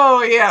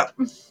 oh yeah,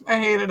 I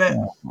hated it.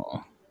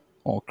 Oh,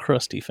 all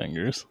crusty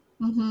fingers.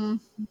 Mm-hmm.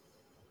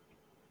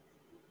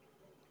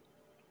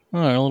 Oh,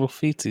 our little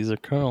feetsies are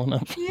curling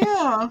up.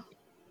 Yeah.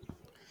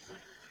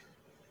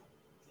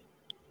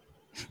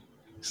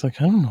 He's like,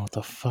 I don't know what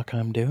the fuck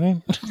I'm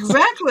doing.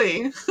 Exactly.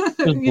 You just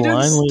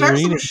blindly start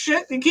some reading.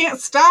 shit, you can't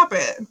stop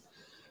it.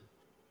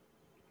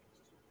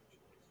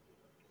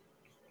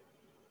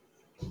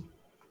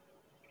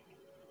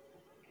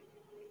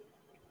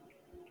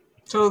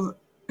 So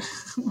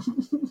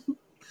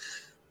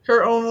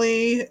her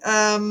only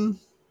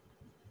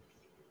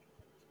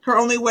her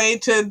only way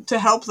to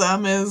help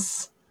them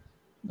is...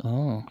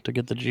 Oh, to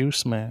get the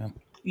juice, man.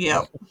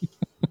 Yep.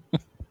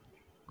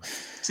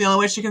 It's the only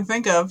way she can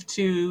think of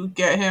to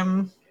get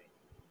him...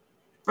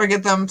 or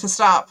get them to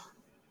stop.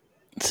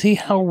 See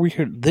how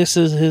weird. This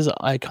is his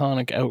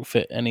iconic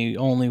outfit, and he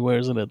only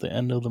wears it at the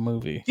end of the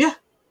movie. Yeah.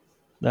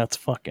 That's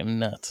fucking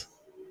nuts.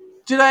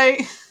 Did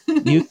I...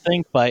 You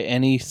think by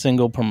any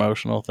single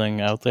promotional thing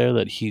out there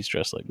that he's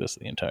dressed like this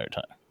the entire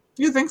time?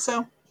 You think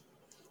so?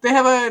 They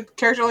have a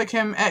character like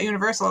him at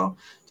Universal.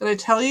 Did I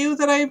tell you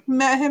that I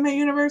met him at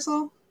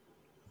Universal?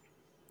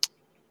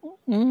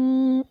 I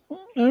don't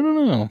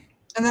know.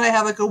 And then I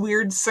had like a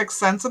weird sixth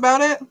sense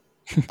about it.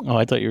 Oh,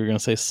 I thought you were going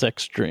to say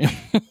sex dream.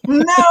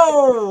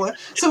 No!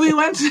 So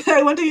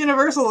I went to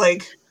Universal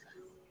like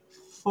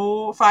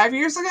 5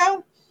 years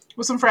ago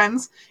with some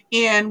friends,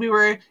 and we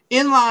were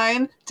in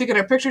line to get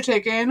our picture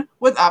taken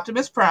with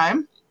Optimus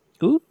Prime.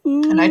 Ooh.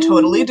 And I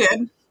totally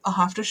did. I'll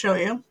have to show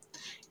you.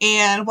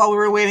 And while we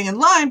were waiting in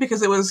line,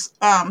 because it was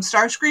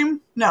Starscream,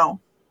 no.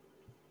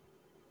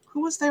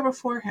 Who was there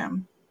before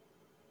him?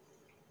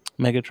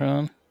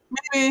 Megatron?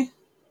 Maybe.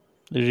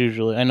 There's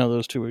usually, I know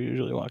those two are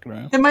usually walking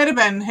around. It might have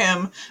been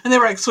him. And they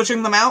were like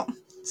switching them out.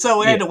 So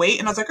we had to wait.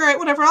 And I was like, all right,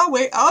 whatever, I'll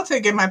wait. I'll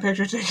get my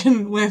picture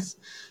taken with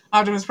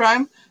Optimus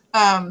Prime.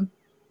 Or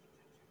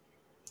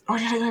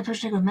did I get my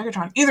picture taken with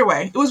Megatron? Either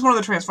way, it was one of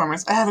the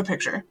Transformers. I have a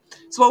picture.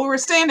 So while we were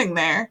standing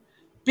there,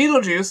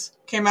 Beetlejuice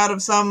came out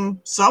of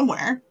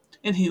somewhere.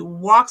 And he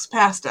walks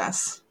past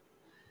us.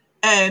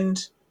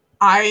 And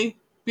I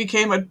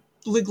became a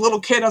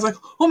little kid. I was like,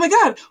 oh my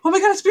god,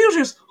 it's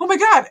Beetlejuice. Oh my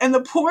god. And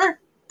the poor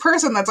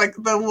person that's like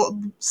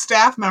the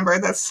staff member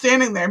that's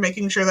standing there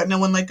making sure that no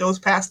one like goes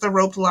past the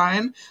roped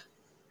line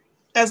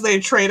as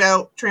they trade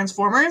out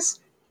Transformers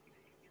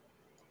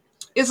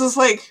is this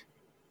like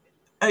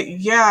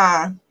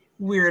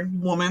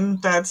weird woman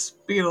that's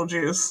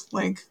Beetlejuice,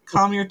 like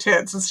calm your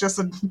tits, it's just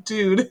a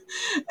dude.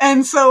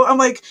 And so I'm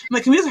like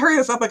can we just hurry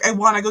this up, like I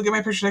want to go get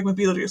my picture taken with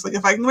Beetlejuice, like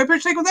if I can get my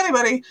picture taken with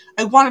anybody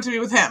I want it to be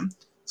with him.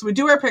 So we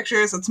do our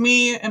pictures. It's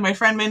me and my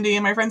friend Mindy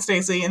and my friend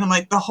Stacy. And I'm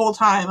like, the whole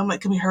time, I'm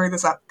like, can we hurry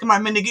this up? Come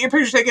on, Mindy, get your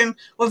picture taken.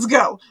 Let's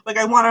go. Like,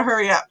 I want to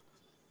hurry up.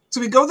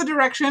 So we go the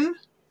direction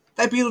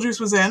that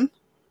Beetlejuice was in.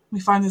 We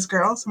find these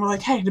girls. And we're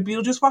like, hey, did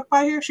Beetlejuice walk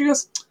by here? She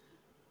goes,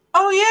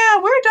 oh,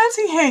 yeah, where does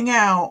he hang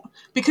out?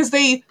 Because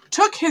they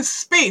took his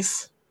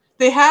space.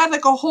 They had,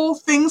 like, a whole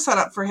thing set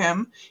up for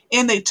him.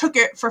 And they took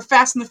it for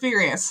Fast and the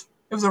Furious.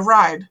 It was a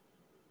ride.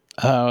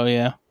 Oh,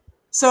 yeah.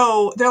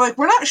 So they're like,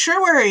 we're not sure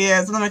where he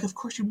is. And I'm like, of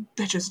course you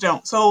bitches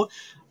don't. So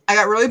I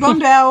got really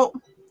bummed out.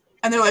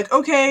 And they're like,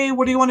 okay,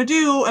 what do you want to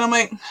do? And I'm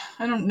like,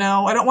 I don't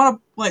know. I don't want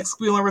to like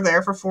squeal over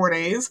there for 4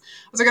 days.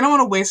 I was like, I don't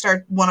want to waste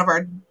one of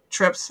our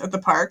trips at the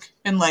park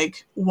and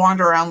like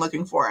wander around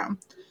looking for him.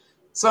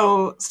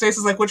 So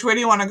Stacey's like, which way do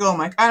you want to go? I'm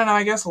like, I don't know,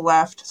 I guess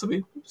left. So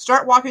we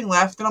start walking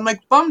left. And I'm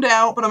like bummed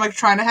out, but I'm like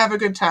trying to have a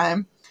good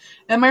time.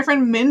 And my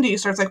friend Mindy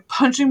starts like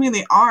punching me in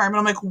the arm. And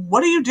I'm like,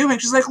 what are you doing?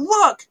 She's like,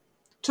 look,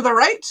 to the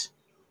right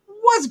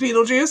was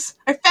Beetlejuice.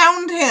 I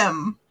found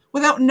him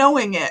without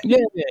knowing it. Yeah.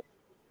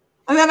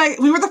 And then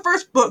we were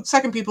the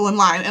second people in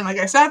line. And like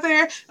I sat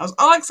there, I was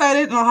all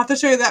excited, and I'll have to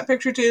show you that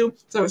picture too.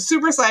 So I was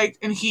super psyched,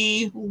 and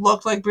he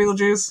looked like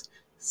Beetlejuice,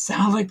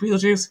 sounded like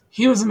Beetlejuice.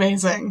 He was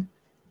amazing.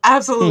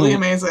 Absolutely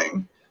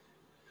amazing.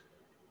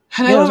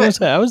 And I was going to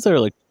say, I was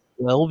there like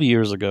 12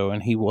 years ago,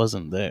 and he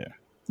wasn't there.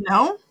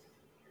 No?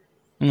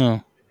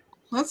 No.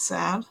 That's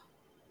sad.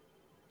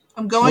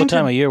 I'm going What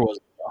time of year was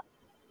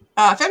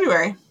it?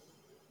 February.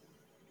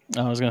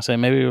 I was going to say,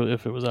 maybe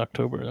if it was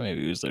October,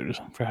 maybe he was there just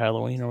for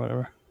Halloween or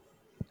whatever.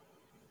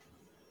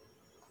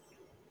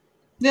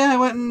 Yeah, I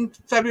went in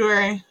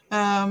February.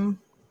 I'm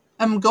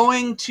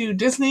going to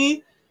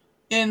Disney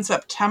in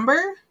September.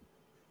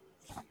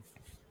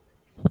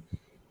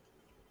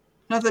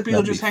 Not that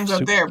Beetlejuice hangs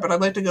out there, but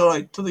I'd like to go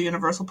like to the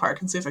Universal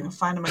Park and see if I can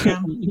find him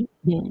again.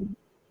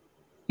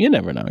 You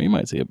never know. You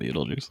might see a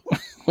Beetlejuice.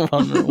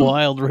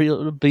 Wild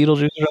real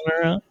Beetlejuice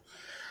running around.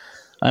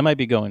 I might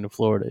be going to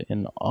Florida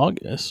in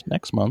August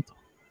next month.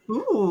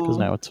 Ooh. Because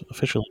now it's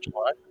officially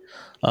July.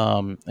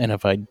 And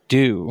if I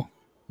do,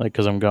 like,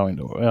 because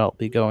I'll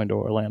be going to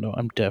Orlando,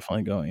 I'm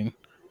definitely going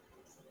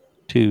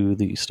to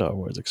the Star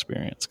Wars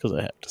experience because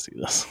I have to see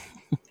this.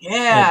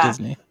 Yeah. At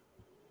Disney.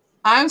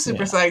 I'm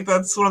super psyched.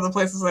 That's one of the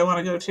places I want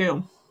to go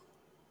to.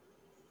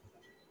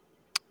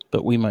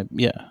 But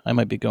I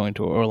might be going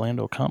to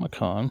Orlando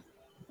Comic-Con.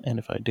 And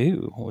if I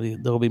do,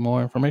 there'll be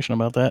more information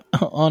about that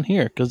on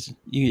here. Because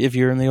if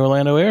you're in the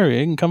Orlando area,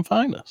 you can come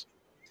find us.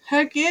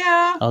 Heck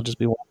yeah. I'll just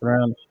be walking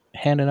around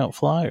handing out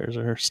flyers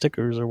or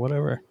stickers or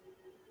whatever.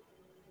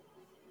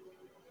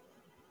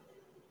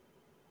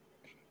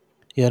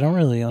 Yeah, I don't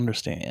really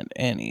understand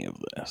any of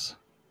this.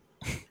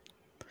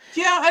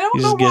 Yeah, I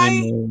don't know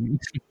why.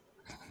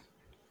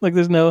 Like,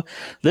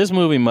 this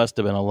movie must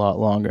have been a lot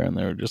longer, and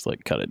they were just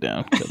like, cut it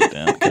down.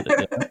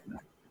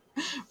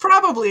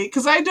 Probably,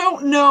 because I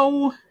don't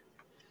know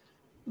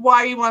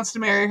why he wants to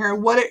marry her,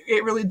 what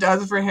it really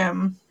does for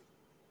him.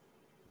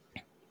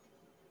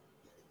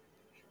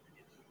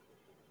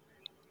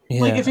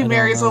 Yeah, Like, if he I don't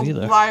marries a know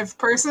either. live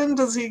person,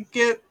 does he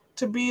get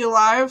to be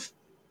alive?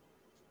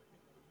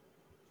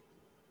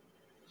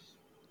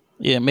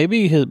 Yeah,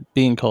 maybe his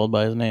being called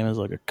by his name is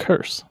like a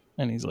curse,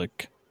 and he's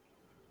like,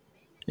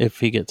 if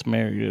he gets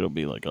married, it'll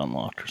be like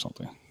unlocked or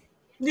something.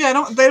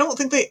 Yeah, they don't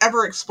think they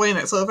ever explain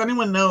it. So if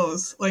anyone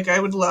knows, like, I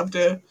would love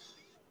to.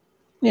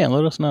 Yeah,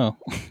 let us know.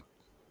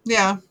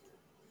 Yeah.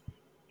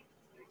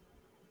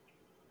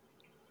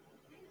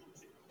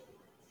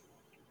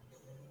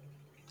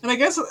 And I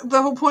guess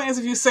the whole point is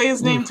if you say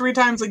his name 3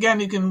 times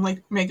again, you can,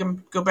 like, make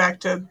him go back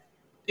to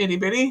itty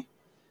bitty.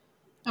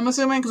 I'm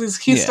assuming, because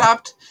he Yeah.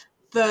 stopped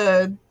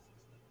the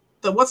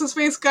what's his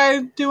face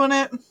guy doing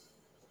it.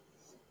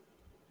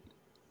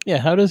 Yeah,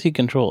 how does he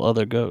control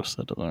other ghosts?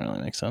 That doesn't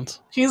really make sense.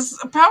 He's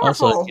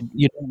powerful. Also,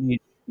 you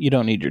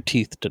don't need your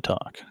teeth to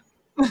talk.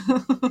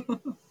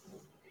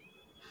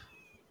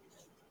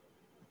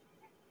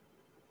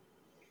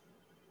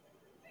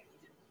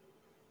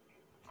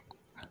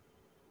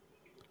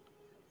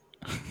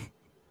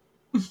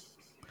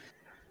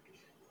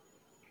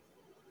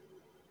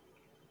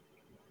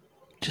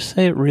 Just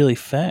say it really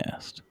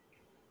fast.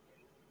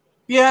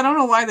 Yeah, I don't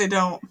know why they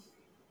don't.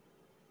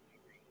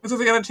 It's like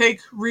they gotta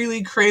take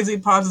really crazy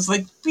pauses,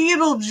 like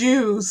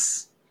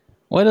Beetlejuice.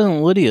 Why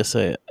doesn't Lydia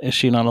say it? Is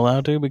she not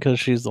allowed to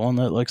because she's the one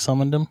that like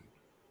summoned him?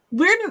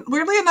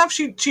 Weirdly enough,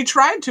 she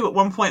tried to at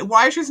one point.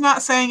 Why she's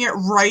not saying it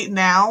right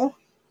now,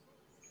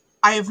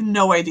 I have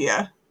no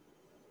idea.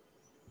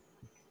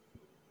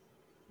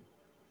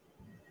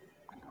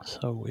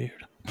 So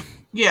weird.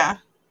 Yeah.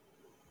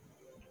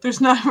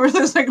 There's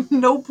like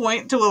no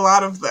point to a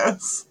lot of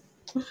this.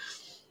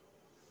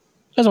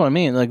 That's what I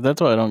mean. Like, that's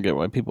why I don't get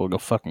why people go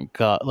fucking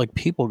god. Like,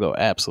 people go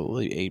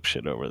absolutely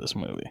apeshit over this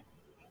movie,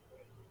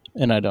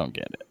 and I don't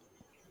get it.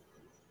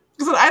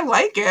 Because I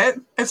like it.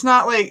 It's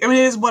not like, I mean,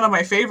 it is one of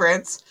my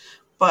favorites,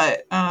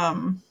 but I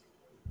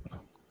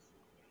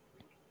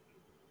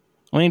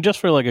mean, just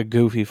for like a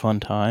goofy, fun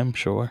time,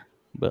 sure,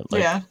 but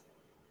like, yeah.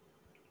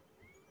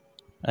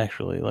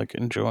 actually, like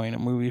enjoying a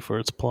movie for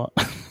its plot.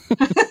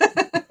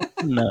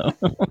 No.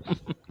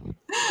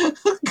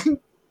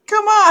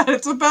 Come on,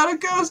 it's about a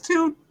ghost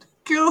who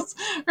kills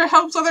or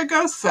helps other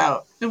ghosts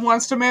out and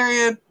wants to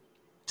marry a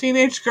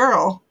teenage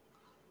girl.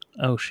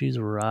 Oh, she's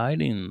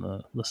riding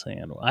the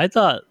sandworm. I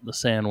thought the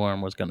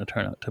sandworm was going to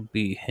turn out to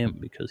be him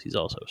because he's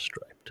also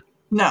striped.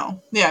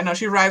 No. Yeah, no,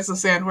 she rides the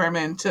sandworm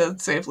in to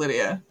save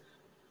Lydia.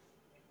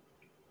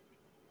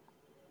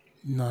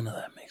 None of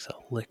that makes a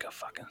lick of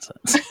fucking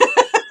sense.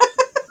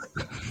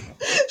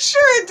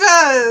 Sure it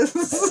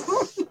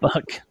does.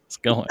 Fuck is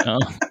going on?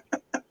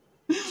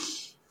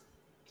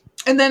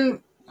 And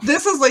then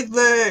this is like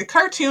the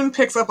cartoon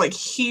picks up like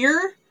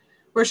here,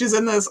 where she's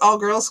in this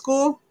all-girls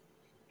school.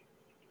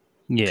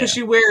 Yeah. Because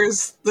she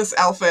wears this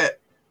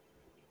outfit.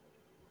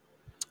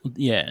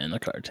 Yeah, in the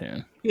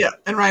cartoon. Yeah,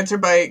 and rides her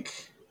bike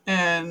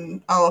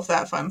and all of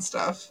that fun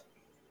stuff.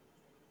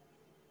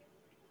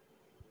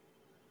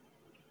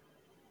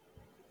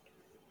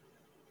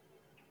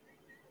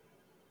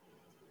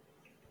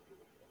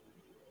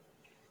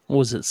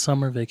 Was it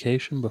summer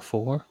vacation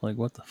before? Like,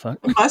 what the fuck?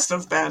 It must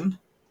have been.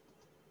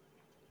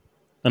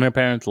 And her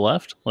parents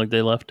left? Like,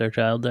 they left their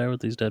child there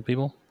with these dead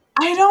people?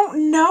 I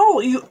don't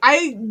know.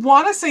 I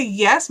want to say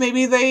yes.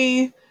 Maybe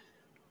they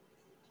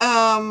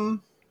were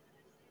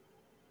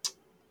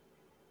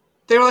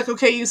like,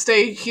 okay, you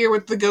stay here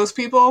with the ghost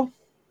people.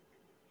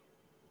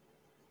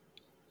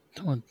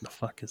 What the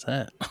fuck is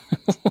that?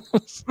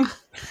 This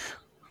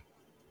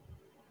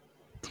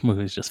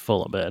movie's just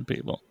full of bad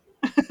people.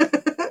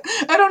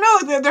 I don't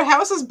know. Their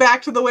house is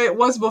back to the way it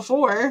was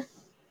before.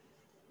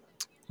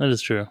 That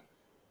is true.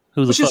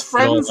 Who the She's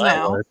fuck did all friends that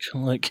now. work?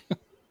 Like,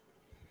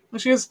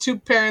 She has 2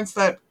 parents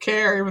that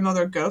care, even though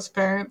they're ghost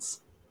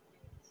parents.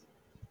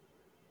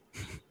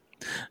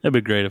 it'd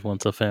be great if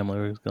once a family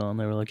was gone,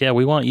 they were like, "Yeah,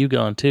 we want you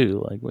gone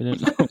too." Like, we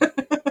didn't.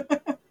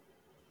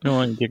 We don't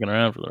want you kicking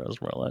around for the rest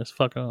of our lives.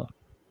 Fuck off.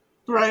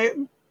 Right?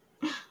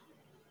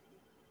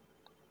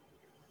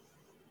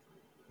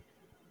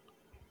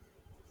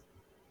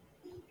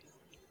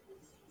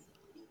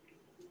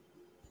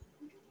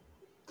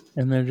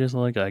 And they're just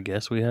like, I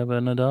guess we have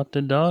an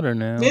adopted daughter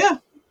now. Yeah.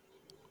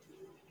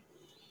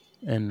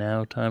 And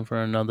now time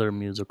for another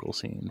musical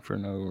scene for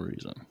no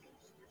reason.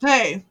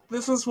 Hey,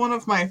 this is one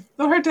of my...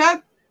 Oh, her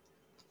dad...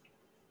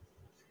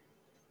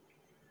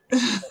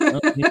 Oh,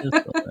 he is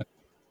still there.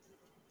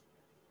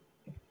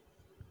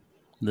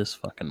 This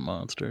fucking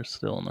monster is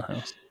still in the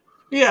house.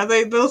 Yeah,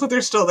 they look like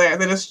they're still there.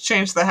 They just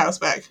changed the house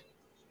back.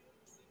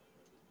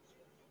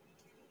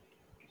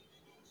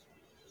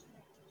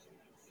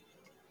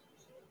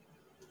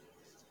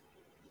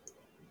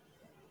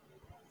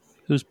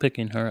 Who's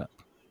picking her up?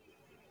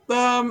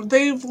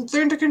 They've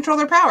learned to control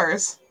their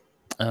powers.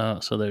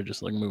 So they're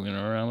just like moving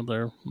around with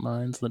their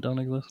minds that don't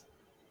exist?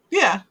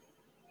 Yeah.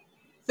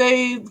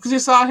 Because you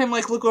saw him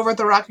like look over at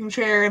the rocking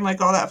chair and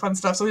like all that fun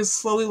stuff. So they're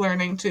slowly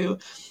learning to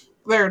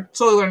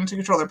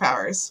control their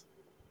powers.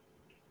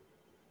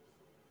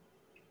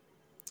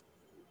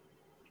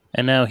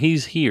 And now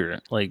he's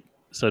here. Like,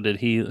 So did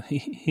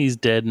he's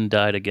dead and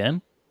died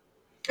again?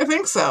 I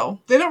think so.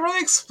 They don't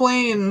really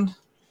explain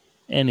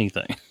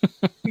anything.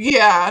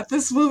 Yeah,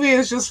 this movie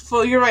is just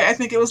full. You're right. I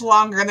think it was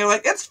longer, and they're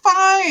like, it's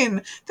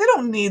fine. They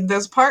don't need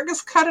this part.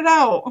 Just cut it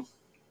out.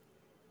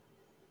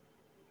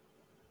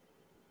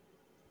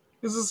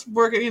 This is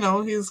working.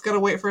 He's got to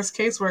wait for his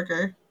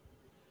caseworker.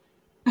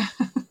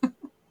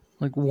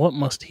 Like, what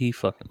must he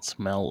fucking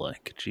smell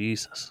like?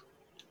 Jesus.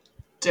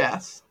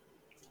 Death.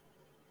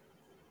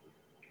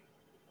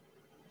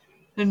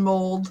 And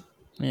mold.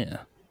 Yeah.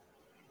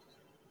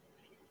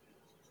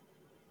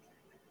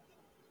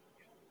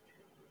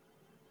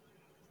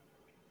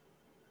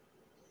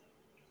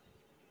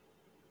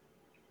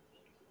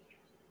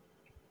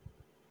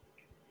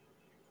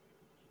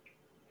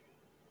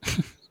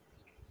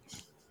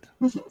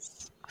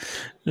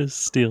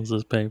 Just steals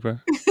his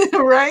paper.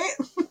 Right?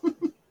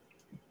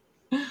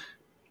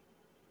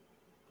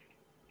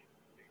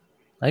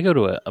 I go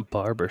to a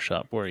barber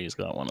shop where he's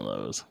got one of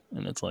those,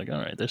 and it's like, all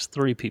right, there's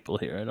 3 people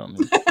here. I don't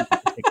need to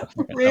take a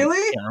fucking Really?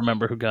 I can't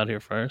remember who got here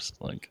first.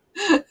 Like,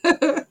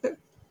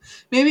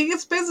 maybe it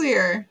gets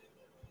busier.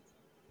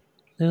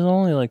 There's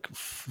only like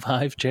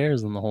 5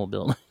 chairs in the whole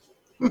building.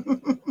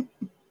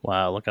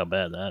 Wow, look how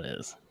bad that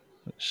is.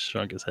 It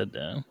shrunk his head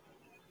down.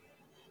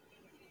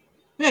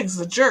 Yeah, because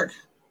he's a jerk.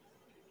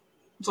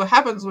 That's what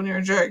happens when you're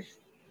a jerk.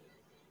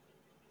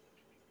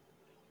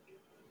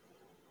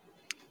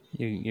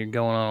 You're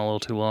going on a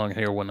little too long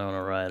here,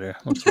 Winona Ryder.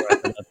 Let's wrap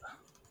it up.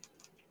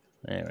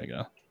 There we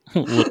go.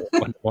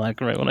 Went black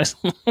right when I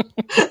saw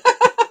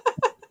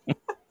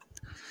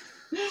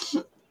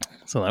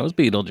So that was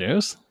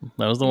Beetlejuice.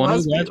 That was the one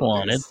you guys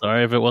wanted.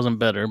 Sorry if it wasn't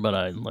better,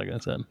 but like I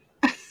said,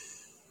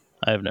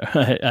 I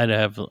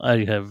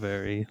have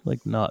very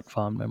not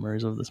fond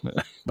memories of this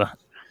movie, but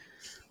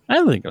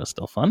I think it was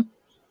still fun.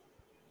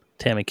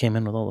 Tammy came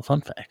in with all the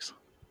fun facts.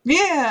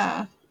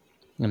 Yeah.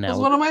 And now it was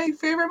one of my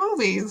favorite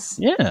movies.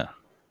 Yeah.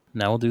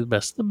 Now we'll do the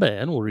best of the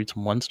bad. We'll read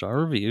some 1-star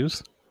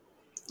reviews.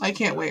 I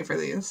can't wait for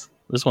these.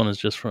 This one is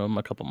just from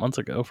a couple months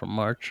ago, from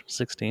March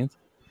 16th.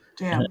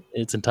 Damn.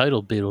 It's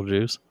entitled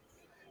Beetlejuice.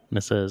 And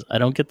it says, I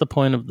don't get the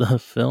point of the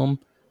film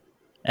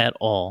at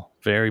all.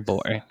 Very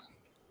boring.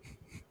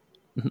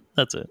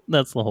 That's it.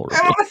 That's the whole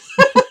review.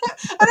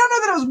 I don't know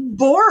that it was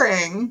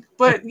boring,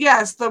 but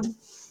yes,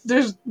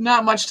 there's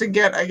not much to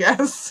get, I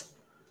guess.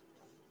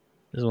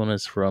 This one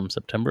is from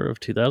September of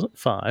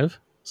 2005. It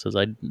says,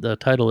 the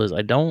title is,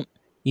 I don't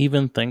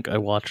even think I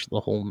watched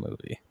the whole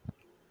movie.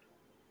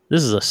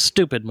 This is a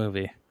stupid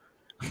movie.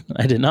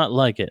 I did not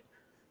like it.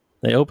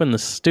 They opened the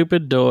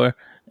stupid door,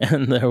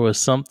 and there was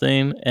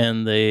something,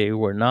 and they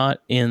were not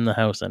in the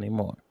house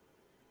anymore.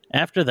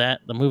 After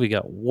that, the movie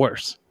got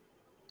worse.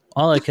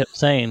 All I kept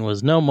saying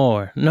was, no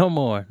more, no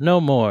more, no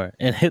more,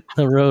 and hit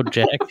the road,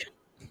 Jack.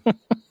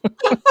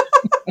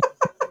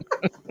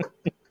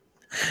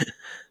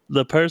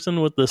 The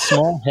person with the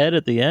small head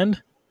at the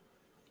end?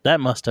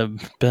 That must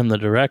have been the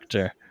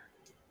director.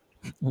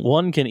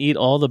 One can eat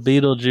all the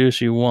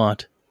Beetlejuice you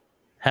want.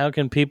 How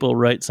can people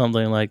write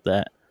something like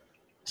that?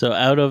 So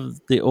out of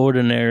the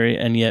ordinary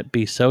and yet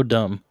be so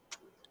dumb.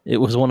 It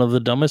was one of the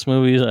dumbest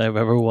movies I've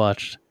ever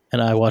watched,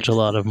 and I watch a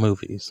lot of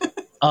movies.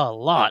 A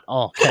lot,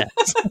 all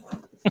caps.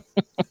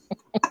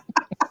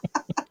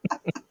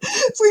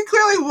 So he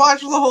clearly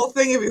watched the whole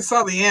thing if he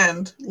saw the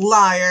end.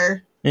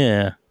 Liar.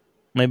 Yeah.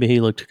 Maybe he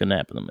took a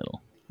nap in the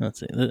middle.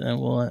 Let's see.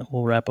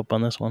 We'll wrap up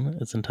on this one.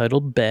 It's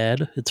entitled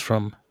Bad. It's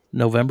from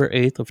November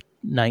 8th of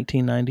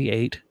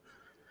 1998.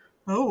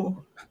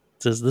 Oh.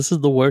 It says, this is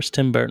the worst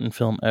Tim Burton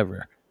film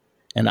ever.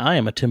 And I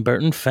am a Tim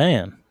Burton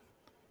fan.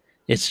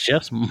 It's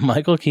just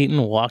Michael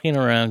Keaton walking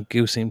around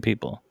goosing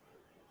people.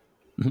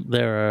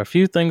 There are a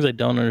few things I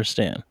don't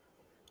understand.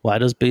 Why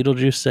does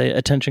Beetlejuice say,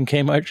 attention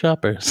Kmart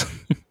shoppers?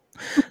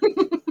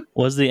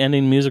 Was the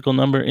ending musical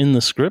number in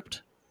the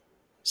script?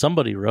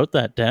 Somebody wrote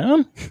that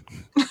down?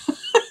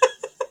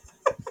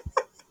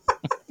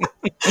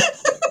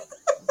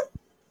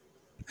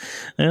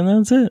 And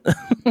that's it.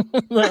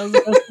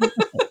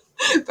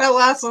 That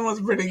last one was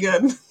pretty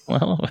good.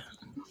 Well,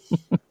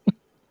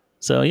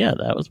 so yeah,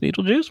 that was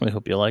Beetlejuice. We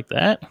hope you like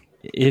that.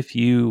 If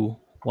you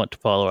want to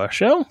follow our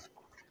show,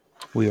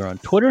 we are on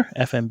Twitter,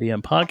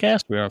 FMBN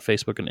Podcast. We are on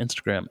Facebook and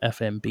Instagram,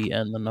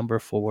 FMBN, the number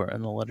 4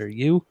 and the letter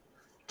U.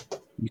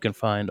 You can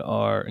find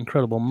our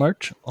incredible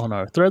merch on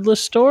our Threadless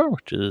store,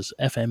 which is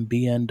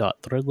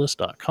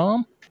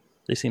fmbn.threadless.com.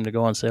 They seem to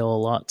go on sale a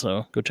lot,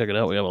 so go check it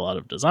out. We have a lot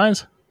of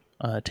designs.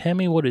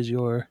 Tammy, what is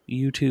your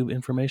YouTube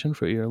information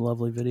for your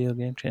lovely video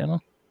game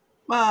channel?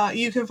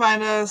 You can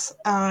find us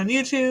on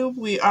YouTube.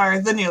 We are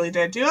The Nearly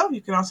Dead Duo.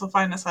 You can also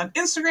find us on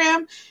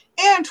Instagram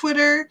and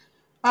Twitter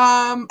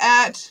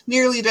at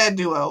Nearly Dead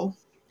Duo.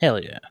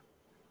 Hell yeah.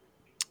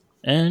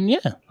 And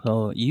yeah,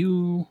 so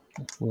you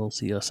will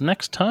see us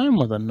next time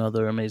with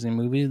another amazing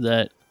movie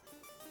that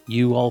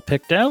you all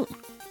picked out.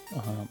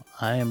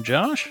 I am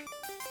Josh.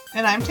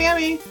 And I'm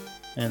Tammy.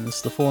 And this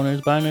is the 4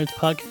 Nerds by Nerds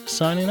podcast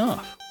signing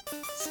off.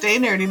 Stay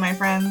nerdy, my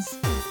friends.